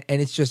 And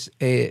it's just,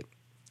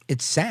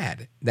 it's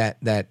sad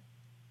that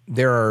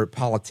there are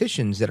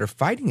politicians that are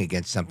fighting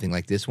against something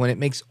like this when it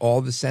makes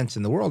all the sense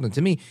in the world. And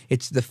to me,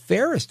 it's the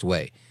fairest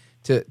way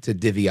to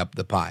divvy up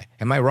the pie.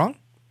 Am I wrong?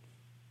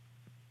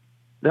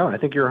 No, I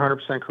think you're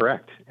 100%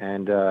 correct.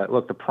 And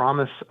look, the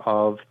promise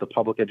of the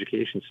public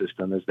education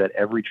system is that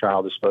every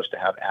child is supposed to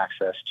have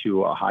access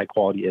to a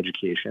high-quality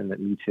education that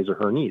meets his or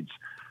her needs.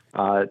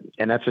 And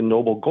that's a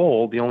noble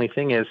goal. The only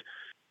thing is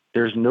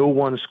there's no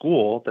one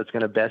school that's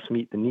going to best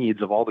meet the needs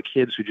of all the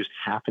kids who just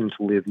happen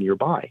to live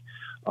nearby.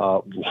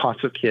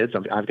 Lots of kids,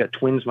 I've got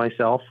twins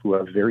myself who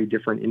have very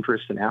different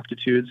interests and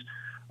aptitudes.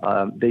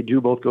 They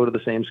do both go to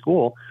the same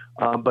school,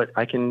 but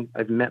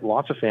I've met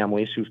lots of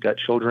families who've got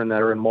children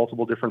that are in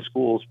multiple different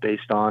schools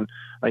based on,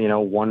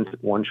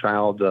 one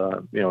child,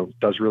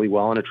 does really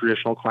well in a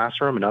traditional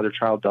classroom, another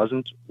child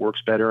doesn't,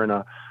 works better in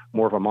a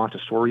more of a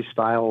Montessori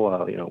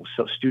style,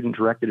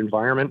 student-directed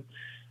environment.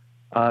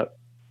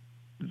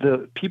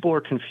 The people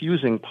are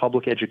confusing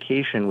public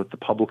education with the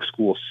public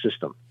school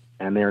system,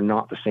 and they're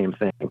not the same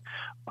thing.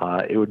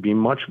 It would be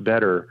much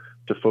better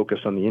to focus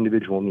on the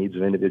individual needs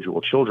of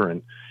individual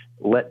children.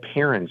 Let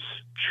parents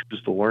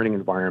choose the learning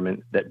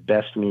environment that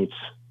best meets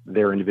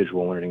their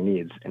individual learning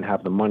needs and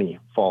have the money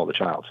follow the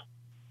child.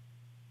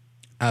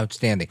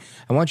 Outstanding.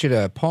 I want you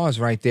to pause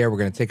right there. We're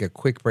going to take a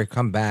quick break,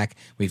 come back.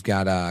 We've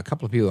got a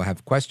couple of people who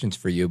have questions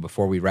for you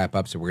before we wrap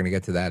up, so we're going to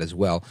get to that as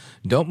well.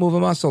 Don't move a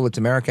muscle. It's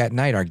America at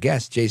Night. Our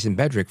guest, Jason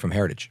Bedrick from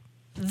Heritage.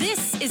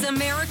 This is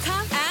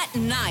America at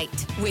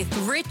Night with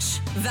Rich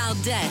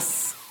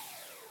Valdez.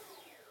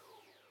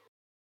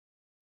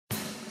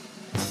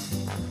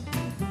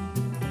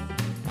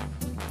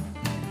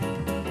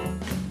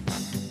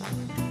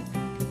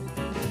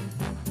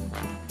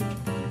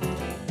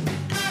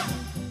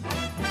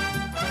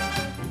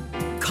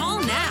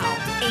 Call now,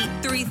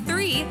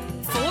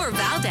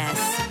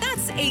 833-4VALDEZ.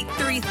 That's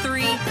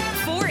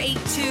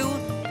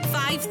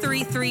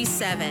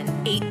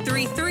 833-482-5337.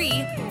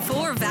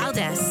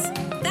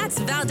 833-4VALDEZ. That's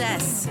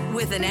Valdez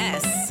with an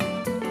S.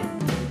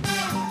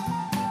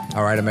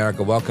 All right,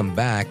 America, welcome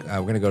back.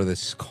 We're going to go to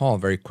this call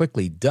very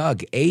quickly.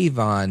 Doug,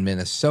 Avon,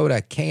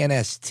 Minnesota,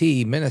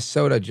 KNST.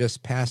 Minnesota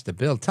just passed a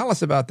bill. Tell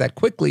us about that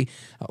quickly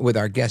with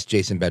our guest,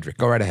 Jason Bedrick.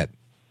 Go right ahead.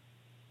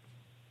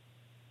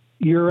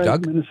 You're right.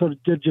 Doug? Minnesota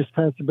did just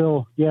pass a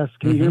bill. Yes.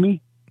 Can you hear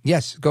me?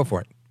 Yes, go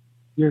for it.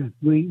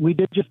 We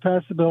did just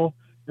pass a bill.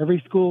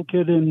 Every school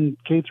kid in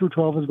K through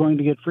 12 is going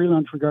to get free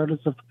lunch regardless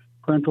of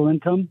parental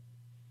income.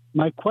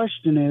 My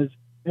question is,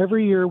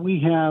 every year we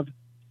have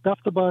Stuff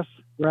the Bus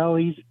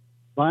rallies,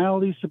 buy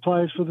all these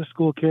supplies for the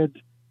school kids.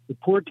 The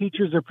poor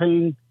teachers are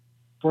paying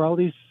for all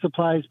these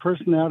supplies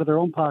personally out of their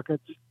own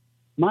pockets.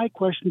 My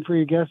question for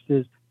your guest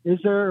is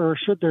there or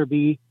should there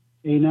be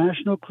a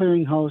national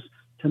clearinghouse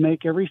to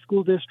make every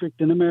school district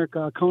in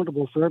America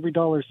accountable for every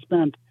dollar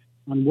spent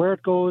on where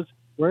it goes,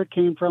 where it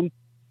came from?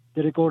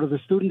 Did it go to the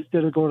students?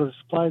 Did it go to the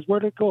supplies?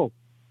 Where did it go?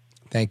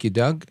 Thank you,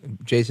 Doug.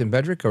 Jason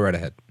Bedrick, go right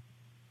ahead.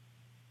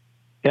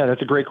 Yeah,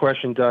 that's a great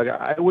question, Doug.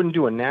 I wouldn't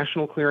do a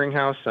national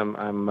clearinghouse.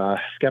 I'm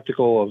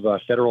skeptical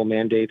of federal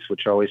mandates,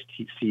 which always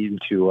seem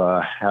to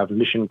have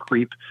mission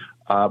creep.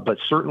 But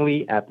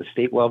certainly at the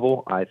state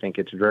level, I think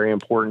it's very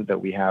important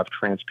that we have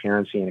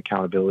transparency and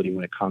accountability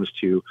when it comes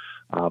to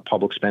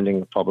public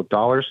spending of public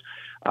dollars,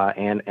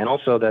 and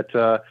also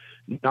that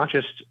not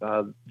just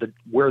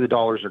where the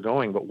dollars are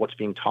going, but what's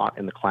being taught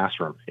in the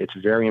classroom. It's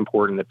very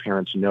important that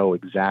parents know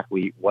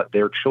exactly what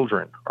their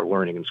children are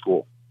learning in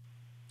school.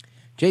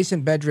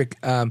 Jason Bedrick,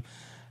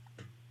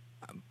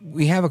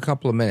 we have a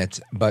couple of minutes,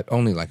 but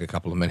only like a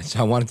couple of minutes.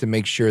 I wanted to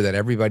make sure that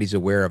everybody's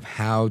aware of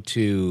how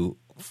to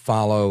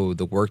follow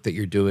the work that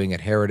you're doing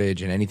at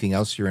Heritage and anything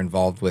else you're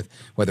involved with,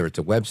 whether it's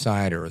a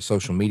website or a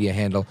social media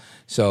handle.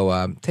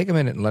 So take a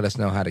minute and let us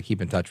know how to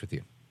keep in touch with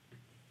you.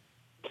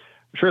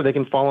 Sure. They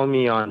can follow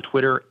me on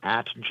Twitter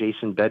at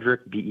Jason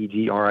Bedrick,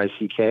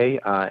 Bedrick,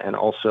 and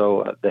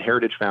also the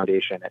Heritage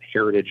Foundation at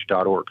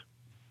heritage.org.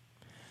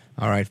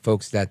 All right,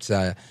 folks, that's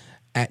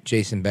at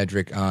Jason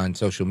Bedrick on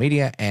social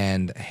media,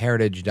 and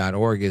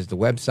heritage.org is the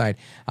website.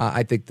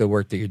 I think the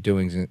work that you're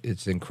doing,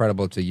 it's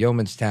incredible. It's a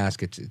yeoman's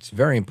task. It's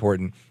very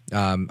important.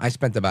 I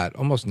spent about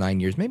almost 9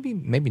 years, maybe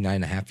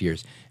 9.5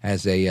 years,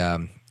 as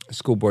a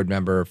school board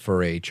member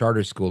for a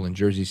charter school in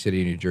Jersey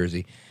City, New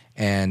Jersey.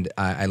 And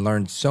I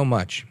learned so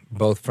much,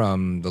 both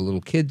from the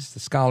little kids, the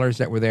scholars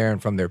that were there,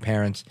 and from their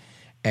parents.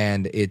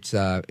 And it's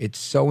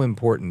so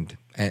important.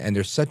 And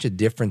there's such a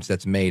difference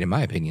that's made, in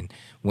my opinion,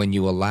 when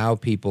you allow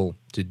people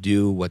to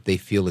do what they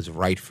feel is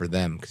right for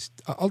them. Because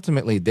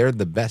ultimately, they're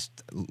the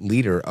best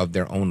leader of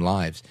their own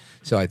lives.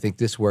 So I think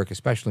this work,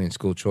 especially in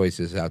school choice,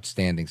 is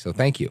outstanding. So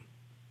thank you.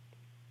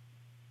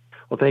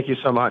 Well, thank you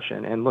so much.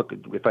 And look,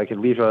 if I could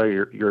leave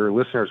your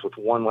listeners with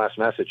one last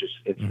message,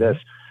 it's this.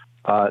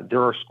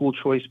 There are school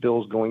choice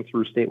bills going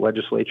through state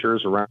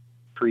legislatures around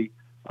the country.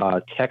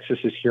 Texas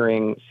is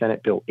hearing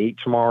Senate Bill 8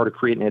 tomorrow to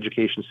create an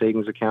education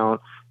savings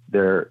account.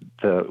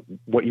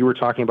 What you were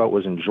talking about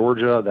was in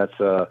Georgia. That's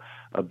a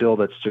bill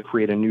that's to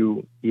create a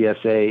new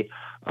ESA.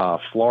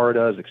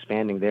 Florida is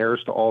expanding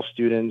theirs to all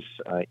students.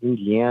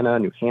 Indiana,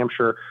 New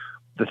Hampshire.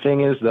 The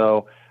thing is,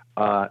 though,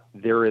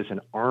 there is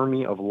an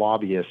army of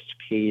lobbyists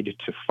paid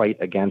to fight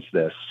against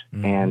this.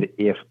 And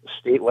if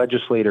state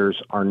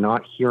legislators are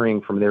not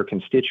hearing from their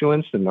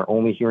constituents and they're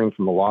only hearing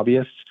from the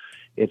lobbyists,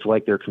 it's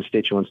like their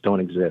constituents don't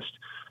exist.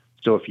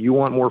 So if you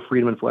want more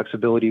freedom and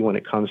flexibility when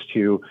it comes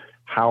to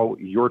how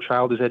your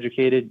child is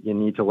educated, you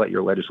need to let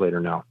your legislator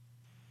know.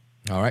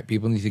 All right.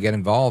 People need to get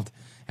involved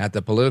at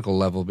the political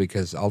level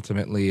because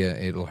ultimately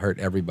it'll hurt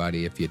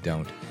everybody if you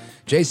don't.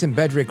 Jason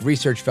Bedrick,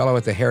 Research Fellow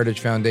at the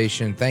Heritage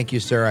Foundation. Thank you,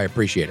 sir. I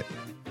appreciate it.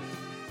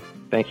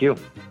 Thank you.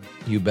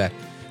 You bet.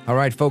 All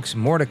right, folks,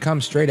 more to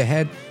come straight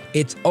ahead.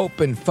 It's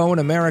Open Phone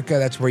America.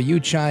 That's where you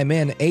chime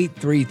in.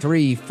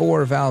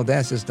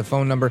 833-4-VALDEZ is the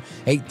phone number.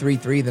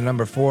 833, the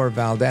number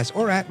 4-VALDEZ,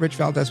 or at Rich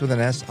Valdez with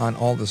an S on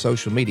all the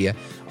social media.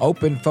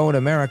 Open Phone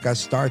America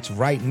starts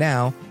right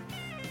now.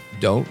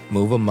 Don't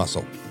move a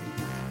muscle.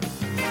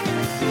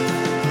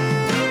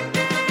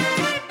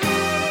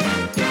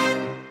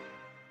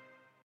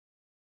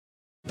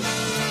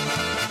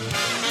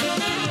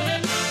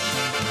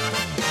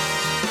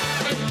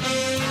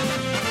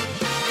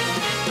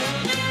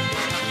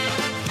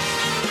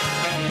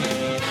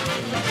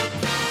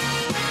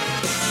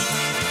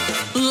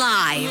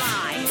 Live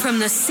from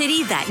the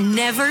city that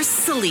never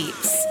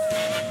sleeps.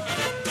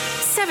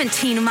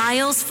 17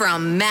 miles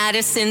from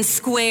Madison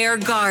Square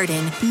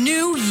Garden,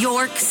 New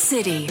York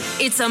City.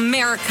 It's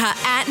America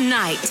at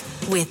Night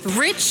with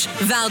Rich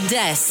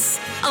Valdez.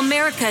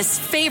 America's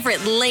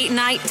favorite late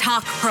night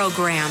talk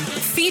program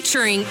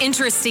featuring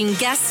interesting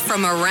guests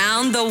from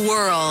around the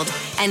world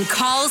and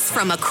calls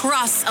from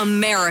across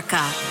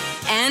America.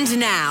 And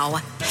now,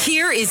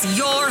 here is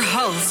your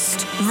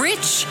host,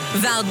 Rich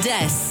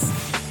Valdez.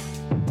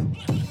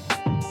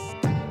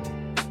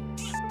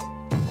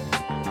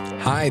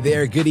 Hi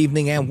there, good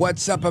evening, and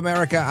what's up,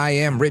 America? I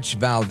am Rich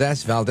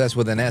Valdez, Valdez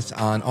with an S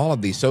on all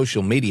of the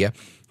social media.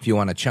 If you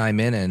want to chime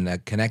in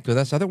and connect with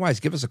us, otherwise,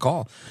 give us a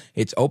call.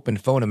 It's Open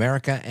Phone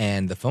America,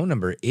 and the phone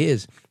number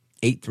is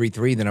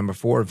 833, the number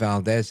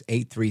 4-VALDEZ,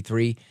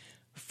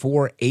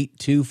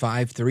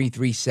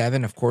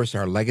 833-482-5337. Of course,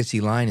 our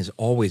legacy line is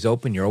always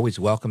open. You're always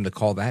welcome to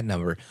call that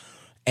number.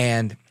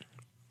 And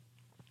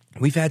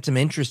we've had some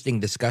interesting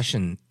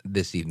discussion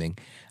this evening,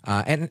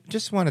 and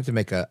just wanted to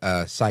make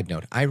a side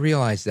note. I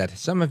realize that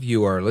some of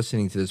you are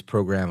listening to this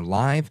program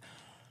live,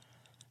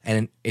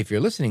 and if you're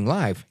listening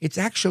live, it's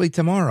actually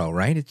tomorrow,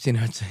 right? It's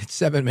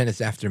 7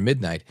 minutes after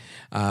midnight.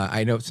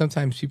 I know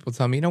sometimes people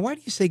tell me, why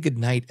do you say good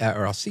night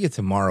or I'll see you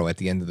tomorrow at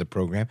the end of the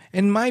program?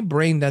 In my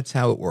brain, that's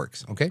how it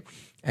works, okay?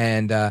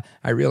 And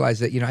I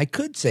realized that, I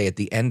could say at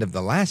the end of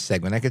the last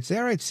segment, I could say,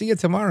 all right, see you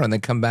tomorrow, and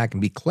then come back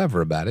and be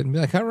clever about it and be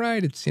like, all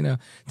right, it's,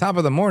 top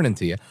of the morning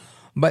to you.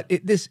 But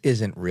this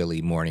isn't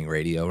really morning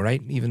radio,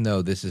 right? Even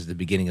though this is the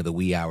beginning of the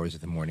wee hours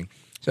of the morning.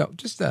 So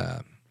just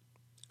a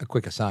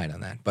quick aside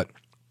on that. But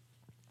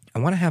I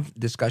want to have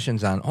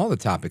discussions on all the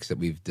topics that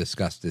we've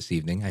discussed this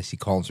evening. I see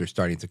calls are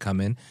starting to come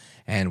in,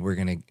 and we're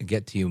going to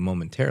get to you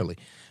momentarily.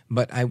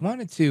 But I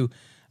wanted to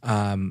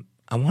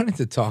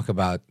talk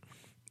about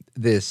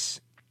this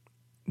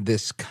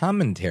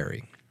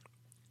commentary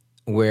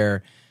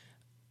where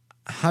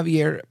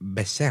Javier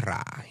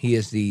Becerra, he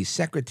is the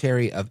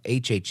Secretary of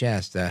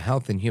HHS, the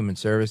Health and Human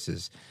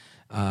Services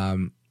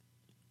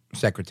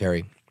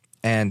Secretary,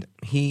 and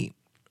he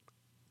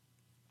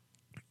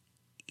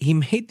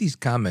made these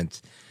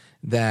comments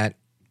that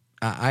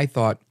I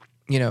thought,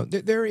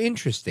 they're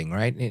interesting,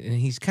 right? And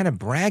he's kind of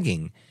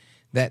bragging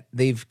that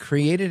they've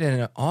created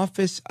an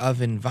Office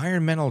of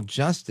Environmental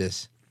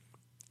Justice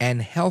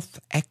and Health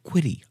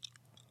Equity.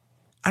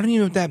 I don't even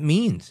know what that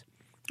means.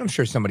 I'm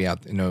sure somebody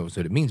out there knows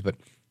what it means, but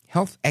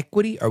health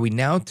equity? Are we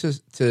now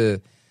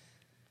to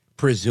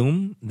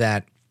presume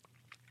that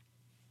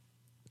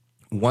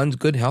one's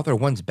good health or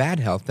one's bad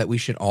health, that we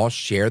should all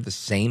share the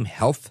same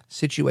health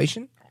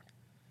situation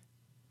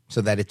so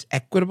that it's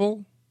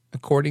equitable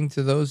according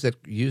to those that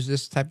use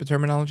this type of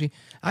terminology?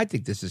 I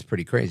think this is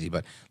pretty crazy,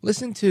 but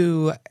listen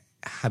to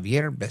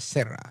Javier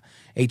Becerra,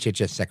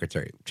 HHS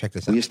Secretary. Check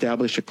this out. We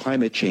established a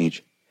climate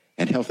change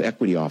and health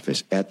equity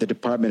office at the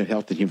Department of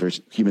Health and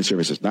Human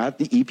Services, not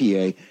the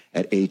EPA,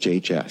 at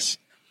HHS.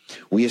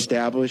 We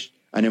established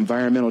an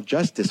environmental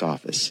justice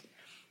office,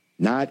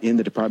 not in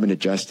the Department of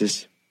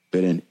Justice,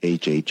 but in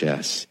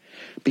HHS,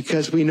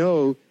 because we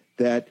know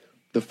that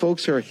the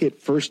folks who are hit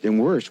first and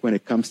worst when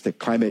it comes to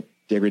climate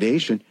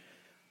degradation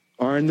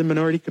are in the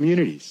minority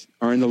communities,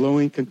 are in the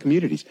low-income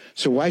communities.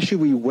 So why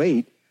should we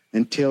wait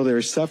until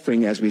they're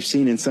suffering, as we've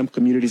seen in some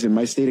communities in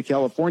my state of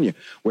California,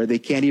 where they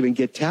can't even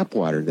get tap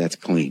water that's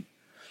clean?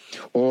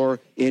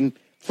 Or in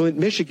Flint,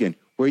 Michigan,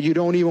 where you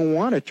don't even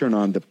want to turn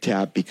on the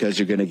tap because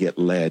you're going to get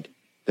lead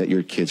that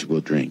your kids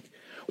will drink.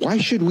 Why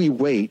should we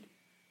wait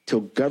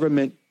till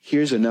government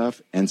hears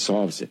enough and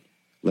solves it?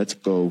 Let's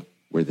go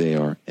where they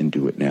are and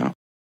do it now.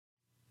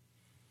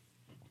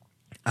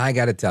 I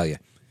got to tell you,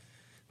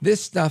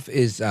 this stuff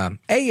is,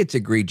 it's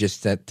egregious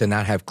to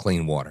not have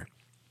clean water,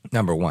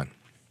 number one.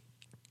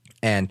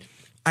 And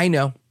I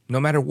know, no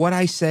matter what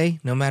I say,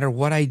 no matter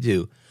what I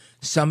do,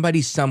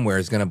 somebody somewhere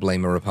is going to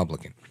blame a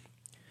Republican.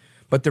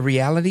 But the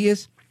reality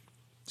is,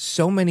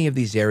 so many of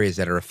these areas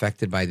that are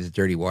affected by this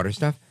dirty water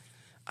stuff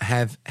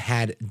have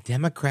had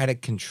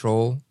Democratic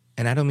control,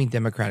 and I don't mean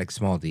Democratic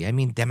small d, I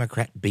mean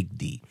Democrat big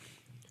D,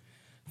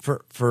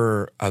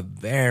 for a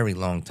very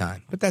long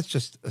time. But that's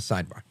just a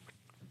sidebar.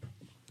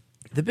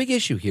 The big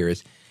issue here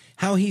is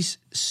how he's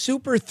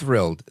super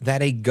thrilled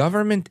that a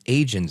government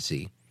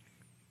agency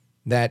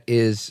that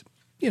is,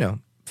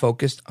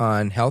 focused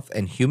on health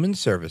and human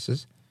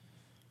services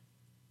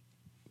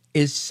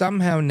is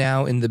somehow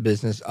now in the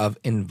business of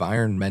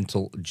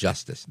environmental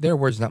justice. Their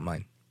words, not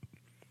mine.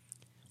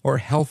 Or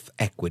health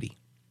equity.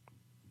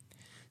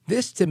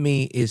 This to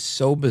me is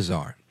so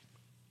bizarre.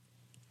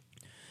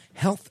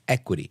 Health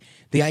equity.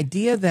 The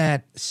idea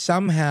that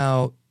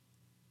somehow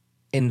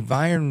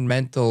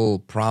environmental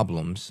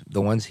problems,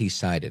 the ones he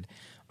cited,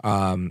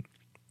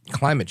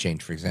 climate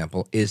change, for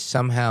example, is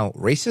somehow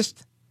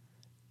racist,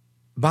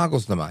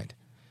 boggles the mind.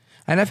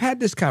 And I've had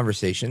this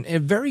conversation in a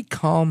very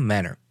calm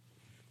manner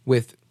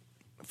with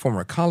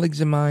former colleagues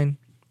of mine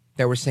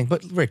that were saying,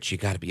 but Rich, you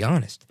got to be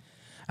honest.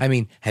 I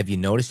mean, have you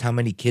noticed how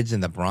many kids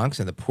in the Bronx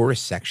and the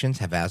poorest sections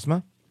have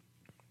asthma?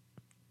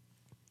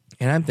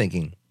 And I'm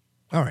thinking,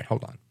 all right,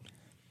 hold on.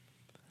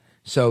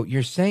 So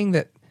you're saying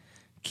that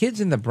kids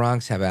in the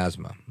Bronx have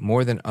asthma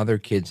more than other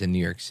kids in New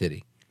York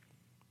City.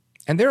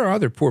 And there are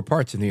other poor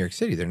parts of New York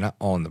City. They're not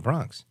all in the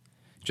Bronx.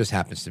 It just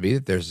happens to be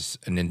that there's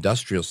an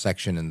industrial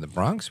section in the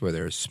Bronx where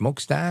there's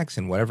smokestacks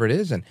and whatever it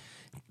is, and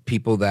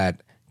people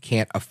that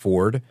can't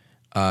afford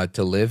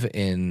to live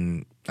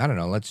in, I don't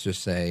know, let's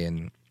just say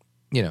in,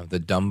 the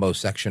Dumbo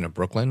section of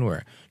Brooklyn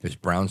where there's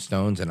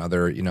brownstones and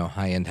other,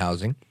 high-end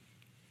housing.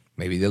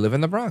 Maybe they live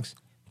in the Bronx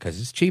because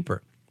it's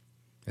cheaper,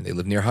 and they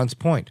live near Hunts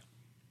Point.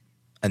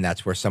 And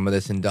that's where some of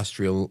this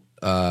industrial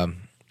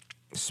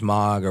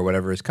smog or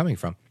whatever is coming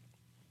from.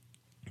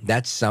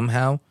 That's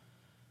somehow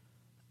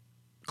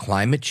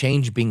climate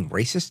change being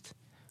racist.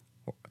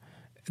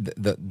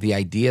 The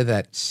idea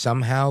that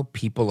somehow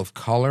people of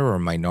color or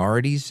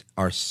minorities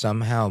are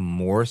somehow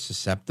more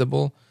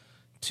susceptible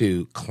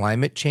to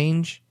climate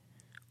change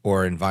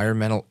or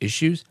environmental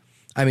issues.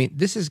 I mean,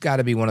 this has got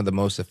to be one of the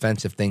most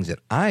offensive things that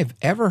I've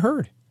ever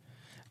heard.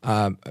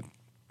 I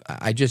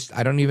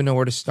don't even know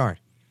where to start.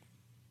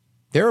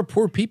 There are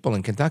poor people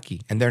in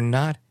Kentucky, and they're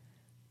not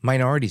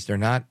minorities. They're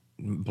not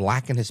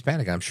black and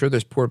Hispanic. I'm sure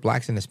there's poor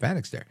blacks and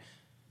Hispanics there.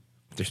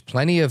 There's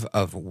plenty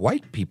of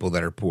white people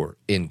that are poor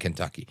in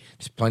Kentucky.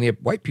 There's plenty of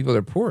white people that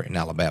are poor in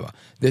Alabama.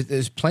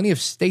 There's plenty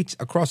of states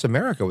across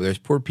America where there's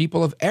poor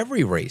people of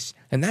every race.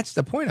 And that's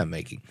the point I'm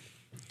making.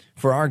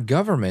 For our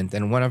government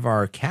and one of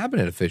our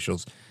cabinet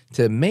officials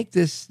to make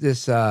this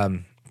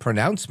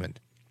pronouncement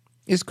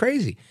is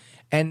crazy.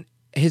 And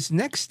his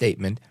next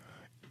statement,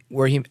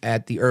 where he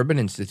at the Urban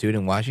Institute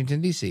in Washington,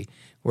 D.C.,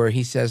 where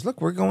he says,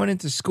 look, we're going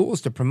into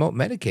schools to promote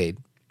Medicaid.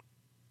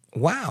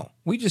 Wow,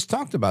 we just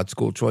talked about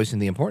school choice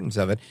and the importance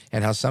of it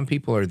and how some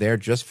people are there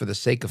just for the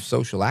sake of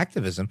social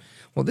activism.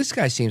 Well, this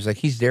guy seems like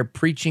he's there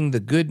preaching the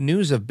good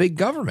news of big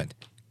government.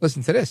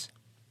 Listen to this.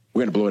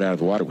 We're going to blow it out of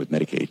the water with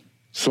Medicaid,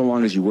 so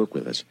long as you work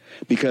with us,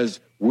 because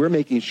we're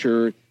making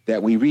sure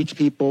that we reach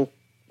people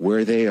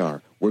where they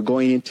are. We're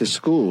going into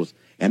schools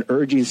and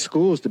urging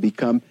schools to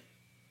become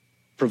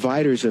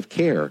providers of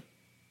care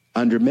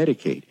under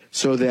Medicaid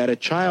so that a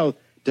child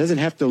doesn't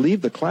have to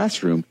leave the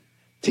classroom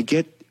to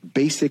get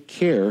basic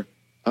care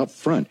up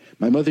front.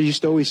 My mother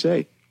used to always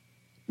say,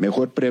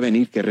 mejor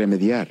prevenir que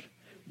remediar.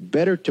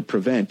 Better to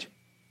prevent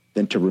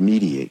than to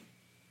remediate.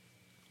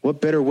 What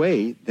better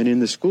way than in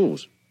the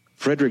schools?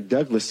 Frederick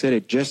Douglass said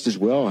it just as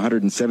well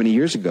 170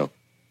 years ago.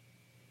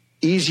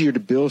 Easier to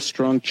build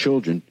strong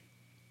children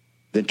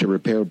than to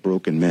repair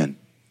broken men.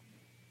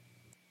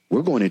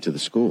 We're going into the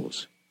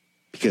schools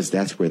because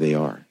that's where they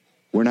are.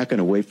 We're not going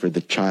to wait for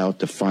the child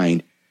to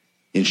find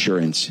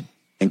insurance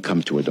and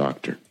come to a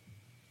doctor.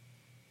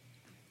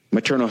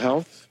 Maternal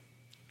health,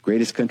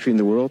 greatest country in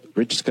the world,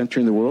 richest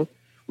country in the world.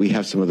 We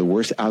have some of the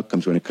worst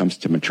outcomes when it comes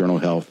to maternal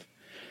health,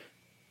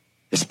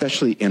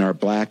 especially in our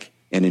black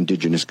and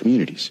indigenous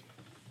communities.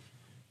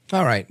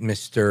 All right,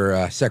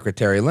 Mr.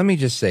 Secretary, let me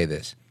just say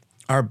this.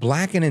 Our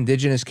black and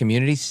indigenous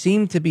communities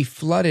seem to be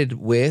flooded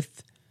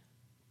with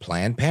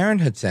Planned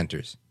Parenthood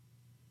centers.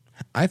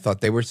 I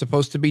thought they were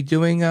supposed to be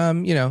doing,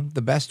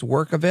 the best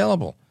work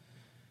available.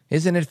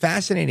 Isn't it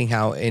fascinating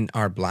how in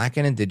our black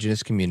and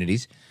indigenous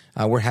communities,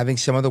 we're having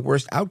some of the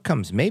worst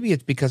outcomes? Maybe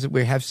it's because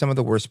we have some of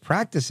the worst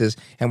practices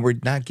and we're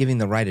not giving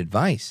the right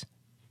advice,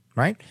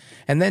 right?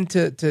 And then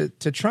to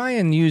try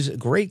and use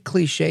great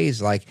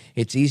cliches like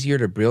it's easier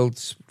to build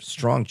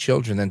strong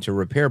children than to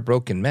repair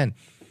broken men.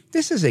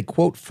 This is a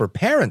quote for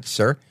parents,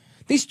 sir.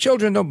 These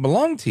children don't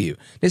belong to you.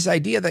 This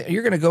idea that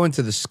you're going to go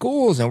into the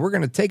schools and we're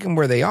going to take them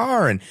where they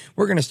are and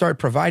we're going to start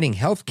providing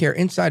health care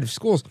inside of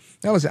schools.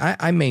 Now, listen,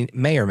 I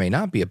may or may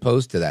not be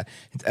opposed to that.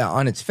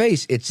 On its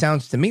face, it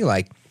sounds to me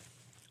like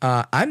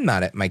I'm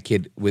not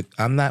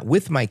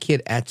with my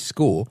kid at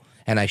school,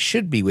 and I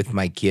should be with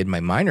my kid, my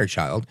minor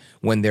child,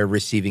 when they're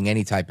receiving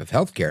any type of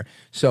health care.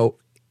 So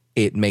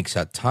it makes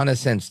a ton of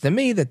sense to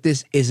me that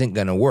this isn't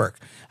going to work.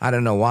 I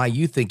don't know why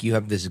you think you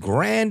have this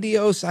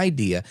grandiose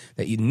idea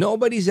that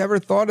nobody's ever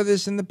thought of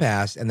this in the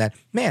past, and that,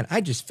 man,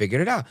 I just figured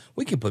it out.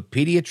 We can put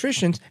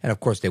pediatricians, and of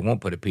course they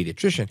won't put a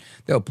pediatrician.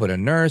 They'll put a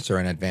nurse or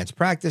an advanced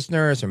practice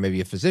nurse or maybe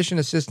a physician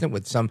assistant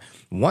with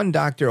one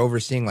doctor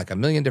overseeing like a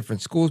million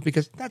different schools,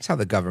 because that's how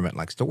the government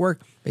likes to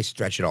work. They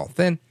stretch it all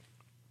thin.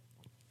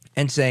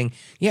 And saying,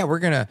 yeah, we're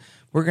gonna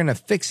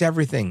fix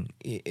everything,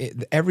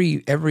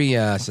 every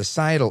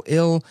societal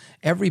ill,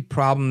 every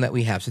problem that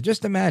we have. So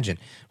just imagine,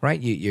 right?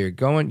 Your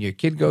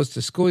kid goes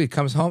to school, he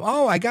comes home.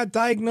 Oh, I got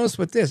diagnosed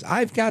with this.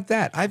 I've got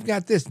that. I've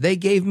got this. They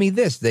gave me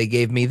this. They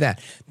gave me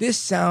that. This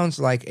sounds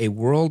like a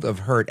world of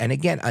hurt. And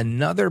again,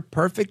 another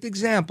perfect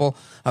example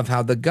of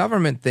how the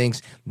government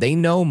thinks they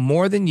know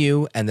more than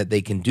you and that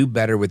they can do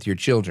better with your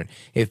children.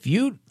 If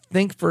you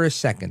think for a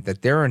second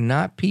that there are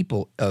not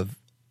people of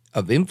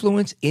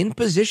influence in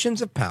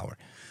positions of power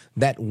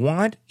that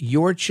want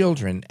your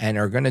children and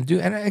are going to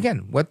do, and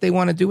again, what they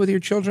want to do with your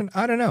children,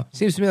 I don't know. It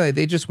seems to me like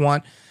they just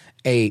want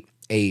a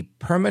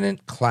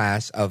permanent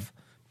class of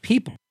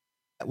people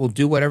that will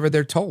do whatever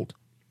they're told.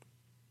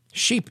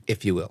 Sheep,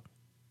 if you will.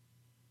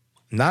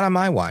 Not on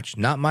my watch.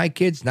 Not my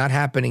kids. Not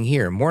happening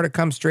here. More to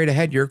come straight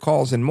ahead. Your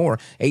calls and more.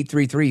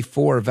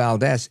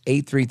 833-4-VALDES.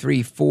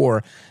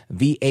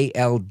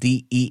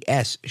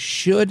 833-4-VALDES.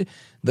 Should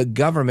the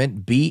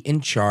government be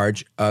in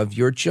charge of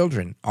your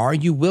children? Are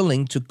you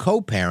willing to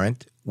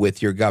co-parent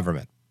with your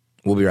government?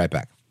 We'll be right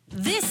back.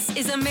 This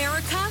is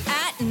America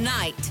at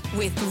Night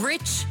with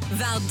Rich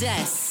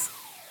Valdez.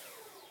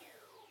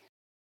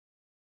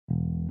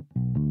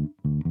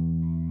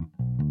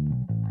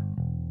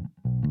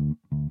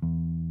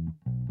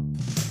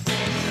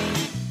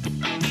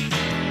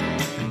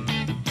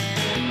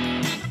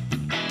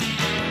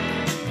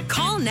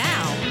 Call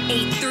now,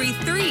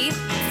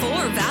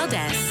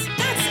 833-4-VALDEZ.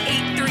 That's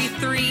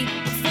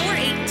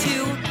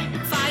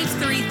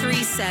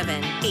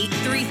 833-482-5337.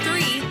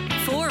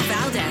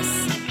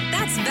 833-4-VALDEZ.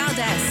 That's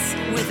Valdez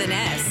with an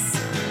S.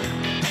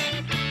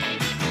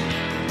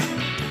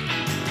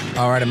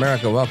 All right,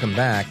 America, welcome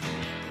back.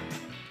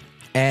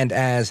 And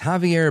as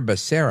Javier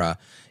Becerra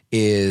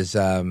is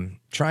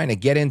trying to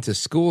get into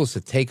schools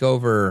to take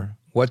over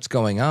what's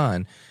going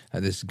on,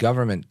 this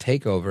government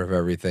takeover of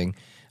everything,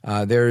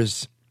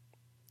 there's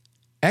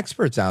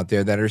experts out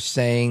there that are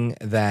saying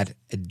that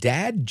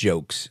dad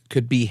jokes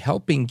could be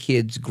helping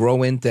kids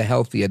grow into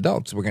healthy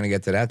adults. We're going to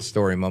get to that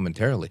story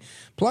momentarily.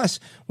 Plus,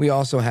 we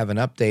also have an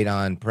update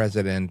on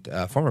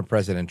former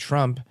President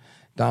Trump.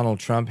 Donald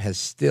Trump has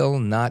still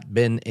not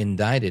been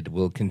indicted.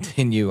 We'll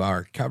continue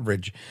our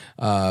coverage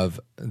of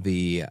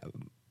the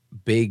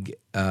big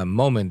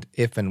moment.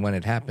 If and when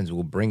it happens,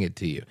 we'll bring it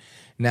to you.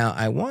 Now,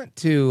 I want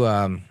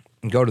to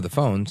go to the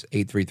phones,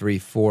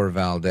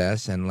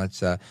 833-4-VALDEZ, and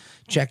let's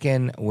check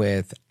in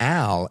with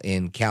Al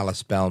in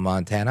Kalispell,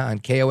 Montana on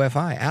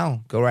KOFI.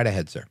 Al, go right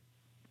ahead, sir.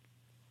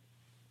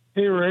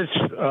 Hey, Rich.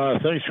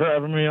 Thanks for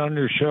having me on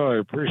your show. I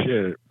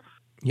appreciate it.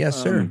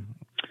 Yes, sir.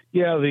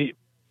 The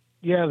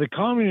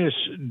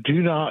communists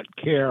do not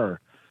care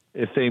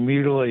if they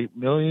mutilate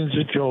millions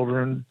of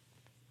children.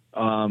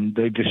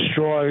 They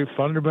destroy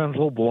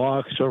fundamental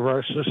blocks of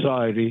our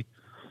society,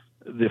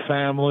 the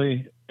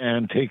family,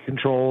 and take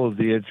control of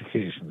the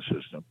education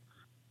system.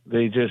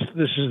 This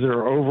is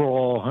their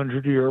overall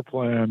 100-year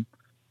plan.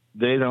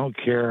 They don't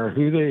care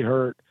who they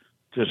hurt,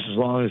 just as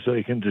long as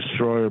they can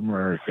destroy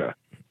America.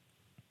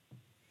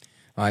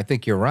 I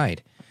think you're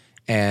right.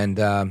 And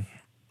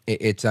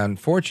it's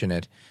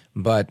unfortunate,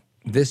 but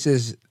this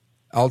is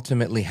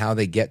ultimately how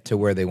they get to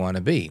where they want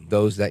to be.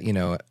 Those that,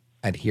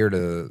 adhere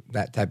to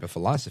that type of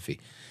philosophy.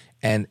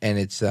 And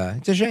it's a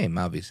shame,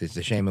 obviously. It's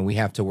a shame, and we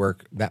have to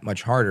work that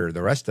much harder,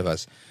 the rest of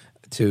us,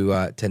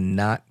 to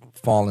not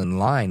fall in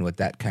line with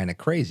that kind of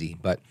crazy.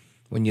 But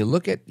when you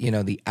look at,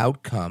 the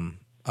outcome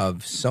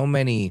of so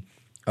many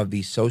of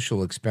these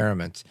social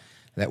experiments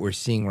that we're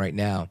seeing right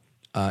now,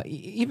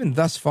 even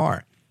thus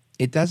far,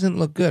 it doesn't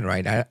look good,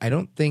 right? I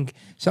don't think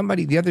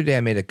the other day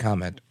I made a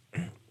comment,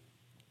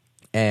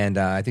 and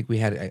I think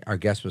our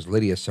guest was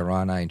Lydia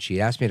Serrana, and she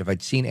asked me if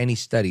I'd seen any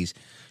studies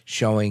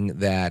showing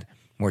that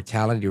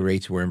mortality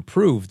rates were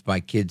improved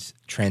by kids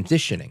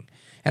transitioning.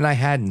 And I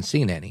hadn't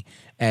seen any.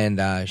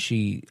 And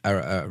she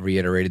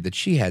reiterated that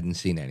she hadn't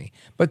seen any.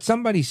 But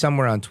somebody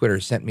somewhere on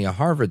Twitter sent me a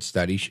Harvard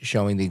study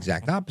showing the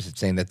exact opposite,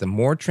 saying that the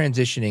more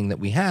transitioning that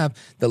we have,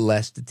 the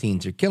less the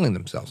teens are killing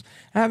themselves.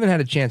 I haven't had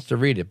a chance to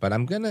read it, but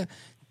I'm going to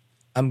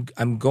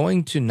I'm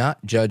going to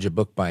not judge a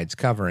book by its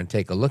cover and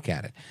take a look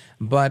at it.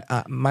 But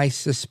my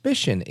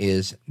suspicion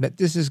is that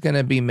this is going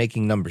to be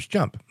making numbers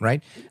jump,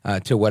 right,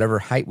 to whatever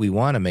height we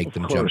want to make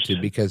them jump to,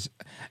 because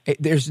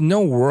there's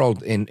no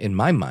world in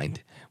my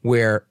mind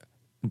where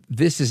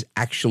this is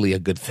actually a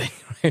good thing,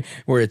 right?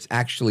 Where it's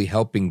actually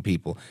helping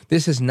people.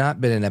 This has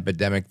not been an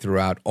epidemic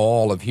throughout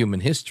all of human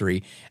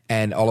history,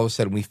 and all of a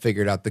sudden we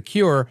figured out the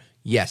cure.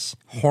 Yes,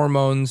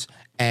 hormones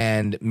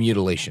and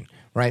mutilation,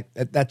 right?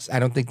 I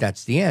don't think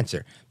that's the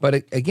answer.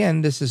 But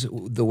again, this is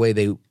the way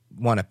they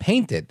want to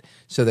paint it,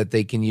 so that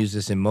they can use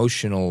this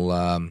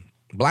emotional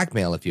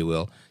blackmail, if you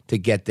will, to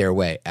get their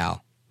way.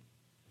 Al?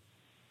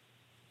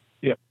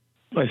 Yeah,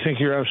 I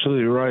think you're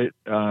absolutely right.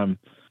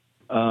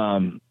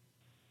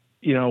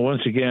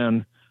 Once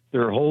again,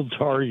 their whole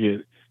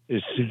target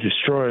is to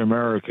destroy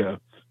America,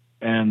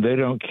 and they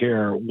don't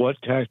care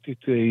what tactic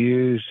they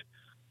use,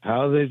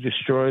 how they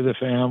destroy the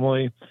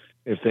family,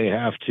 if they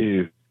have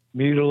to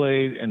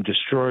mutilate and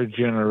destroy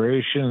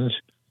generations,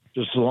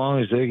 just as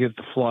long as they get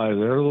to fly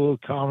their little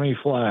commie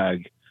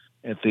flag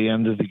at the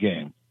end of the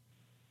game.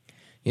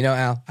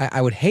 Al,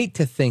 I would hate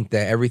to think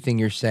that everything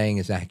you're saying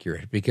is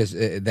accurate, because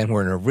then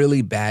we're in a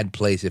really bad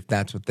place if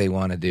that's what they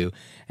want to do.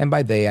 And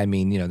by they, I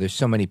mean, there's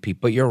so many people.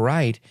 But you're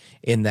right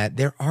in that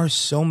there are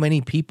so many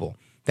people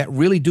that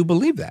really do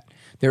believe that.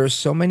 There are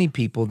so many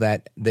people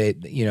that they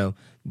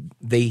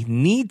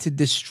need to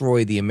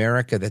destroy the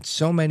America that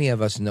so many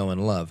of us know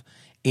and love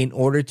in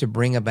order to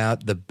bring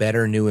about the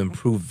better, new,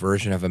 improved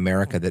version of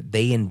America that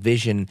they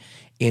envision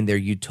in their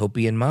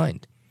utopian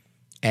mind.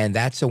 And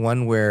that's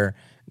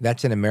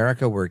that's an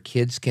America where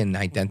kids can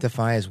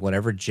identify as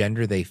whatever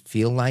gender they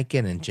feel like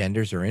it, and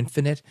genders are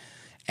infinite,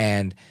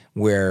 and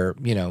where,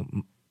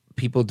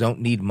 people don't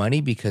need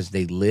money because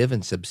they live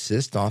and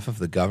subsist off of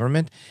the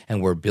government, and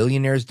where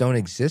billionaires don't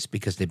exist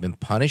because they've been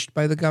punished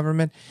by the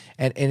government.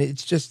 And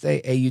it's just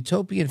a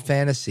utopian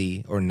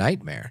fantasy or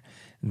nightmare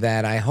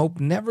that I hope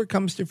never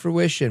comes to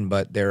fruition,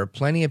 but there are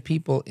plenty of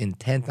people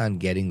intent on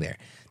getting there.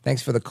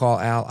 Thanks for the call,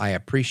 Al. I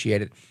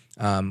appreciate it.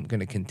 I'm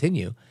going to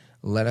continue.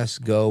 Let us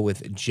go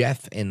with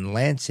Jeff in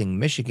Lansing,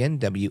 Michigan,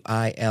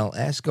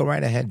 WILS. Go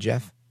right ahead,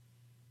 Jeff.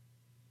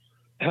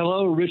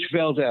 Hello, Rich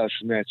Valdez,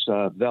 and that's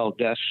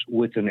Valdez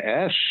with an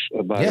S,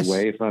 by the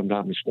way, if I'm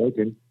not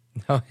mistaken.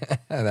 Oh,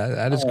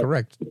 that is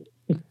correct.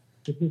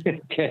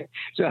 Okay,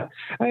 so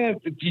I have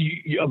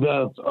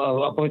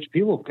a bunch of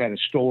people have kind of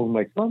stolen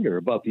my thunder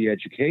about the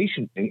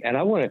education thing, and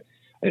I want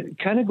to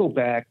kind of go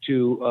back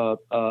to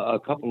a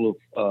couple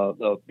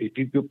of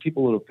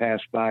people that have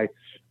passed by.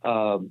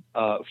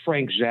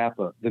 Frank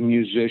Zappa, the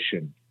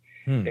musician,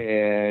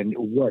 and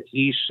what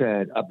he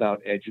said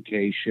about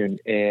education,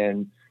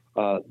 and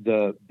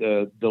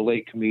the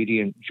late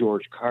comedian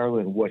George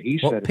Carlin, what he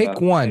said. Pick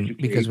about one, education.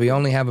 because we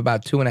only have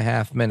about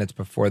 2.5 minutes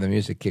before the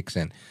music kicks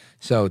in.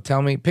 So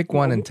pick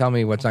one and tell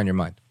me what's on your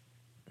mind.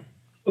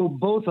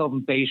 Both of them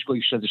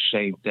basically said the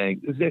same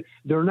thing.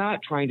 They're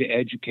not trying to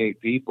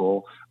educate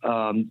people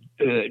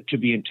to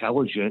be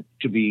intelligent,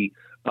 to be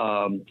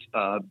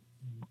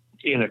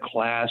in a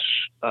class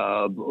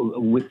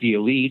with the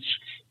elites.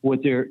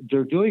 What they're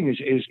doing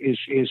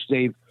is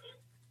they've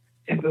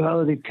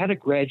kind of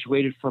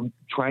graduated from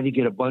trying to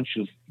get a bunch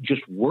of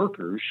just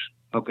workers,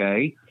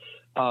 okay,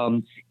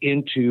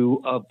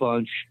 into a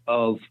bunch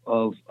of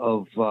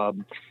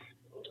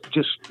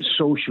just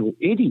social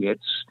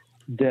idiots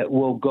that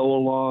will go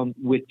along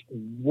with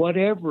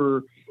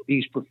whatever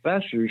these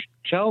professors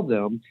tell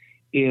them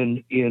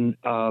in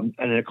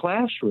a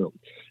classroom.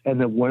 And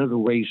then one of the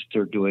ways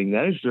they're doing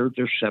that is they're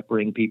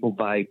separating people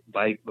by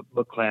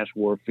class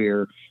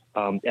warfare,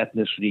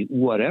 ethnicity,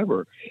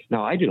 whatever.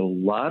 Now, I did a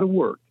lot of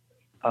work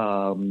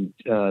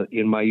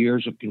in my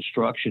years of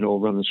construction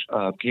over on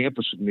the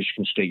campus of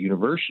Michigan State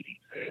University.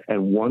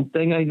 And one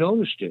thing I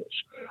noticed is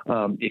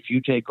if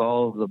you take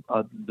all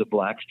of the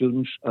black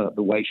students,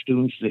 the white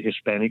students, the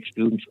Hispanic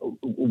students,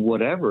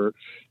 whatever,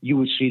 you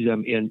would see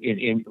them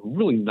in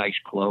really nice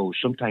clothes,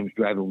 sometimes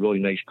driving really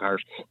nice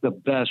cars, the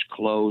best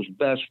clothes,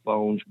 best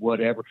phones,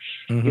 whatever.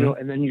 Mm-hmm.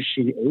 And then you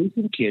see the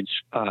Asian kids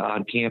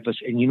on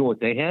campus, and you know what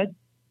they had?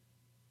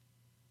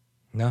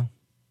 No.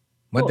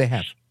 What'd they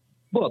have?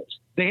 Books.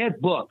 They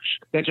had books.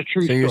 That's a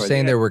true story. So you're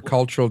saying there were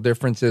cultural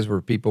differences where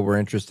people were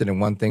interested in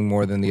one thing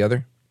more than the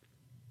other?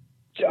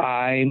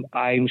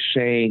 I'm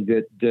saying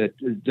that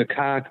the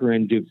conquer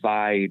and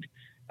divide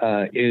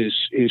is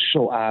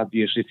so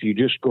obvious. If you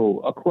just go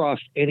across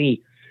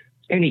any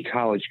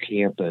college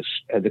campus,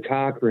 the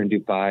conquer and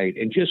divide,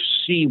 and just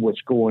see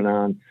what's going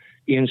on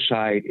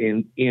inside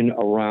in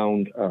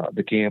around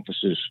the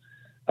campuses,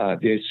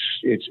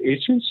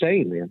 it's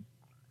insane, man.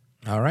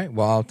 All right.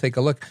 Well, I'll take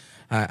a look.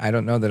 I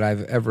don't know that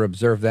I've ever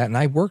observed that. And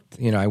I worked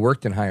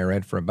in higher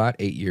ed for about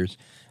 8 years.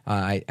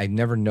 I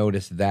never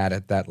noticed that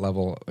at that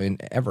level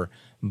ever.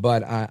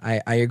 But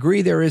I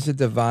agree there is a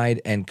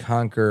divide and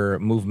conquer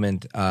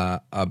movement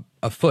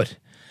afoot.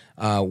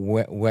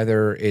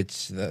 Whether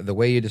it's the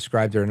way you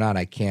described it or not,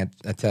 I can't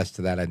attest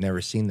to that. I've never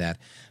seen that.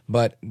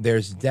 But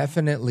there's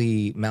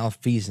definitely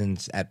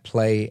malfeasance at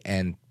play,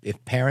 and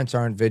if parents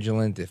aren't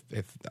vigilant, if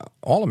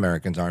all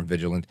Americans aren't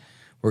vigilant,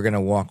 we're going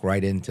to walk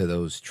right into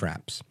those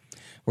traps.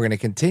 We're going to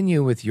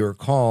continue with your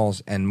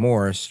calls and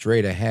more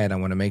straight ahead. I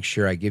want to make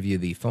sure I give you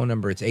the phone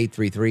number. It's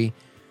 833,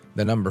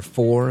 the number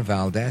 4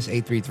 Valdez,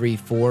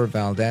 833-4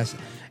 Valdez,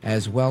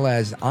 as well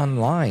as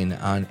online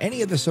on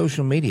any of the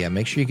social media.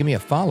 Make sure you give me a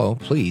follow,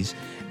 please,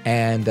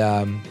 and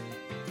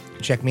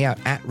check me out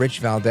at Rich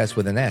Valdez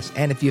with an S.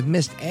 And if you've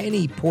missed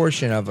any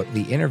portion of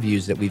the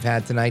interviews that we've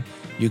had tonight,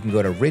 you can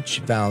go to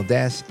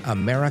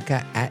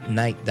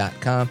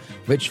richvaldezamericatnight.com,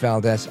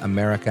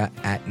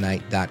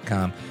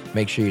 richvaldezamericatnight.com.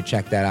 Make sure you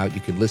check that out.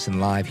 You can listen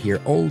live, hear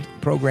old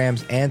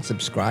programs, and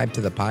subscribe to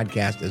the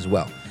podcast as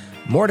well.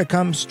 More to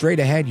come straight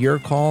ahead, your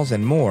calls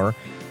and more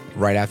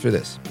right after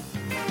this.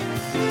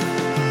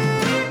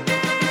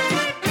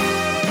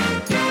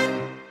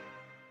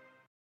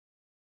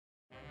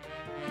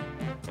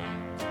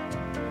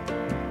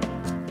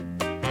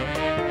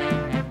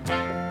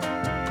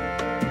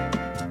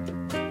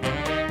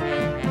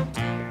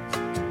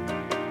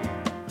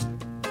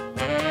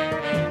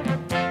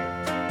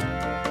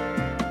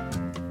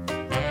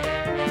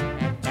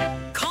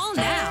 Call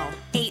now,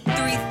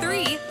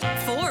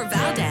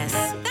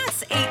 833-4-VALDEZ.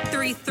 That's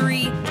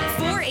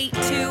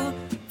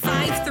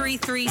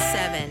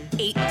 833-482-5337.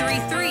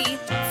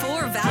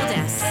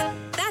 833-4-VALDEZ.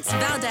 That's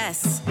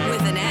Valdez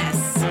with an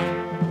S.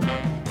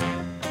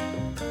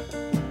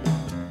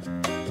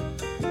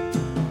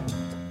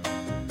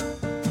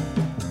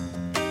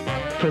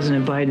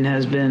 President Biden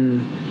has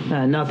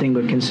been nothing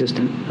but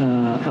consistent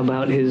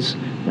about his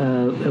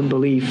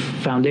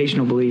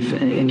foundational belief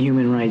in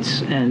human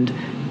rights, and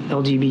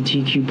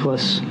LGBTQ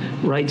plus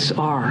rights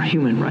are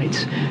human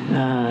rights.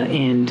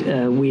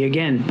 And we,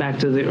 again, back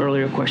to the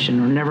earlier question,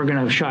 are never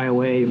going to shy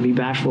away and be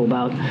bashful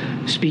about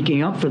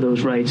speaking up for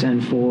those rights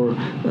and for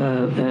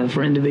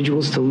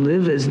individuals to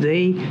live as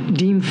they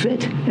deem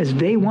fit, as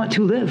they want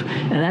to live.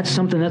 And that's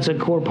something that's a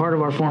core part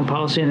of our foreign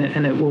policy,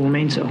 and it will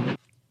remain so.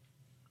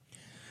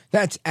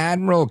 That's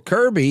Admiral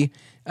Kirby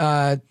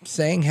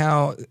saying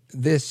how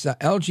this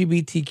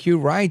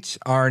LGBTQ rights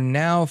are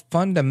now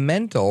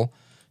fundamental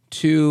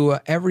to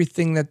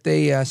everything that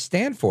they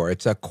stand for.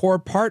 It's a core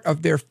part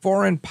of their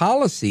foreign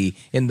policy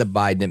in the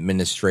Biden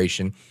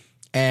administration,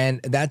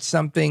 and that's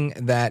something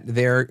that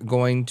they're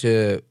going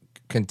to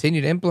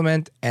continue to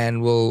implement, and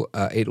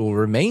it will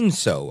remain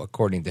so,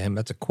 according to him.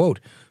 That's a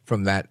quote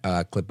from that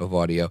clip of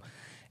audio.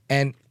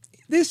 And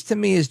this, to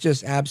me, is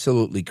just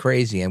absolutely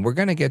crazy, and we're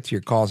going to get to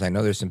your calls. I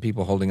know there's some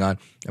people holding on.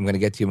 I'm going to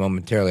get to you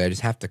momentarily. I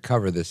just have to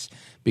cover this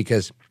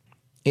because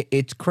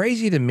it's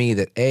crazy to me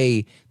that,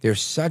 A,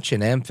 there's such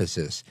an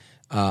emphasis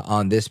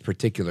on this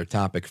particular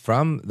topic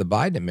from the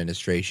Biden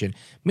administration.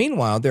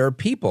 Meanwhile, there are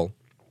people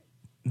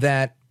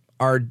that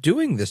are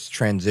doing this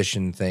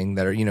transition thing,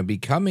 that are,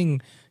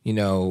 becoming,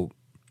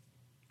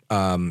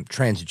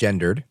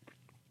 transgendered,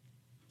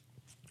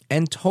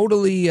 and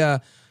totally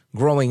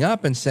growing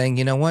up and saying,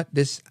 you know what,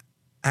 this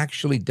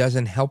actually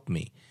doesn't help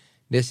me.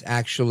 This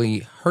actually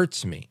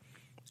hurts me.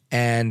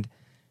 And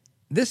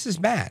this is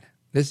bad.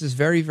 This is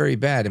very, very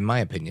bad, in my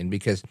opinion,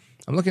 because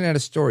I'm looking at a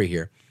story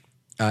here.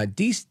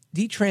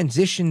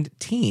 Detransitioned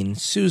teen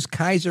sues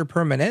Kaiser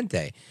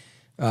Permanente,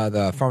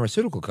 the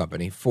pharmaceutical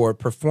company, for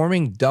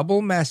performing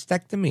double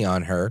mastectomy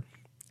on her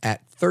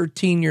at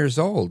 13 years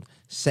old,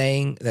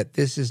 saying that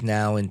this is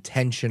now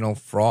intentional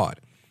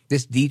fraud.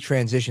 This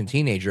detransitioned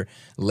teenager,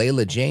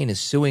 Layla Jane, is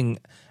suing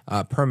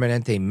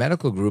Permanente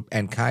Medical Group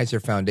and Kaiser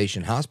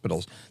Foundation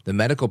Hospitals, the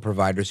medical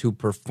providers who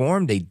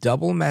performed a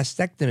double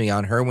mastectomy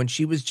on her when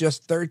she was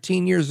just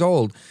 13 years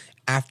old,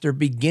 after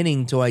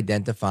beginning to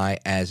identify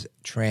as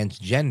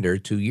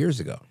transgender 2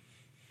 years ago.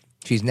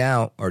 She's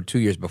now, or 2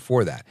 years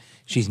before that,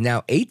 she's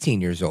now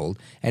 18 years old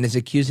and is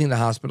accusing the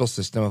hospital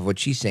system of what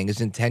she's saying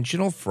is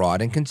intentional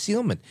fraud and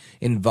concealment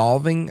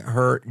involving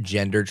her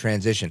gender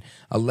transition,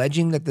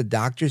 alleging that the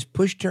doctors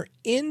pushed her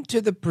into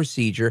the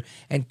procedure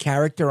and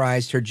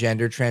characterized her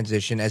gender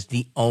transition as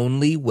the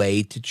only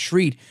way to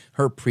treat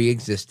her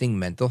pre-existing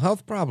mental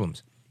health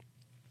problems.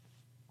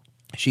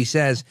 She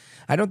says,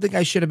 "I don't think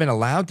I should have been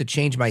allowed to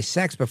change my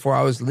sex before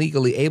I was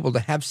legally able to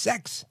have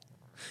sex."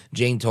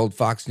 Jane told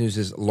Fox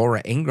News' Laura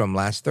Ingraham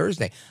last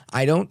Thursday,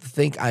 "I don't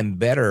think I'm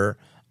better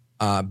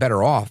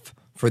off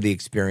for the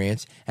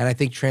experience, and I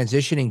think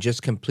transitioning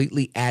just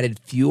completely added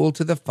fuel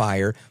to the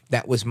fire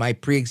that was my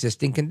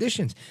pre-existing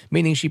conditions,"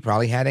 meaning she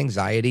probably had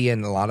anxiety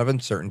and a lot of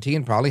uncertainty,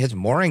 and probably has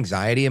more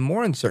anxiety and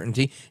more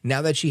uncertainty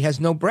now that she has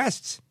no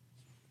breasts.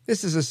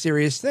 This is a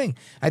serious thing.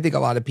 I think a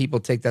lot of people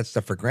take that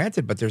stuff for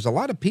granted, but there's a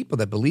lot of people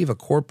that believe a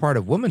core part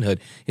of womanhood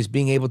is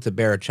being able to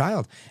bear a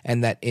child,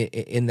 and that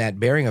in that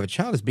bearing of a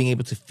child is being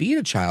able to feed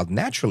a child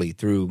naturally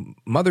through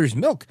mother's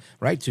milk,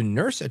 right, to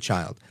nurse a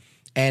child.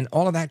 And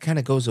all of that kind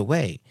of goes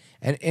away.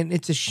 And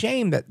it's a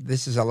shame that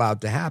this is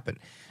allowed to happen.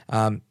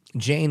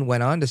 Jane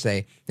went on to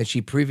say that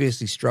she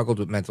previously struggled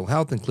with mental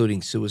health,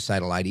 including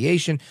suicidal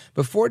ideation,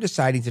 before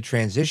deciding to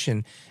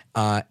transition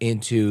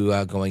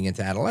into going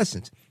into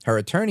adolescence. Her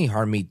attorney,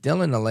 Harmeet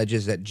Dillon,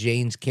 alleges that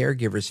Jane's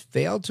caregivers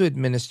failed to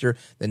administer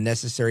the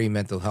necessary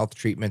mental health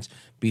treatments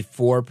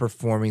before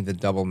performing the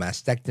double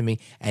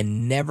mastectomy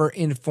and never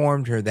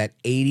informed her that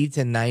 80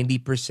 to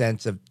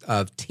 90%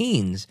 of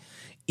teens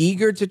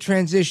eager to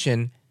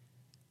transition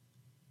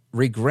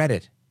regret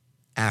it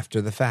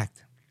after the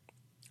fact.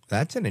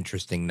 That's an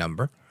interesting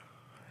number.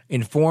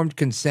 Informed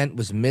consent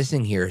was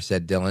missing here,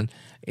 said Dillon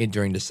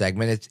during the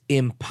segment. It's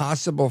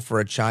impossible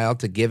for a child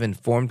to give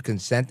informed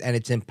consent, and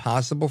it's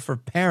impossible for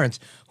parents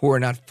who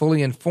are not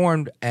fully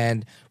informed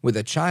and with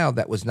a child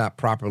that was not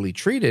properly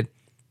treated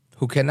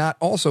who cannot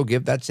also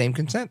give that same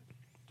consent.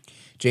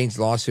 Jane's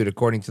lawsuit,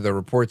 according to the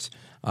reports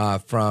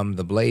from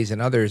The Blaze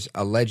and others,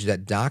 alleged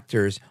that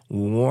doctors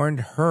warned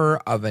her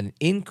of an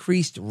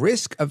increased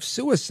risk of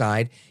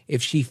suicide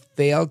if she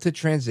failed to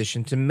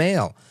transition to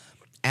male,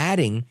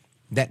 adding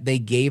that they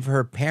gave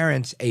her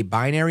parents a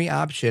binary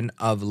option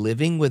of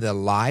living with a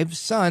live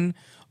son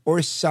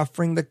or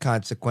suffering the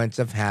consequence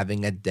of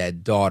having a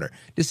dead daughter.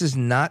 This is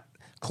not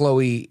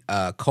Chloe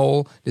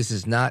Cole. This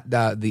is not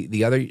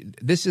the other.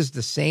 This is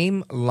the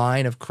same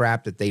line of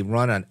crap that they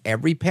run on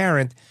every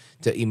parent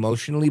to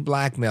emotionally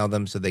blackmail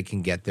them so they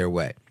can get their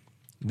way.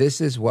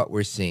 This is what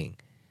we're seeing.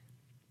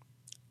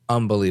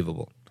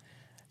 Unbelievable.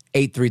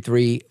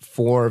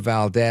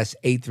 833-4-VALDEZ,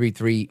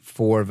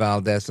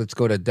 833-4-VALDEZ. Let's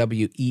go to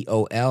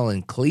WEOL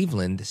in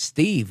Cleveland.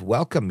 Steve,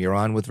 welcome. You're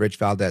on with Rich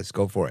Valdez.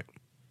 Go for it.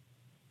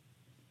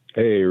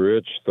 Hey,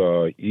 Rich,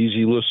 the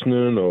easy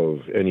listening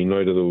of any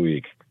night of the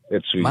week.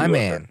 It's my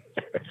man.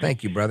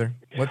 Thank you, brother.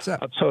 What's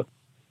up?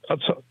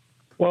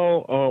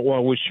 Well, I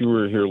wish you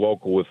were here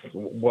local with,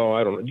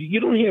 I don't know. You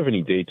don't have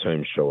any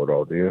daytime show at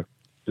all, do you?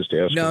 Just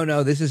asking.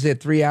 No, this is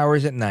it, 3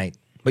 hours at night.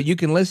 But you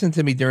can listen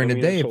to me during the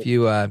day if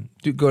you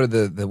do go to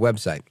the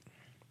website.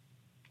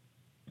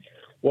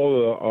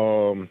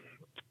 Well,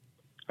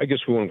 I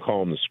guess we won't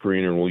call him the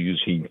screener.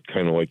 He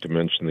kind of like to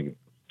mention the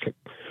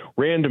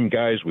random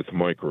guys with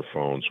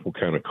microphones. We'll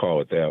kind of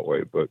call it that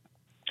way. But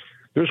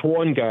there's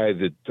one guy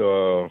that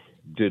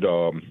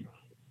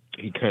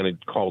he kind of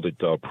called it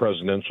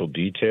presidential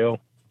detail.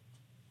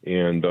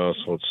 And so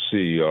let's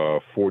see,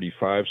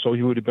 45. So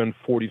he would have been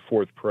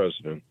 44th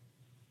president.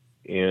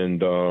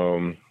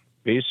 And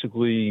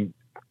basically,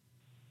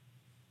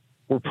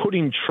 we're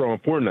putting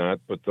Trump, we're not,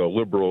 but the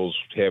liberals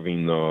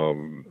having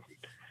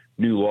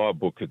new law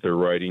book that they're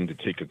writing to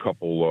take a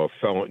couple a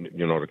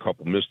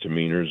couple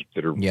misdemeanors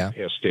that are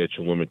past statute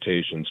of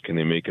limitations. Can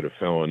they make it a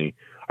felony?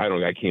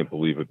 I can't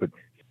believe it, but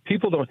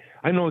people don't.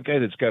 I know a guy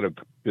that's got a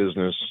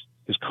business.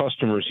 His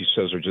customers, he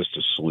says, are just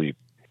asleep.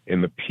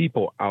 And the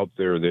people out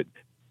there that,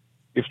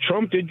 if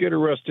Trump did get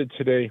arrested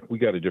today, we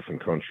got a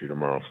different country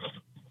tomorrow.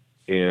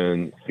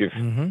 And if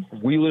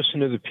we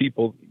listen to the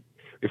people,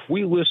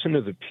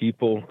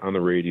 on the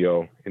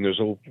radio, and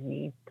there's a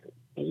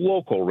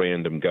local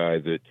random guy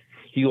that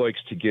he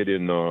likes to get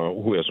in,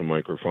 who has a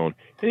microphone,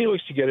 and he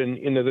likes to get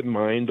into the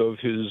mind of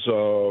his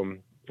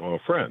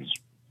friends.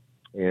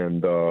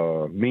 And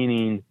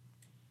meaning,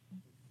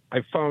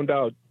 I found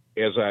out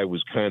as I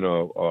was kind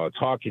of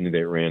talking to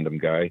that random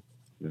guy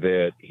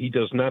that he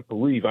does not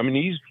believe. I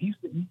mean, he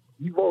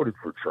voted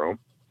for Trump,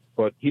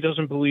 but he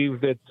doesn't believe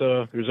that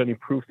there's any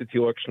proof that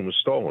the election was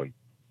stolen.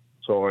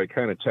 So I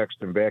kind of text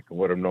him back and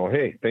let him know,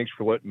 hey, thanks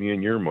for letting me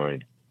in your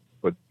mind.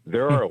 But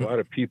there are a lot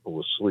of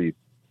people asleep.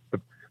 But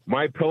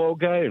My Pillow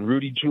guy and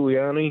Rudy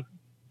Giuliani,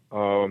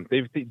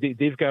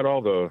 they've got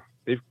all the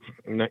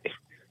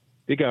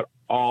they got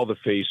all the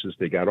faces,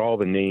 they got all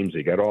the names,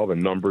 they got all the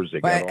numbers,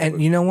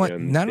 you know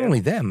what? Not only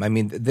them. I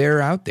mean,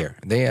 they're out there.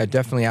 They are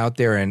definitely out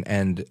there,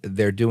 and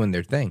they're doing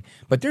their thing.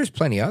 But there's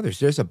plenty of others.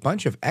 There's a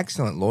bunch of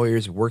excellent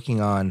lawyers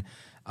working on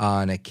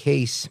a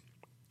case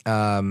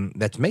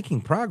that's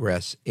making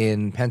progress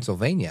in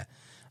Pennsylvania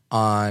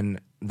on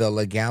the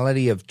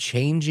legality of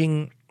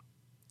changing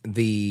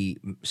the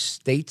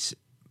state's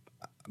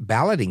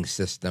balloting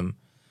system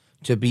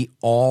to be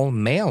all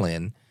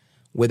mail-in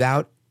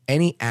without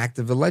any act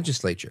of the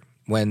legislature,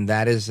 when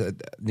that is,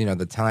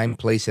 the time,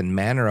 place, and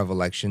manner of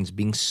elections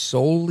being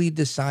solely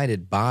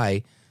decided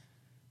by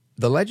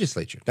the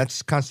legislature.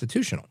 That's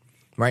constitutional,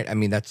 right? I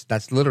mean,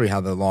 that's literally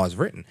how the law is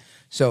written.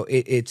 So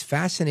it's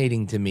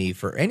fascinating to me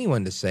for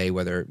anyone to say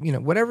whether,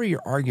 whatever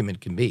your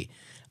argument can be.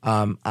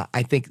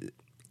 I think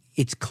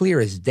it's clear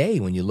as day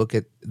when you look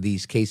at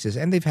these cases,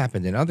 and they've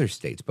happened in other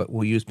states, but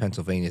we'll use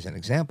Pennsylvania as an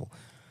example.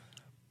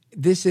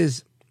 This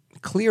is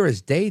clear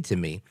as day to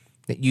me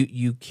that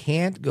you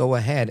can't go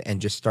ahead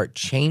and just start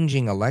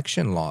changing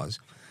election laws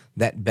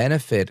that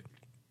benefit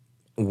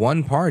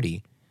one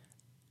party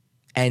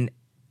and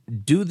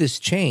do this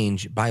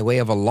change by way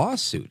of a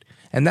lawsuit.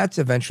 And that's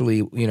eventually,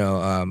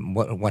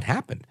 what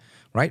happened,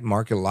 right?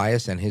 Mark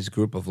Elias and his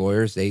group of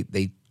lawyers,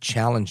 they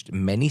challenged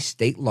many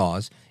state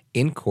laws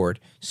in court,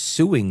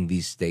 suing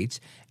these states.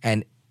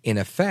 And in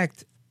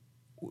effect,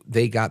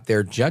 they got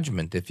their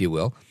judgment, if you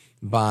will,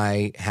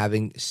 by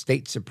having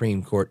state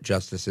Supreme Court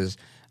justices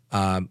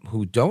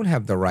who don't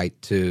have the right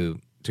to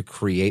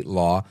create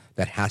law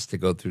that has to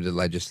go through the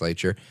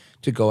legislature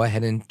to go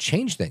ahead and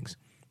change things.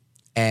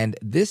 And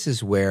this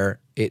is where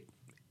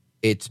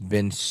it's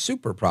been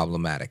super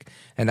problematic.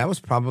 And that was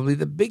probably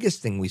the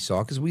biggest thing we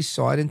saw, because we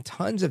saw it in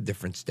tons of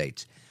different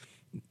states.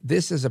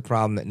 This is a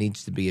problem that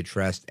needs to be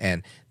addressed,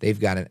 and they've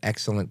got an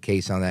excellent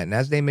case on that. And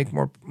as they make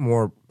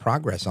more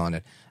progress on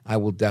it, I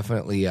will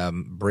definitely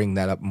bring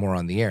that up more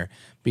on the air,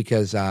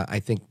 because I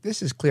think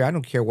this is clear. I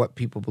don't care what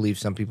people believe.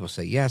 Some people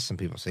say yes, some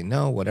people say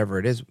no, whatever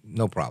it is,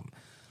 no problem.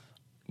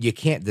 You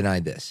can't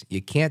deny this.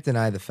 You can't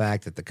deny the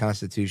fact that the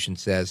Constitution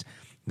says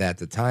that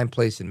the time,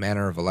 place, and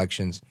manner of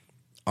elections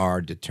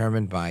are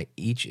determined by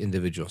each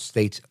individual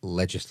state's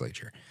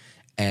legislature.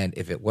 And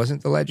if it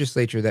wasn't the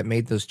legislature that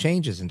made those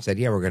changes and said,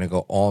 yeah, we're going to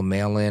go all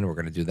mail-in, we're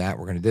going to do that,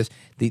 we're going to do this,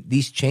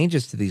 these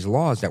changes to these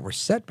laws that were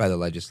set by the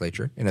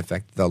legislature, in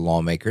effect the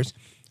lawmakers,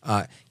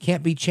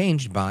 can't be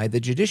changed by the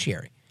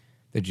judiciary.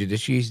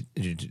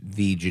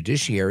 The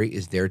judiciary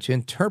is there to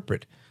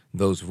interpret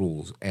those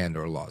rules and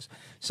or laws.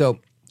 So,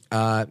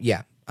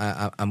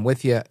 I'm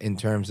with you in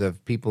terms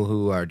of people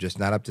who are just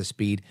not up to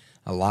speed.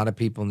 A lot of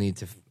people need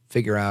to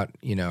figure out,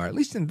 or at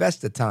least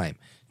invest the time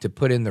to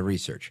put in the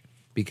research,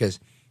 because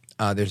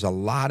there's a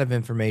lot of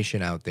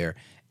information out there,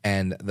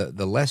 and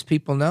the less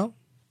people know,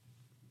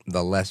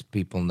 the less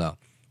people know.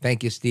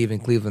 Thank you, Steve in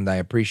Cleveland. I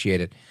appreciate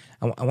it.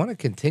 I want to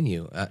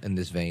continue in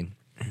this vein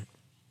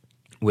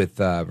with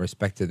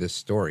respect to this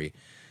story,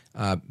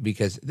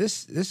 because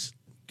this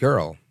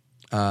girl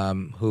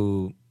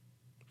who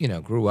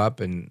grew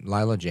up in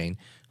Lila Jane,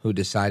 who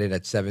decided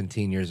at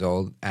 17 years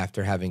old,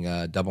 after having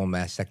a double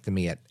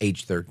mastectomy at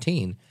age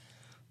 13,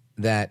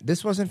 that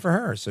this wasn't for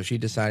her. So she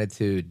decided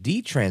to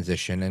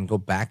detransition and go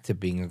back to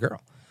being a girl.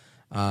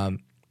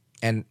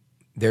 And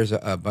there's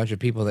a bunch of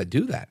people that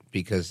do that,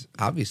 because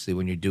obviously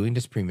when you're doing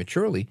this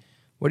prematurely,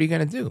 what are you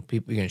going to do?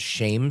 You're going to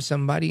shame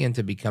somebody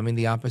into becoming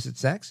the opposite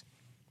sex?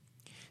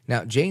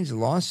 Now, Jane's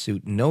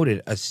lawsuit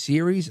noted a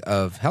series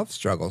of health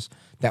struggles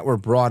that were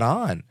brought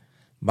on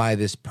by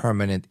this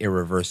permanent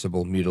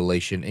irreversible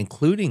mutilation,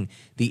 including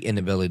the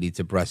inability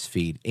to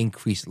breastfeed,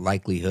 increased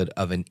likelihood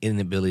of an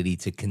inability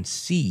to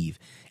conceive,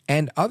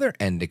 and other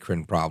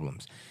endocrine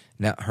problems.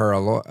 Now, her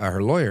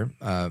lawyer,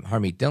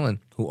 Harmeet Dillon,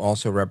 who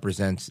also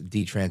represents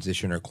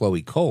detransitioner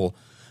Chloe Cole,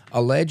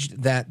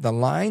 alleged that the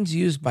lines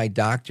used by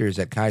doctors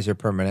at Kaiser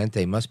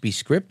Permanente must be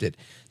scripted,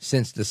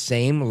 since the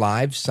same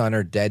live son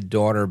or dead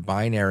daughter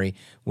binary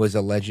was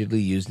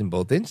allegedly used in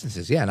both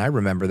instances. Yeah, and I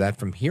remember that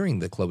from hearing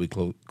the Chloe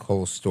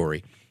Cole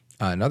story.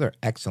 Another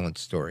excellent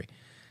story.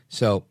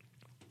 So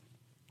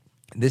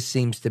this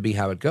seems to be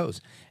how it goes.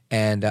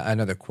 And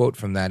another quote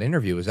from that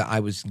interview is, I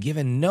was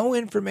given no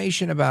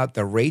information about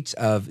the rates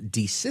of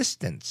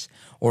desistance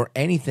or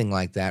anything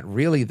like that.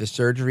 Really, the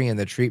surgery and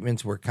the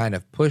treatments were kind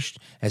of pushed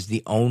as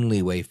the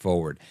only way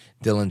forward.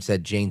 Dillon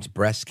said Jane's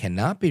breasts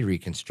cannot be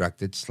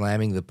reconstructed,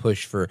 slamming the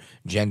push for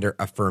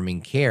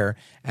gender-affirming care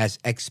as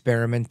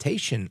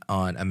experimentation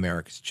on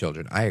America's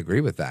children. I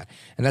agree with that.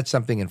 And that's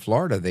something in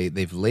Florida.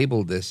 They've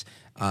labeled this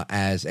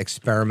as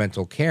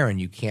experimental care, and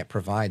you can't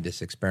provide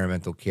this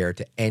experimental care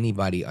to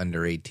anybody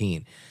under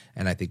 18.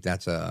 And I think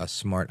that's a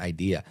smart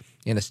idea.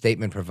 In a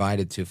statement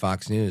provided to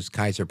Fox News,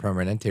 Kaiser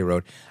Permanente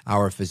wrote,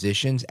 our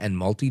physicians and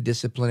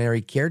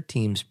multidisciplinary care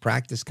teams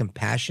practice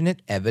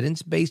compassionate,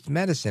 evidence-based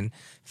medicine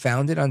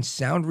founded on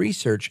sound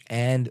research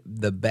and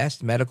the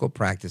best medical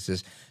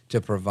practices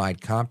to provide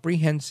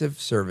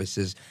comprehensive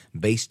services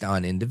based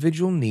on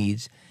individual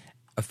needs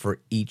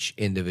for each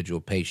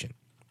individual patient.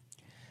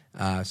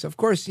 So, of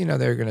course,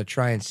 they're going to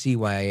try and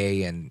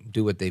CYA and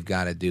do what they've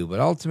got to do.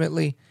 But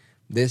ultimately,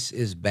 this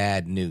is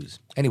bad news.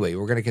 Anyway,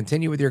 we're going to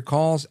continue with your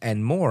calls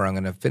and more. I'm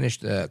going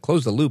to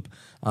close the loop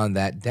on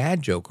that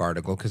dad joke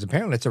article, because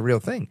apparently it's a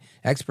real thing.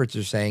 Experts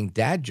are saying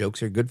dad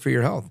jokes are good for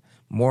your health.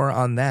 More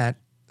on that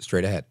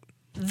straight ahead.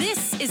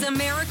 This is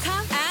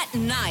America at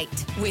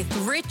Night with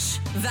Rich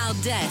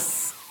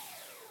Valdez.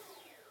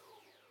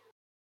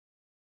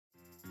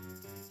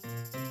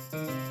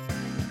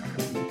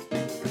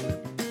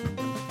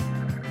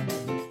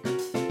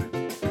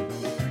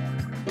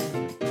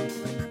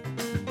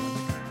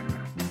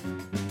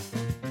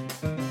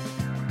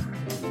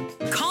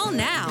 Call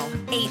now,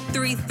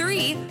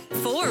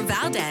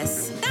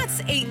 833-4VALDEZ.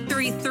 That's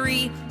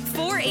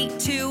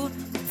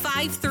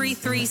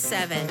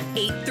 833-482-5337.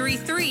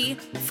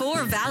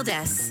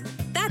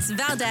 833-4VALDEZ. That's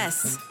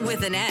Valdez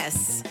with an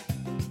S.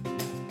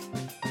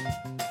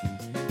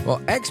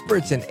 Well,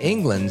 experts in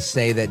England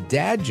say that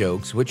dad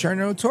jokes, which are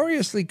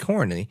notoriously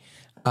corny,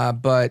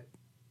 but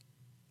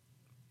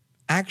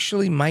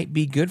actually might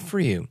be good for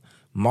you.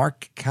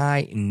 Mark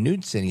Kai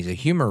Knudsen, he's a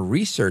humor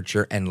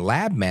researcher and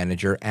lab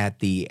manager at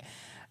the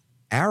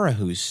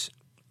Aarhus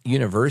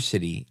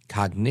University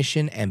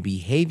Cognition and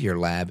Behavior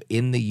Lab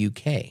in the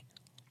UK.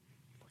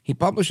 He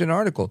published an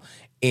article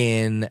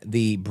in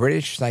the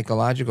British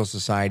Psychological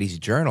Society's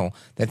journal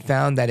that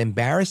found that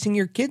embarrassing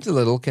your kids a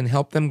little can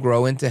help them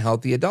grow into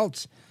healthy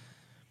adults.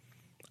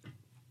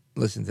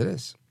 Listen to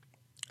this.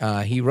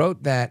 He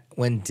wrote that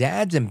when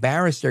dads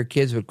embarrass their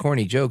kids with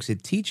corny jokes,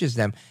 it teaches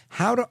them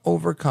how to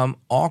overcome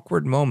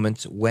awkward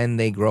moments when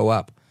they grow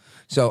up.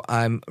 So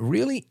I'm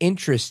really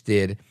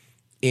interested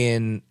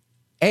in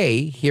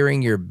A,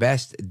 hearing your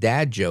best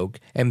dad joke,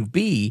 and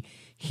B,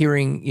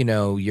 hearing,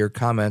 your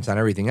comments on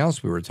everything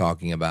else we were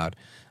talking about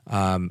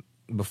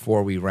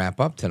before we wrap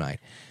up tonight.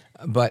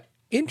 But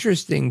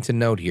interesting to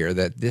note here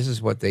that this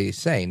is what they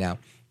say. Now,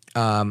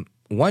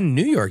 one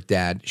New York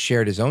dad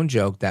shared his own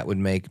joke that would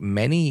make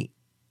many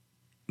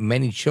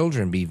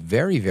children be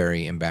very,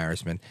 very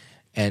embarrassment.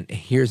 And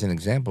here's an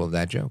example of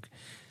that joke.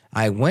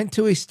 I went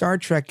to a Star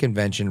Trek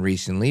convention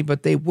recently,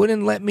 but they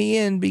wouldn't let me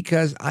in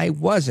because I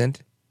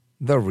wasn't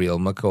the real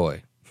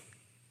McCoy.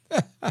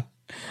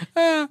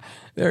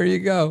 There you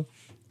go.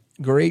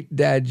 Great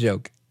dad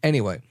joke.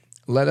 Anyway,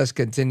 let us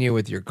continue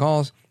with your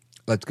calls.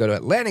 Let's go to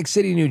Atlantic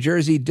City, New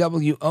Jersey,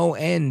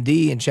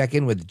 WOND, and check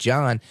in with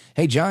John.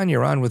 Hey, John,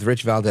 you're on with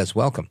Rich Valdez.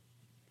 Welcome.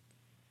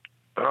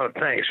 Oh,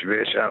 thanks,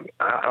 Rich.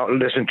 I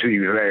listen to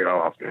you very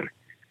often,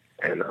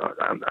 and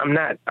I'm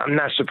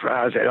not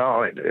surprised at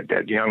all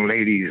that young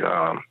lady's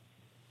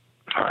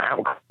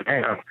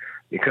outcome,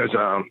 because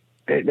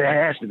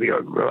there has to be a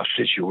rough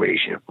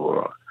situation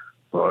for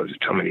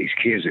some of these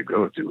kids to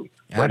go through.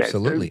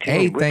 Absolutely.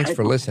 13, A, thanks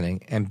for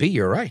listening, and B,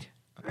 you're right,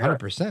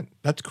 100%.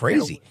 That's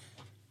crazy.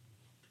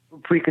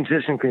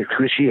 Preconception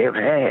could she have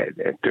had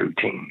at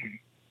 13?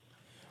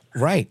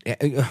 Right.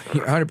 You're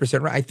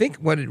 100% right. I think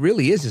what it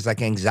really is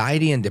like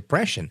anxiety and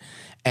depression.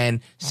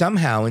 And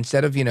somehow,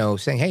 instead of,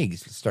 saying, hey,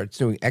 start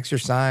doing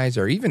exercise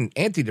or even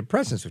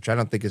antidepressants, which I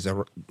don't think is,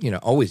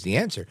 always the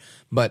answer.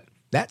 But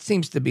that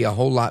seems to be a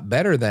whole lot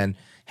better than,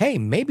 hey,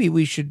 maybe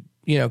we should,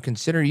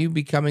 consider you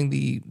becoming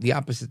the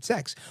opposite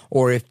sex.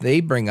 Or if they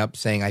bring up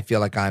saying, I feel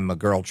like I'm a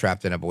girl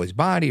trapped in a boy's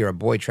body or a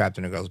boy trapped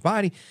in a girl's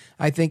body,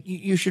 I think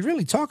you should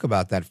really talk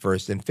about that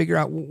first and figure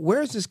out,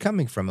 where is this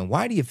coming from and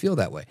why do you feel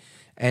that way?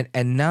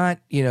 And not,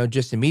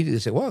 just immediately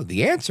say, well,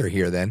 the answer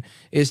here then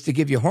is to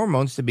give you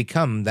hormones to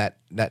become that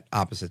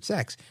opposite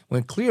sex,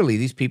 when clearly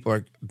these people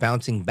are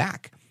bouncing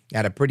back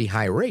at a pretty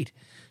high rate.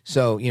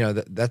 So,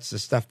 that's the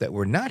stuff that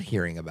we're not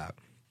hearing about.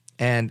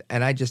 And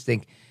I just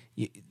think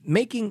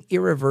making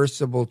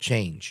irreversible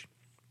change.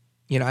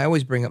 I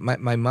always bring up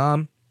my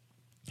mom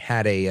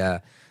had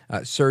a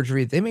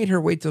surgery. They made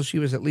her wait till she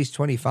was at least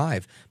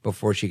 25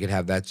 before she could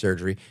have that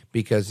surgery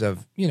because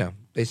of,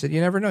 they said, you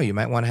never know, you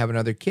might want to have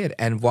another kid.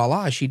 And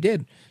voila, she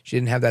did. She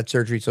didn't have that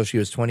surgery till she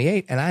was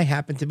 28. And I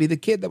happened to be the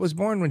kid that was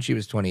born when she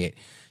was 28.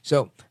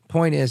 So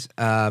point is,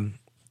 I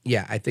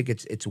think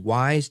it's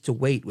wise to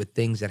wait with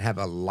things that have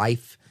a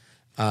life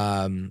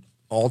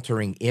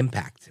altering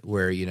impact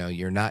where,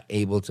 you're not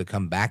able to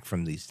come back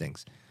from these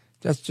things.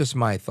 That's just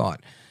my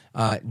thought.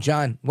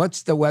 John,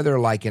 what's the weather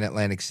like in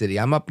Atlantic City?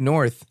 I'm up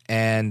north,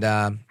 and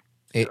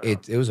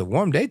it was a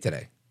warm day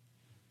today.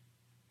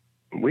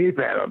 We've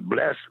had a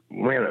blessed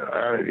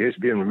winter. It's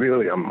been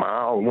really a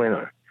mild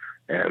winter,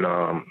 and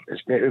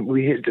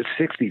we hit the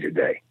 60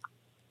 today.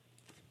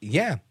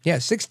 Yeah,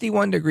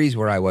 61 degrees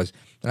where I was,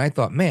 and I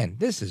thought, man,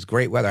 this is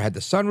great weather. I had the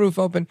sunroof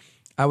open.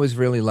 I was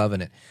really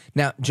loving it.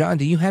 Now, John,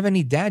 do you have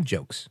any dad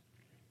jokes?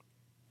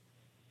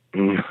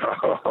 No,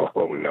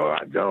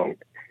 I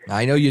don't.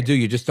 I know you do.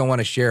 You just don't want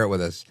to share it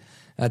with us.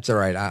 That's all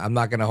right. I'm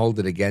not going to hold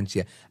it against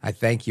you. I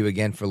thank you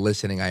again for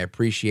listening. I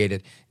appreciate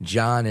it.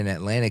 John in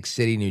Atlantic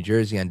City, New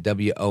Jersey on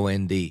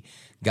WOND.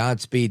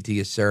 Godspeed to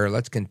you, sir.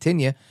 Let's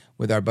continue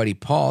with our buddy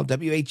Paul,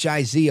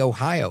 WHIZ,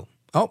 Ohio.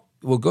 Oh,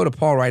 we'll go to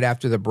Paul right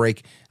after the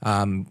break.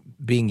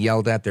 Being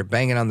yelled at. They're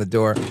banging on the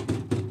door.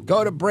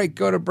 Go to break.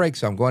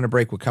 So I'm going to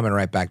break. We're coming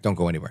right back. Don't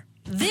go anywhere.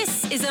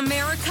 This is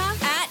America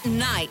at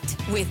Night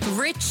with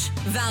Rich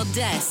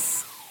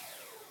Valdez.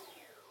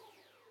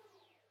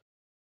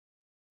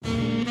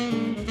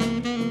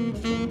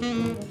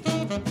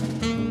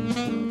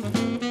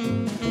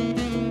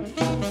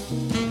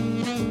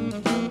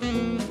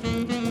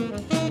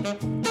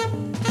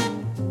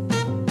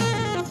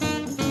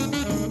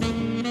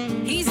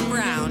 He's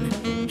brown,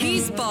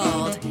 he's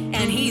bald,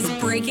 and he's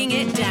breaking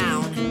it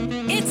down.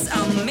 It's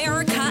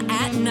America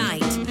at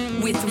Night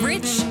with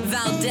Rich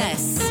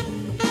Valdez.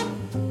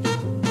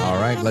 All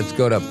right, let's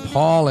go to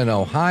Paul in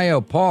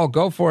Ohio. Paul,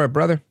 go for it,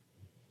 brother.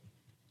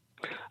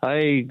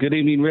 Hey, good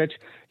evening, Rich.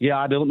 Yeah,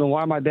 I don't know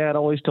why my dad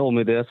always told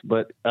me this,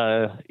 but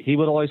he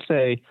would always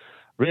say,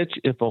 Rich,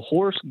 if a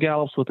horse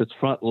gallops with its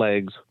front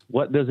legs,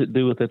 what does it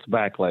do with its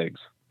back legs?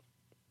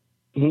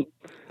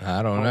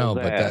 I don't know,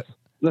 but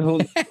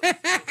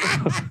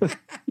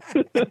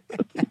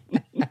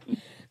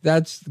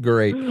that's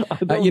great.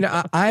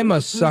 I'm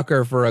a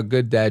sucker for a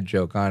good dad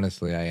joke.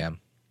 Honestly, I am.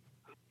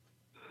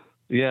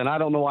 Yeah, and I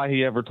don't know why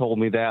he ever told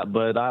me that,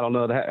 but I don't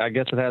know. I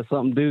guess it has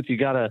something to do with you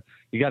gotta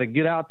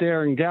get out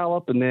there and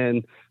gallop, and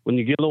then when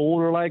you get a little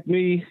older like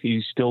me,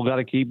 you still got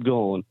to keep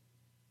going.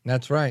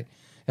 That's right.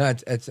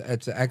 It's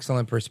an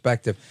excellent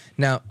perspective.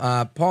 Now,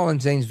 Paul in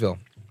Zanesville,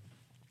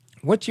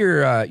 what's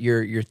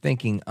your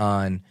thinking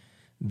on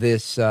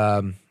this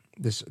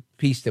this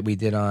piece that we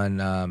did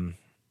on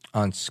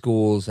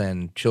schools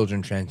and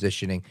children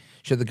transitioning?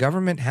 Should the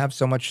government have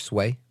so much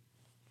sway?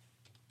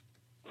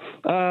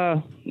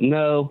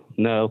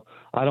 No.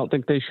 I don't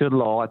think they should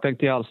at all. I think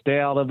they ought to stay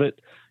out of it.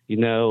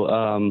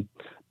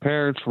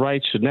 Parents'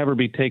 rights should never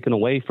be taken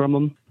away from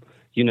them.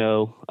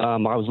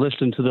 I was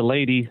listening to the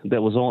lady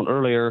that was on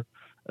earlier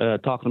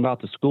talking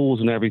about the schools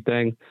and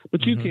everything,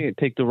 but you can't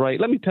take the right.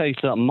 Let me tell you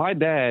something. My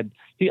dad,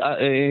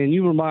 and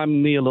you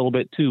remind me a little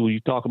bit too when you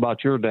talk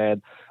about your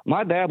dad.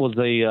 My dad was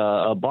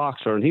a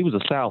boxer, and he was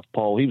a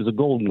southpaw. He was a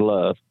Golden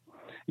Glove.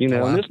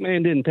 And this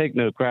man didn't take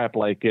no crap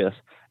like this.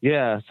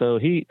 Yeah, so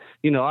he,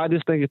 I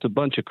just think it's a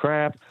bunch of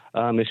crap.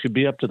 It should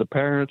be up to the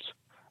parents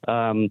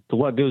to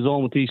what goes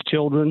on with these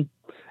children.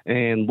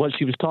 And what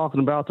she was talking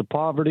about, the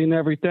poverty and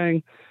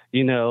everything,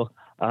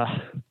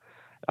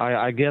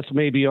 I guess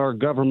maybe our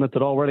government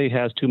that already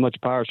has too much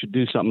power should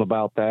do something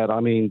about that. I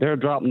mean, they're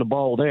dropping the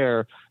ball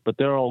there, but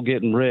they're all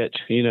getting rich.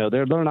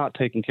 They're not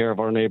taking care of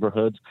our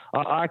neighborhoods.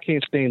 I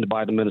can't stand the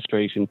Biden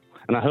administration,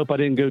 and I hope I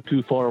didn't go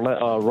too far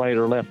right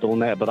or left on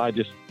that, but I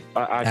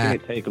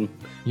can't take them.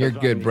 You're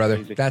good, brother.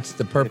 Crazy. That's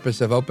the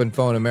purpose of Open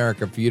Phone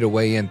America, for you to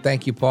weigh in.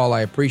 Thank you, Paul.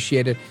 I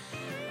appreciate it.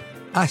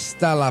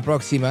 Hasta la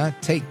próxima.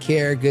 Take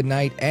care. Good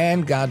night.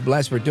 And God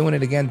bless. We're doing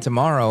it again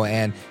tomorrow.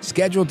 And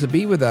scheduled to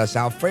be with us,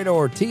 Alfredo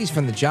Ortiz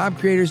from the Job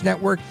Creators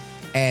Network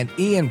and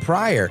Ian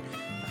Pryor.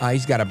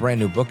 He's got a brand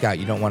new book out.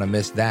 You don't want to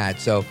miss that.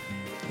 So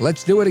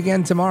let's do it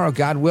again tomorrow,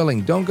 God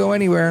willing. Don't go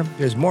anywhere.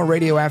 There's more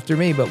radio after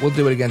me, but we'll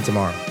do it again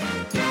tomorrow.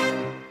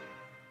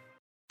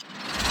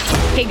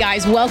 Hey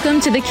guys, welcome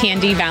to the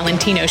Candy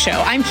Valentino Show.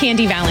 I'm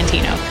Candy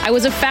Valentino. I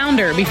was a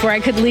founder before I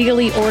could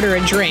legally order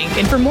a drink.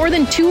 And for more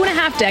than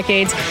 2.5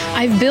 decades,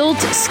 I've built,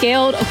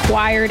 scaled,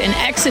 acquired, and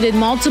exited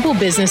multiple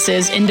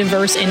businesses in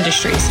diverse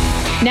industries.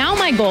 Now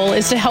my goal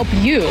is to help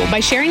you by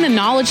sharing the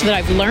knowledge that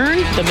I've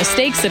learned, the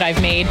mistakes that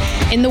I've made,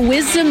 and the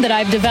wisdom that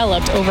I've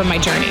developed over my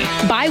journey.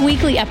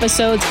 Bi-weekly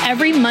episodes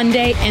every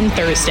Monday and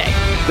Thursday.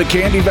 The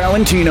Candy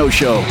Valentino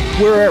Show,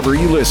 wherever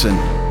you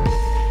listen.